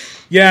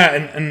 Yeah,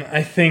 and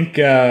I think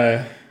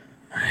that's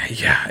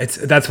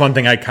one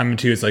thing I come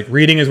to is like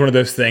reading is one of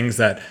those things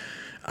that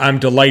I'm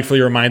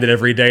delightfully reminded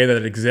every day that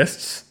it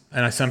exists,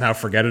 and I somehow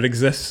forget it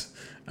exists.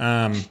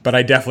 But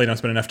I definitely don't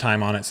spend enough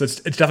time on it. So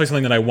it's definitely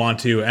something that I want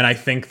to. And I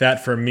think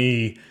that for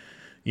me,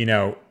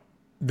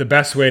 the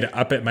best way to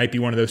up it might be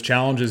one of those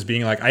challenges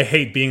being like, I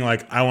hate being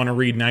like, I want to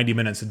read 90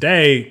 minutes a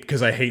day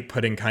because I hate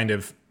putting kind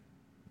of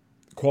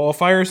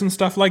qualifiers and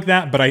stuff like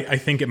that. But I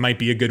think it might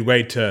be a good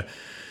way to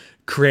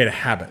create a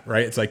habit,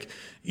 right? It's like,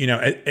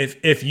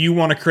 if you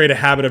want to create a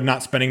habit of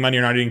not spending money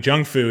or not eating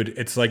junk food,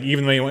 it's like,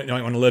 even though you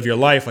don't want to live your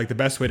life, like the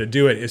best way to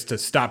do it is to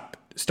stop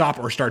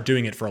or start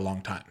doing it for a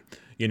long time,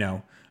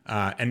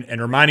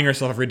 and reminding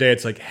yourself every day,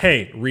 it's like,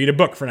 hey, read a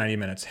book for 90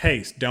 minutes.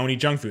 Hey, don't eat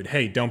junk food.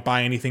 Hey, don't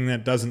buy anything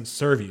that doesn't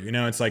serve you.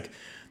 It's like,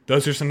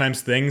 those are sometimes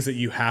things that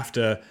you have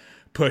to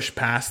push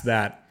past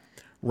that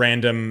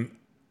random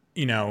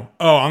oh,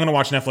 I'm gonna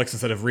watch Netflix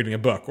instead of reading a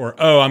book, or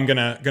oh, I'm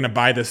gonna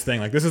buy this thing.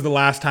 Like, this is the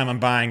last time I'm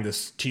buying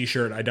this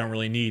T-shirt I don't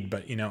really need,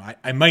 but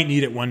I might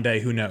need it one day.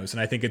 Who knows?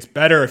 And I think it's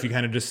better if you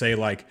kind of just say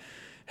like,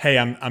 hey,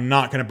 I'm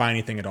not gonna buy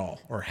anything at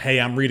all, or hey,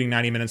 I'm reading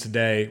 90 minutes a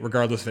day,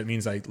 regardless if it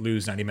means I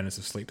lose 90 minutes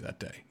of sleep that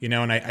day.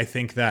 And I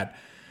think that,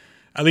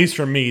 at least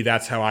for me,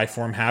 that's how I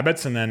form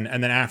habits. And then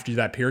after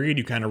that period,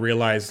 you kind of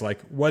realize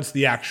like, what's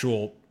the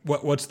actual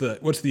what's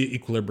the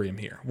equilibrium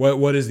here?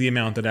 What is the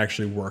amount that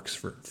actually works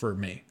for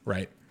me,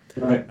 right?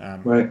 Right.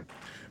 Right.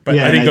 But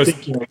yeah, I think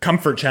those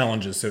comfort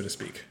challenges, so to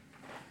speak.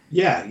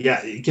 Yeah.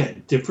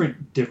 Again,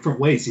 different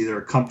ways, either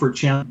a comfort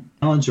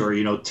challenge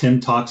or, Tim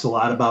talks a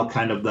lot about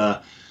kind of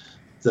the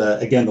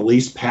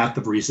least path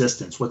of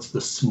resistance. What's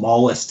the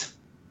smallest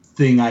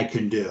thing I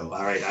can do?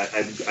 All right.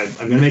 I'm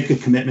going to make a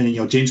commitment.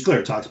 And, James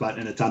Clear talks about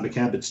it in Atomic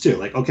Habits too.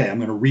 Like, okay, I'm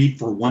going to read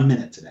for 1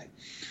 minute today.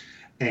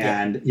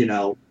 And,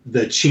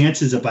 the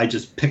chances if I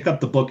just pick up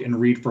the book and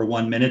read for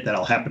 1 minute that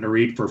I'll happen to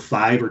read for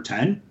 5 or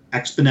 10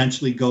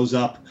 exponentially goes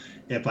up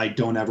if I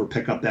don't ever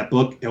pick up that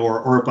book,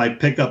 or if I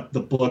pick up the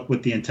book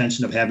with the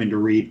intention of having to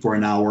read for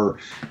an hour,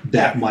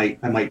 I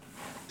might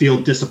feel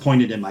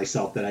disappointed in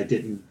myself that I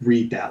didn't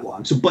read that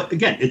long. So, but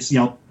again, it's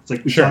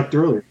like we talked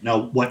earlier,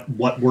 what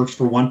works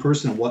for one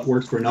person and what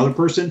works for another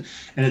person.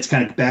 And it's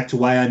kind of back to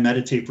why I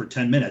meditate for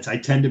 10 minutes. I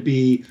tend to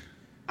be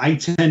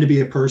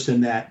a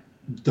person that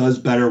does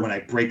better when I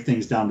break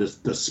things down to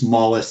the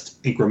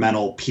smallest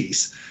incremental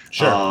piece.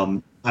 Sure.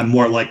 I'm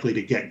more likely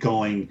to get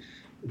going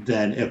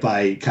than if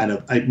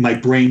my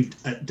brain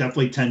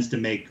definitely tends to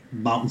make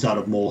mountains out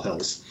of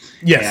molehills.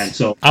 Yes. And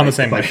so I'm the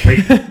same way.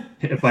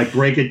 If I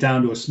break it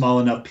down to a small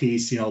enough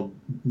piece,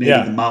 maybe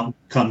the mountain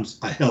becomes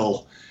a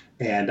hill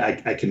and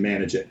I can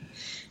manage it.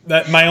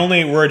 That my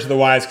only word to the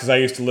wise, because I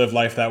used to live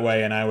life that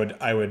way, and I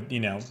would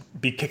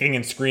be kicking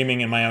and screaming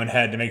in my own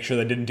head to make sure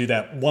that I didn't do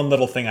that one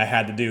little thing I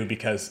had to do,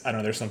 because I don't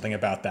know, there's something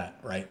about that,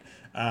 right?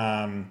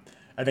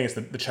 I think it's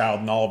the child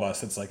in all of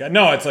us. It's like,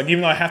 no, it's like,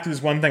 even though I have to do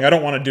this one thing, I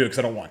don't want to do it because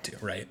I don't want to,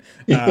 right?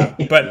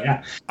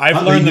 But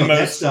I've learned the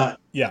most.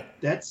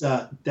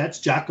 That's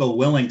Jocko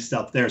Willink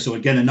stuff there. So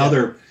again,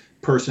 another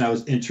person I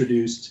was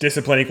introduced.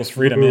 Discipline equals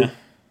freedom,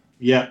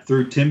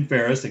 through Tim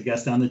Ferriss, a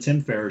guest on the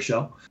Tim Ferriss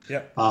show.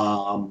 Yeah.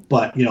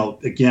 But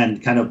again,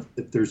 kind of,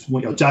 if there's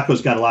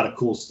Jocko's got a lot of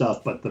cool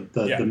stuff, but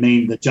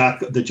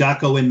the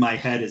Jocko in my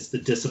head is the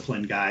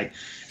discipline guy.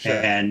 Sure.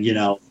 And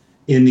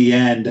in the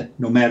end,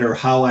 no matter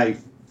how I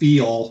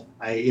feel,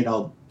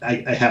 I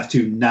have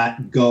to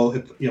not go.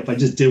 If I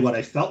just did what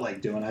I felt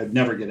like doing, I'd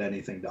never get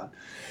anything done.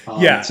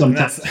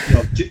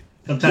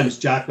 Sometimes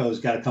Jocko's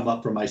got to come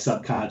up from my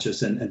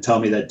subconscious and tell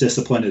me that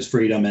discipline is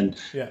freedom, and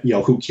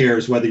who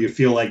cares whether you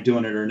feel like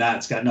doing it or not?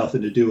 It's got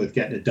nothing to do with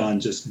getting it done.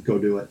 Just go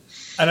do it.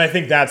 And I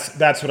think that's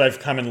what I've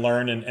come and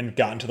learned and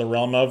gotten to the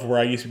realm of, where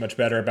I used to be much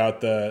better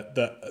about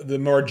the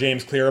more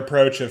James Clear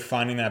approach of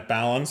finding that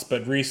balance.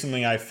 But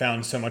recently I've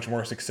found so much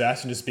more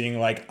success in just being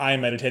like, I am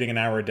meditating an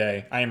hour a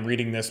day. I am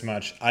reading this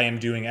much. I am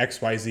doing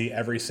XYZ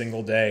every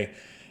single day.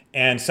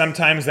 And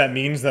sometimes that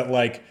means that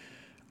like,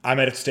 I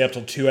might have to stay up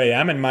till 2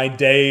 a.m. and my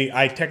day,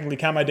 I technically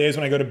count my days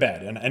when I go to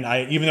bed. And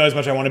I, even though as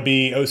much I want to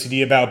be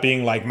OCD about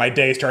being like, my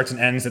day starts and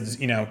ends at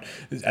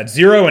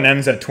 0 and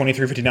ends at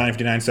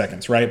 59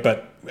 seconds, right?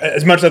 But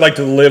as much as I'd like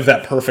to live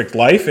that perfect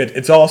life,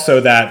 it's also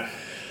that,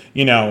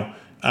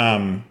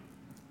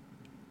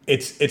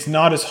 it's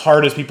not as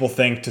hard as people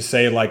think to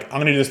say like, I'm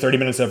going to do this 30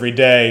 minutes every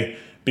day,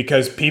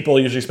 because people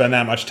usually spend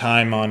that much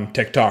time on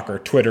TikTok or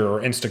Twitter or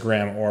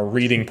Instagram or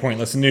reading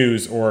pointless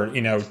news or,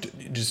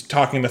 just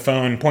talking on the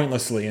phone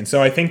pointlessly. And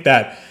so I think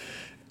that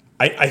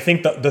I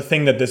think the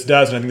thing that this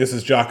does, and I think this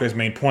is Jocko's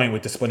main point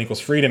with discipline equals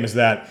freedom, is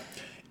that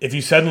if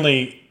you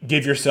suddenly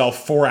give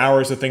yourself 4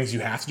 hours of things you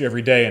have to do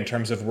every day in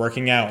terms of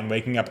working out and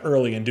waking up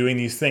early and doing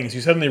these things,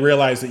 you suddenly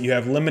realize that you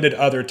have limited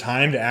other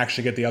time to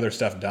actually get the other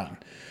stuff done.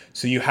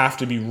 So you have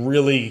to be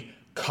really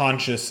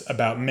conscious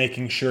about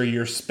making sure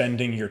you're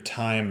spending your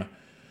time,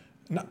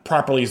 not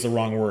properly is the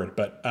wrong word,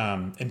 but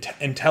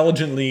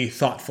intelligently,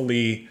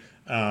 thoughtfully.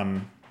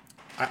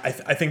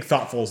 I think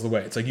thoughtful is the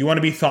way. It's like, you want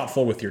to be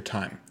thoughtful with your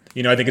time.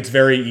 I think it's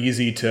very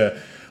easy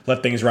to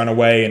let things run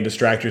away and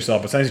distract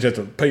yourself. But sometimes you just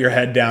have to put your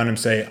head down and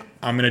say,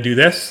 I'm going to do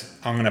this.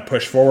 I'm going to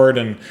push forward,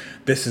 and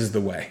this is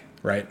the way,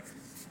 right?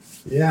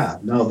 Yeah,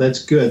 no,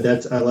 that's good.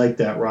 I like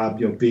that, Rob.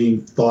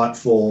 Being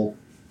thoughtful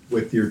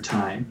with your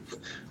time.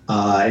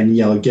 And,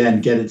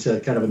 again, get into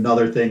kind of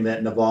another thing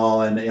that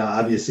Naval and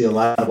obviously a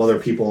lot of other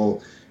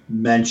people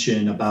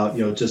mention about,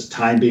 just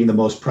time being the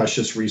most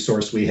precious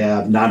resource we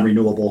have,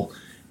 non-renewable,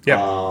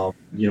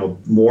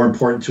 more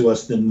important to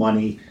us than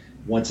money.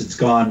 Once it's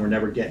gone, we're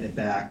never getting it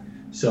back.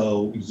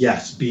 So,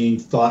 yes, being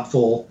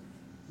thoughtful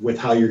with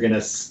how you're going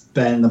to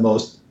spend the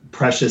most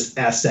precious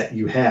asset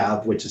you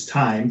have, which is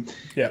time,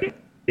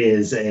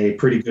 is a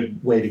pretty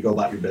good way to go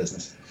about your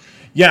business.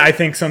 Yeah, I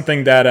think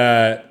something that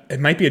it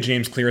might be a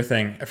James Clear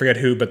thing. I forget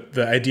who, but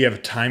the idea of a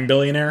time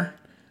billionaire,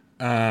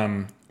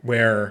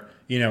 where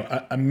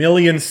a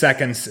million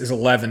seconds is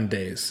 11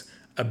 days,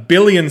 a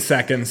billion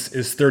seconds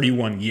is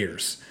 31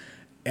 years,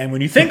 And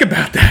when you think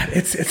about that,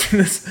 it's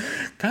this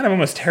kind of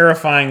almost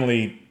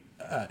terrifyingly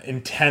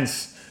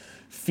intense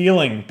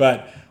feeling.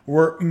 But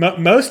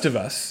most of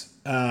us,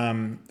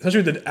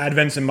 especially with the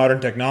advance in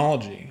modern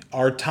technology,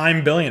 are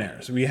time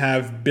billionaires. We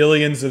have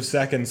billions of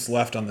seconds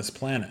left on this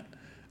planet.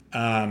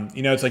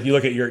 It's like you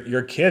look at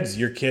your kids.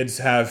 Your kids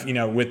have,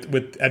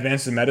 with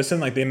advances in medicine,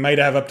 like they might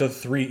have up to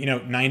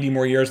 90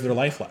 more years of their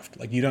life left.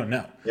 Like you don't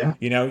know. Yeah.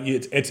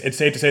 It's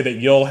safe to say that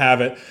you'll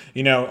have it,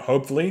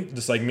 hopefully,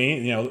 just like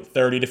me,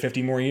 30 to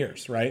 50 more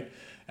years, right?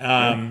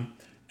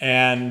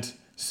 And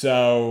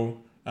so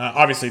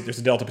obviously there's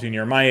a delta between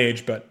you and my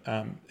age, but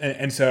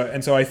and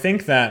so I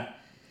think that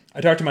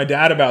I talked to my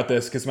dad about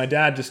this because my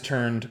dad just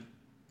turned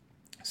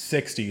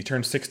 60. He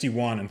turned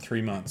 61 in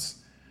 3 months.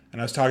 And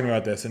I was talking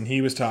about this, and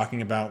he was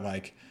talking about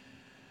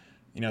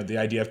the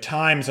idea of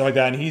time and stuff like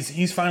that. And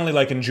he's finally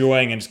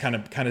enjoying and just kind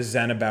of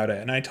zen about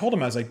it. And I told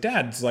him, I was like,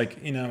 Dad, it's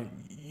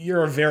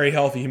you're a very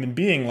healthy human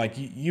being. Like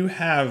you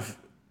have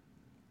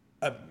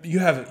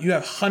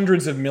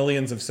hundreds of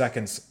millions of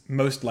seconds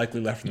most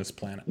likely left on this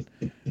planet,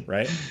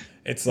 right?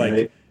 It's like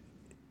right.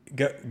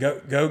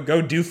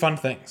 Go do fun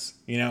things.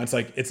 It's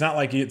like it's not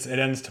like it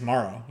ends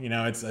tomorrow.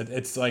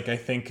 It's like I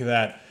think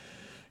that.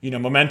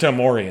 Memento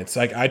mori. It's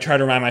like I try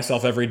to remind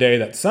myself every day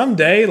that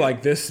someday,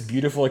 this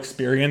beautiful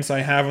experience I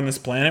have on this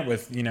planet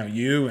with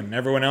you and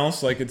everyone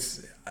else,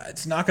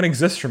 it's not going to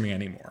exist for me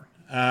anymore.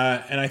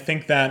 And I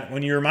think that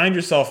when you remind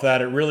yourself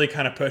that, it really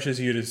kind of pushes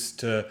you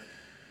to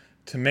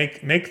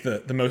make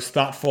the most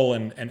thoughtful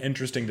and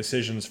interesting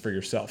decisions for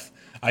yourself.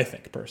 I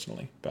think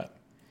personally, but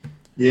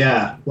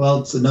yeah,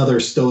 well, it's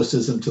another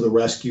stoicism to the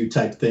rescue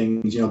type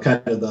thing.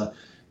 Kind of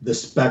the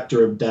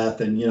specter of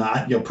death. And,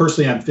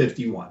 personally, I'm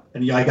 51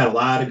 and I got a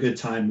lot of good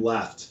time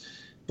left,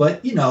 but,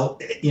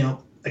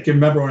 I can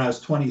remember when I was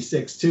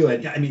 26 too.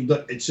 And I mean,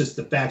 look, it's just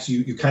the facts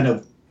you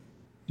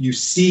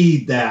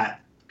see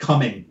that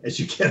coming as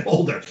you get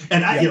older.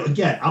 And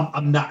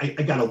I'm not,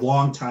 I got a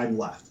long time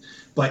left,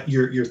 but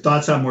your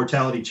thoughts on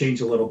mortality change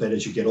a little bit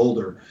as you get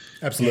older.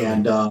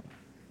 Absolutely.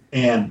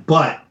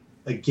 But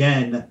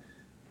again,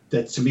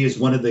 that to me is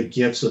one of the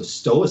gifts of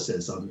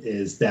stoicism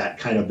is that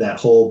kind of that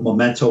whole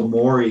memento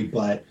mori,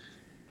 but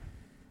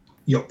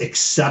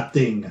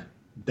accepting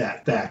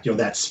that fact,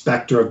 that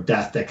specter of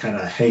death that kind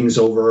of hangs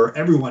over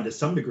everyone to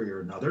some degree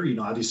or another.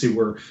 Obviously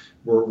we're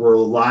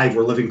alive,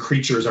 we're living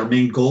creatures. Our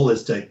main goal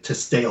is to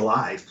stay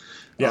alive.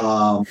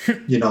 Yeah.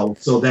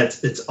 So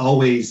it's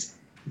always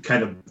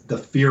kind of the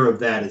fear of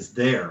that is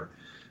there,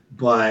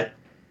 but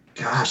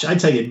gosh, I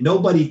tell you,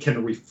 nobody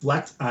can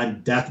reflect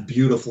on death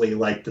beautifully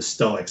like the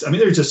Stoics. I mean,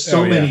 there's just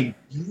so many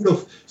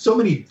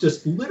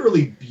just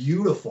literally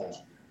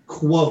beautiful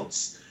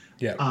quotes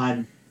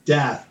on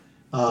death.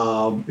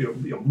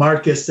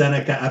 Marcus,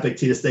 Seneca,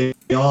 Epictetus, they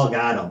all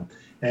got them.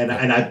 And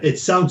it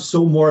sounds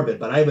so morbid,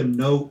 but I have a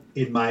note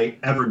in my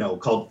Evernote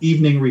called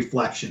Evening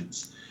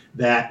Reflections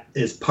that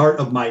is part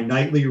of my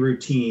nightly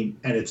routine,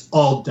 and it's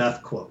all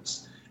death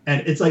quotes.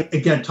 And it's like,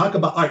 again, talk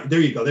about, all right, there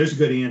you go. There's a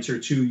good answer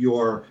to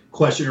your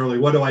question earlier.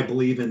 What do I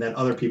believe in that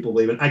other people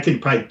believe in? I can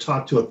probably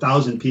talk to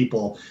 1,000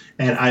 people,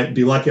 and I'd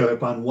be lucky if I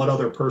found one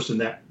other person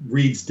that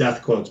reads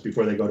death quotes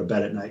before they go to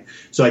bed at night.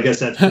 So I guess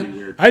that's pretty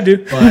weird. I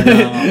do.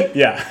 But,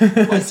 yeah.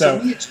 But so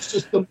to me, it's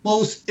just the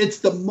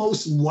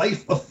most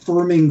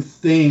life-affirming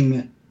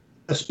thing,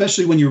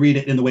 especially when you read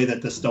it in the way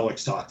that the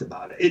Stoics talked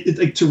about it. It's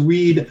like to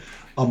read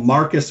a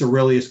Marcus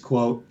Aurelius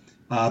quote,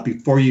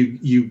 before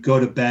you go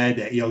to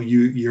bed,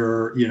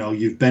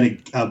 you've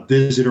been a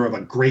visitor of a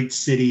great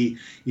city.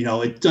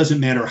 It doesn't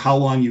matter how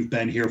long you've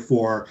been here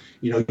for.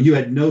 You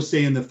had no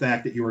say in the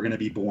fact that you were going to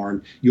be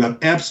born. You have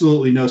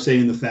absolutely no say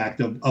in the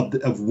fact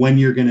of when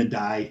you're going to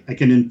die. I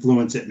can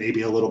influence it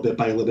maybe a little bit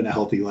by living a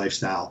healthy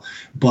lifestyle,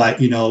 but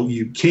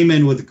you came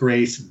in with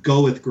grace.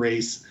 Go with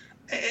grace.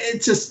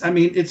 It's just,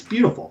 it's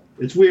beautiful.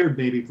 It's weird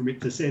maybe for me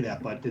to say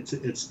that, but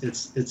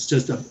it's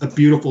just a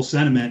beautiful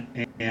sentiment,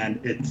 and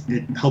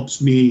it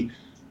helps me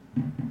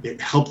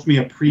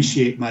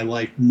appreciate my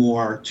life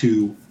more,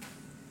 to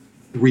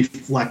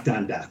reflect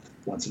on death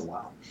once in a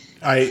while.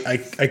 I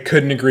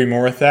couldn't agree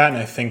more with that, and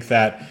I think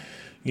that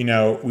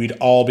we'd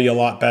all be a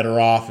lot better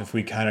off if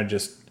we kind of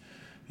just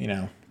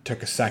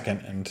took a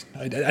second. And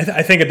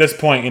I think at this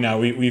point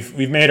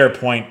we've made our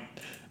point.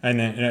 And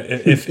then,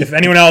 if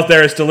anyone out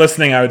there is still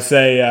listening, I would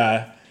say,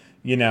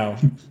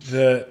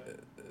 the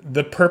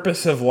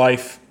purpose of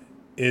life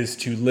is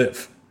to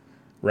live,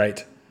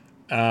 right?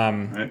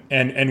 Right.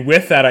 And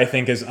with that, I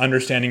think, is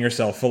understanding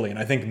yourself fully. And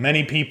I think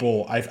many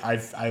people, I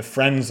have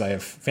friends, I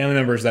have family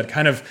members that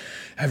kind of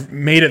have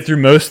made it through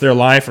most of their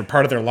life or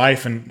part of their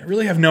life, and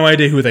really have no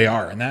idea who they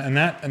are. And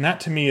that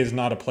to me is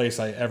not a place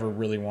I ever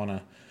really want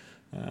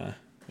to,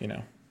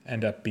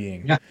 end up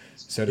being,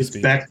 so to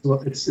speak.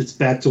 It's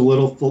back to a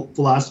little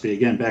philosophy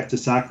again. Back to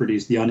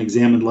Socrates: the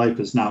unexamined life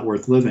is not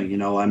worth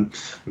living. I'm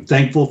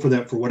thankful for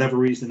that. For whatever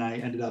reason, I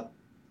ended up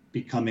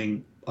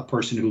becoming a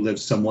person who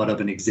lives somewhat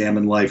of an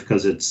examined life,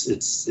 because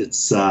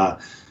it's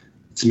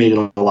made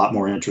it a lot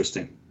more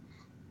interesting.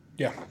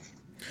 Yeah.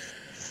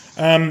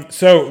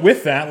 So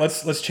with that,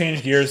 let's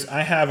change gears.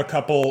 I have a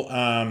couple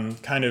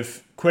kind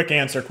of quick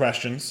answer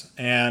questions,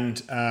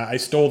 and I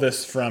stole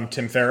this from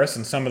Tim Ferriss,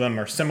 and some of them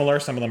are similar,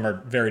 some of them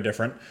are very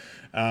different.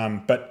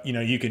 But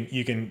you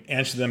can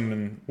answer them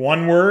in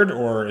one word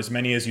or as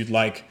many as you'd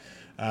like.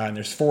 And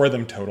there's 4 of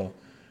them total.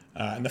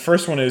 And the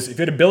first one is: if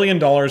you had $1 billion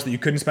that you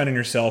couldn't spend on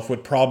yourself,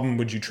 what problem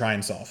would you try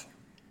and solve?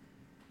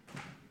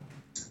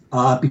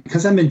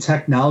 Because I'm in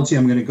technology,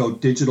 I'm going to go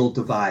digital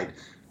divide.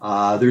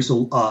 There's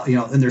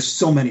and there's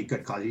so many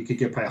good causes. You could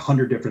get probably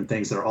 100 different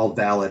things that are all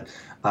valid.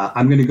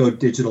 I'm going to go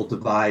digital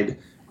divide.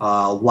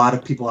 A lot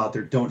of people out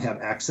there don't have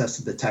access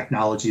to the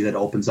technology that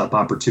opens up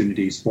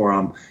opportunities for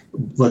them.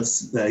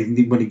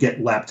 When you get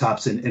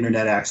laptops and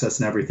internet access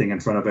and everything in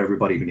front of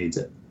everybody who needs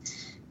it.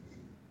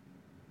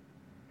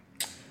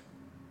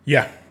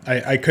 Yeah,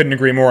 I couldn't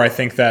agree more. I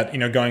think that,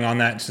 going on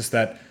that, it's just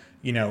that,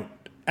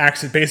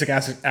 basic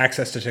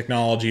access to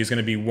technology is going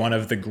to be one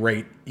of the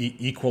great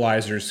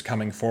equalizers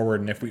coming forward.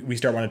 And if we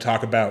start want to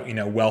talk about,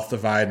 wealth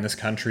divide in this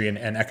country and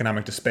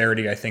economic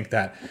disparity, I think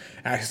that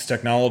access to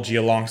technology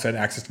alongside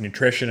access to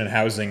nutrition and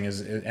housing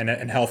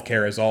and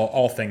healthcare is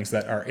all things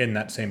that are in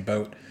that same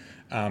boat.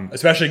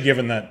 Especially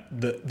given that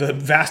the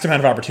vast amount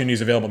of opportunities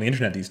available on the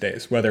internet these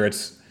days, whether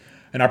it's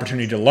an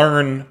opportunity to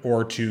learn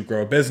or to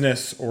grow a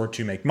business or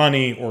to make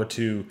money or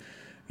to,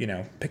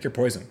 pick your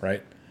poison,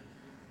 right?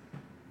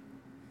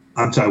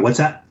 I'm sorry, what's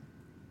that?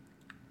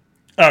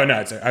 Oh,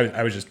 no,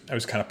 I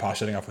was kind of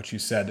postulating off what you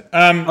said.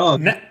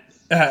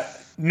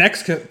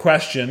 Next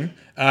question.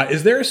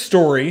 Is there a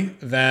story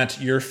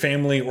that your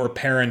family or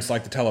parents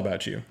like to tell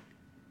about you?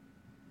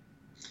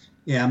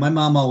 Yeah, my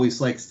mom always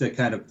likes to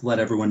kind of let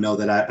everyone know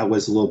that I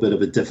was a little bit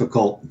of a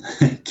difficult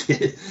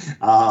kid,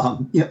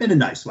 in a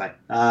nice way.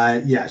 I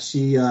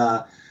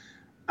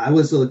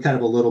was kind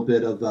of a little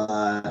bit of,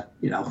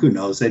 who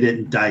knows? They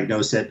didn't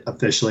diagnose it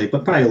officially,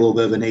 but probably a little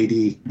bit of an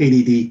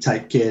ADD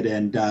type kid,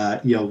 and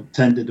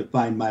tended to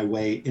find my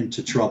way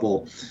into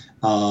trouble.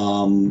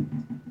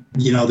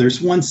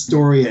 There's one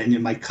story,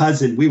 and my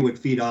cousin, we would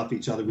feed off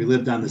each other. We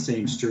lived on the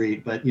same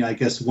street, but I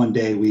guess one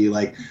day we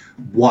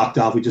walked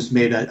off. We just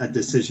made a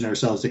decision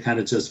ourselves to kind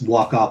of just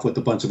walk off with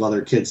a bunch of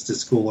other kids to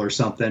school or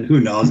something. Who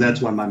knows?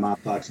 That's one my mom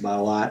talks about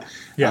a lot.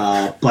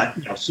 Yeah. But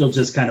she'll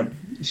just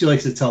she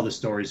likes to tell the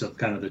stories of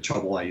kind of the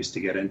trouble I used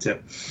to get into.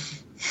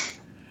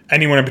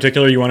 Anyone in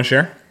particular you want to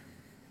share?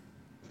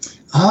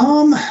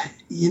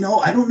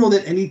 I don't know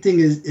that anything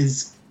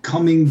is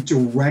coming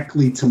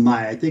directly to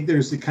mind. I think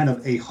there's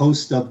a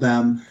host of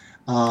them.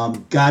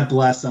 God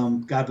bless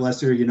them. God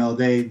bless her.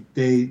 They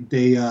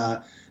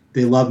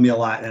love me a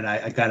lot, and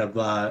I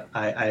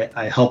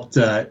helped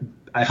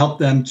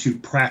them to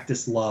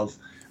practice love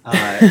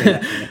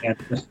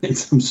in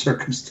some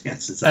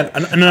circumstances.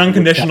 An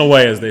unconditional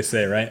way, as they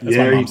say, right? That's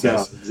there what you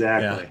go.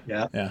 Exactly.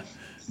 Yeah.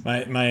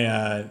 I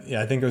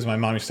think it was my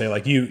mom used to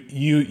say,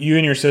 you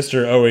and your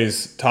sister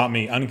always taught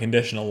me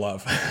unconditional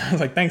love. I was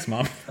like, thanks,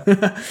 Mom.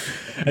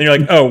 And you're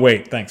like, oh,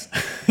 wait, thanks.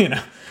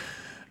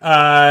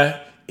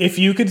 If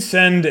you could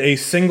send a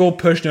single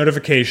push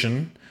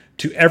notification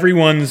to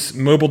everyone's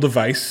mobile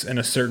device in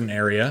a certain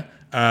area,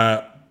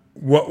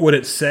 what would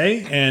it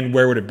say and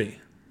where would it be?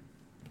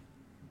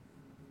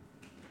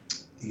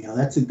 Yeah,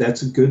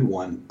 that's a good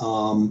one.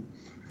 I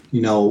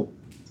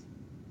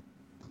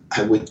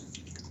would.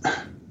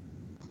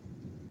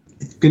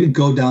 Going to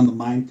go down the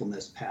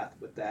mindfulness path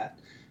with that.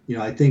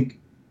 I think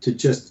to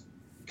just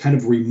kind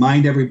of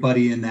remind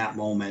everybody in that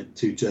moment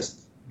to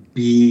just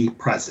be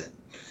present.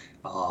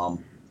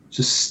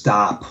 Just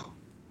stop.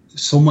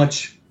 There's so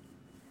much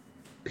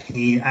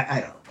pain.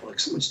 I don't know,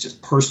 so much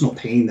just personal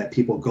pain that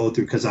people go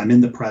through because I'm in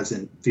the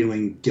present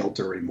feeling guilt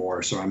or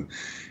remorse, or I'm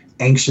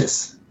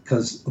anxious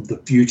because of the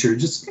future.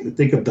 Just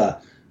think of the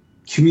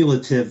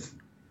cumulative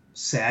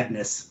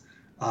sadness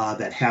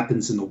that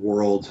happens in the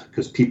world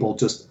because people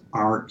just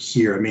aren't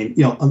here. I mean,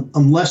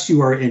 unless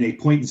you are in a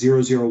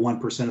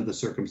 0.001% of the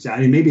circumstance.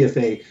 I mean, maybe if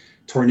a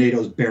tornado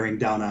is bearing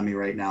down on me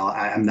right now,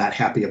 I'm not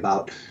happy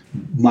about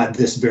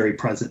this very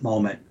present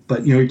moment.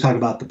 But, you talk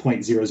about the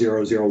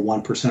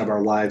 0.0001% of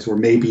our lives where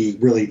maybe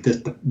really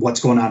what's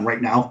going on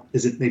right now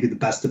isn't maybe the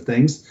best of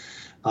things.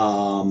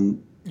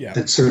 And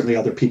certainly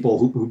other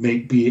people who may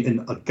be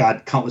in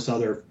countless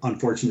other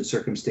unfortunate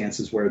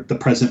circumstances where the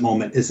present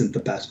moment isn't the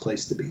best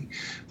place to be.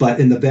 But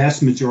in the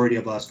vast majority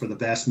of us, for the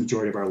vast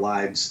majority of our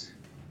lives,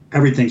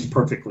 everything's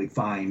perfectly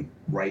fine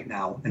right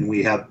now. And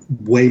we have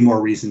way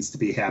more reasons to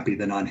be happy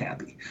than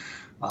unhappy.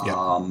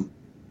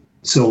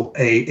 So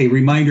a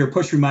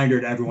push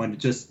reminder to everyone to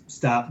just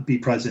stop, be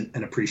present,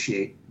 and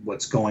appreciate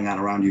what's going on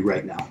around you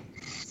right now.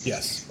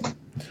 Yes.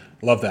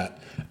 Love that.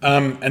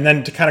 And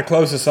then to kind of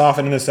close this off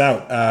and end this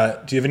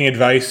out, do you have any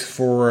advice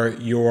for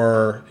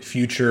your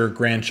future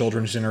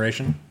grandchildren's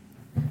generation?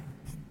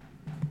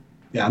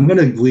 Yeah, I'm going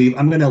to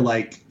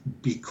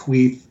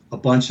bequeath a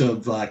bunch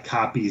of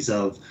copies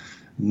of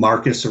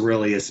Marcus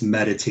Aurelius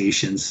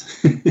Meditations.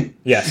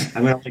 Yes.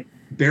 I'm going to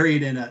bury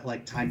it in a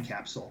time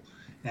capsule,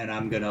 and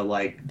I'm going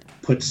to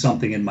put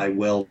something in my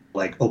will,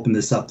 open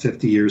this up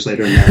 50 years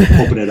later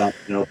and open it up,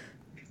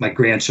 my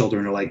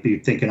grandchildren are like be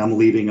thinking I'm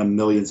leaving them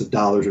millions of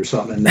dollars or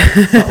something. And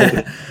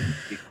then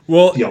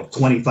well,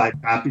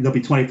 25 copies. There'll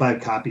be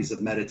 25 copies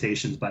of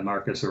Meditations by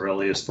Marcus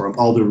Aurelius for them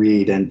all to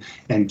read and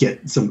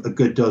get a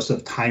good dose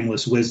of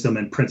timeless wisdom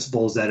and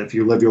principles that if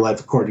you live your life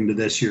according to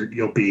this,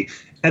 you'll be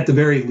at the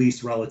very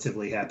least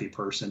relatively happy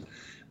person.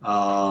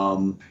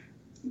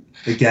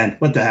 Again,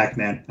 what the heck,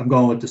 man? I'm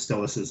going with the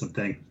Stoicism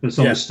thing. There's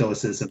so much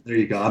Stoicism. There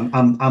you go.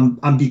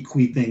 I'm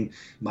bequeathing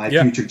my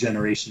future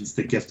generations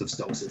the gift of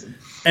Stoicism.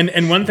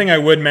 And one thing I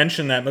would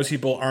mention that most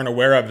people aren't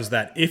aware of is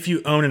that if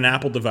you own an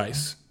Apple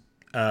device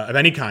of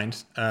any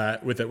kind,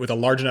 with a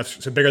large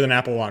enough, so bigger than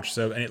Apple Watch,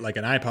 so like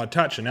an iPod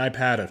Touch, an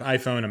iPad, an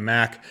iPhone, a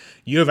Mac,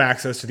 you have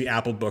access to the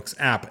Apple Books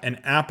app.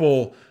 And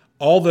Apple,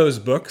 all those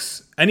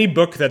books, any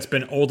book that's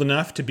been old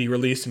enough to be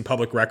released in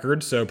public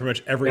record, so pretty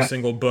much every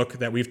single book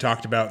that we've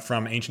talked about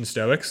from ancient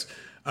Stoics,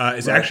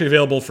 is actually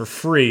available for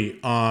free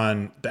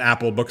on the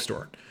Apple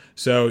bookstore.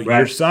 So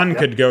your son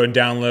could go and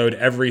download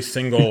every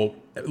single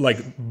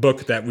like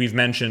book that we've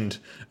mentioned,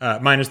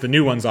 minus the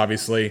new ones,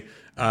 obviously,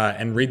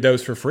 and read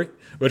those for free,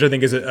 which I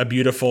think is a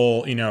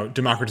beautiful,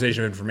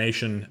 democratization of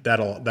information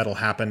that'll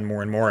happen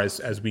more and more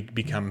as we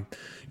become,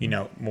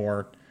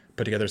 more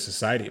put together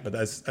society. But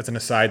that's an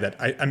aside that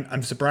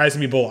I'm surprised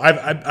people.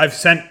 I've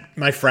sent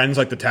my friends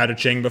like the Tao Te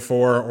Ching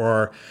before,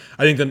 or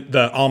I think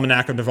the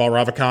Almanac of Naval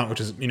Ravikant,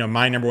 which is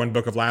my number one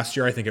book of last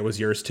year. I think it was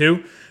yours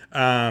too.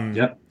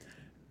 That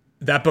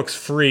book's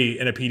free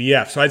in a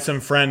PDF. So I had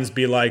some friends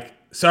be like,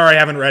 "Sorry, I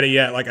haven't read it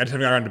yet. Like I just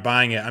haven't got around to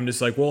buying it." I'm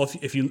just like, "Well,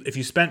 if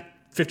you spent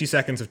 50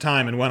 seconds of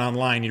time and went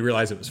online, you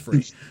realize it was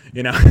free,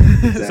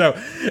 Exactly. So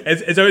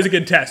it's always a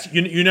good test.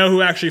 You know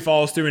who actually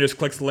follows through and just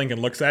clicks the link and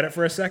looks at it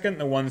for a second?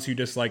 The ones who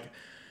just like,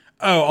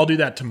 oh, I'll do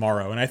that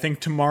tomorrow. And I think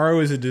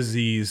tomorrow is a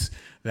disease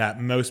that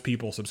most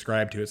people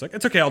subscribe to. It's like,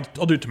 it's okay, I'll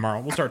do it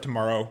tomorrow. We'll start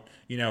tomorrow.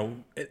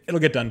 It'll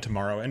get done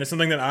tomorrow. And it's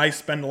something that I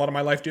spend a lot of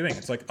my life doing.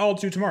 It's like, oh, I'll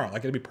do tomorrow.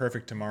 Like it'll be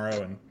perfect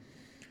tomorrow, and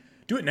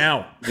do it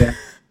now. Yeah.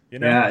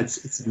 Yeah,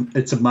 it's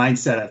a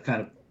mindset I've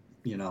kind of,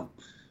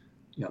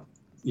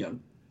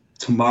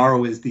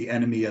 tomorrow is the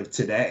enemy of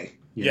today.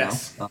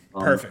 Yes,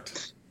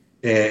 perfect.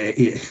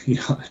 It's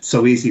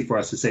so easy for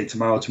us to say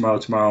tomorrow,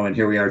 and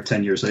here we are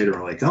 10 years later.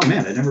 We're like, oh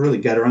man, I never really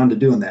got around to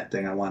doing that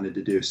thing I wanted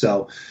to do.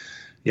 So,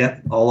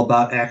 all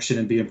about action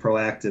and being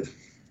proactive.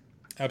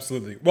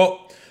 Absolutely.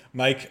 Well,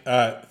 Mike,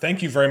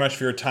 thank you very much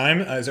for your time.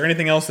 Is there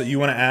anything else that you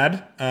want to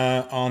add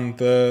on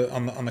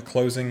the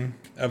closing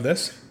of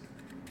this?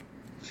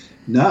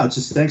 No,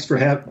 just thanks for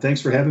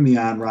having me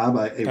on, Rob.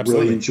 I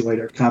really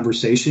enjoyed our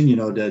conversation.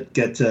 To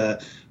get to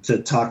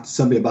talk to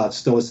somebody about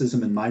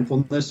Stoicism and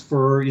mindfulness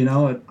for an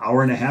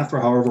hour and a half or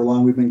however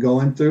long we've been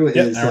going through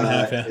is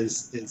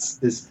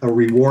a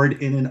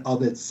reward in and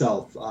of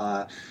itself.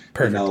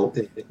 Perfect.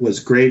 It was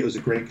great. It was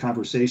a great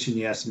conversation.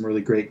 You asked some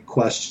really great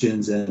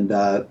questions, and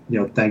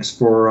thanks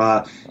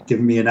for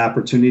giving me an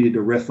opportunity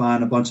to riff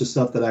on a bunch of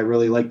stuff that I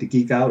really like to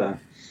geek out on.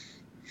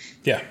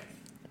 Yeah,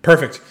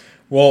 perfect.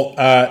 Well,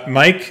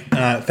 Mike,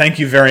 thank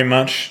you very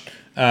much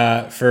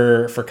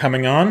for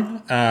coming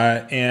on,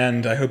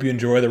 and I hope you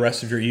enjoy the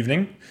rest of your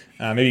evening.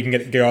 Maybe you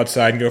can go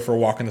outside and go for a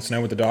walk in the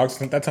snow with the dogs.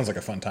 That sounds like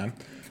a fun time.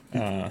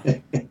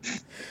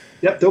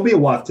 Yep, there'll be a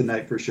walk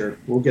tonight for sure.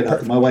 We'll get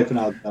out. My wife and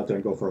I'll out there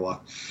and go for a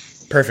walk.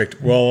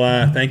 Perfect.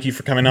 Well, thank you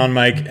for coming on,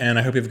 Mike, and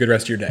I hope you have a good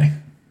rest of your day.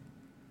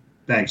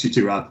 Thanks. You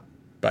too, Rob.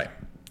 Bye.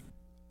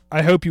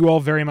 I hope you all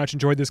very much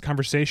enjoyed this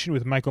conversation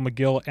with Michael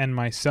McGill and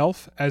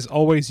myself. As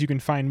always, you can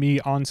find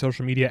me on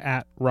social media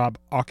at Rob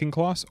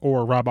Auchincloss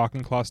or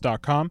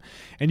robauchincloss.com.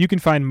 And you can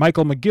find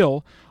Michael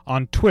McGill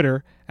on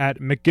Twitter at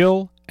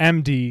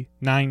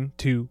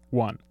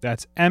McGillMD921.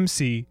 That's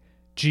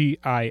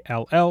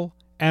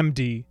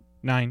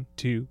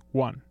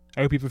McGillMD921.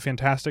 I hope you have a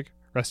fantastic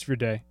rest of your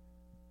day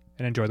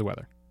and enjoy the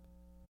weather.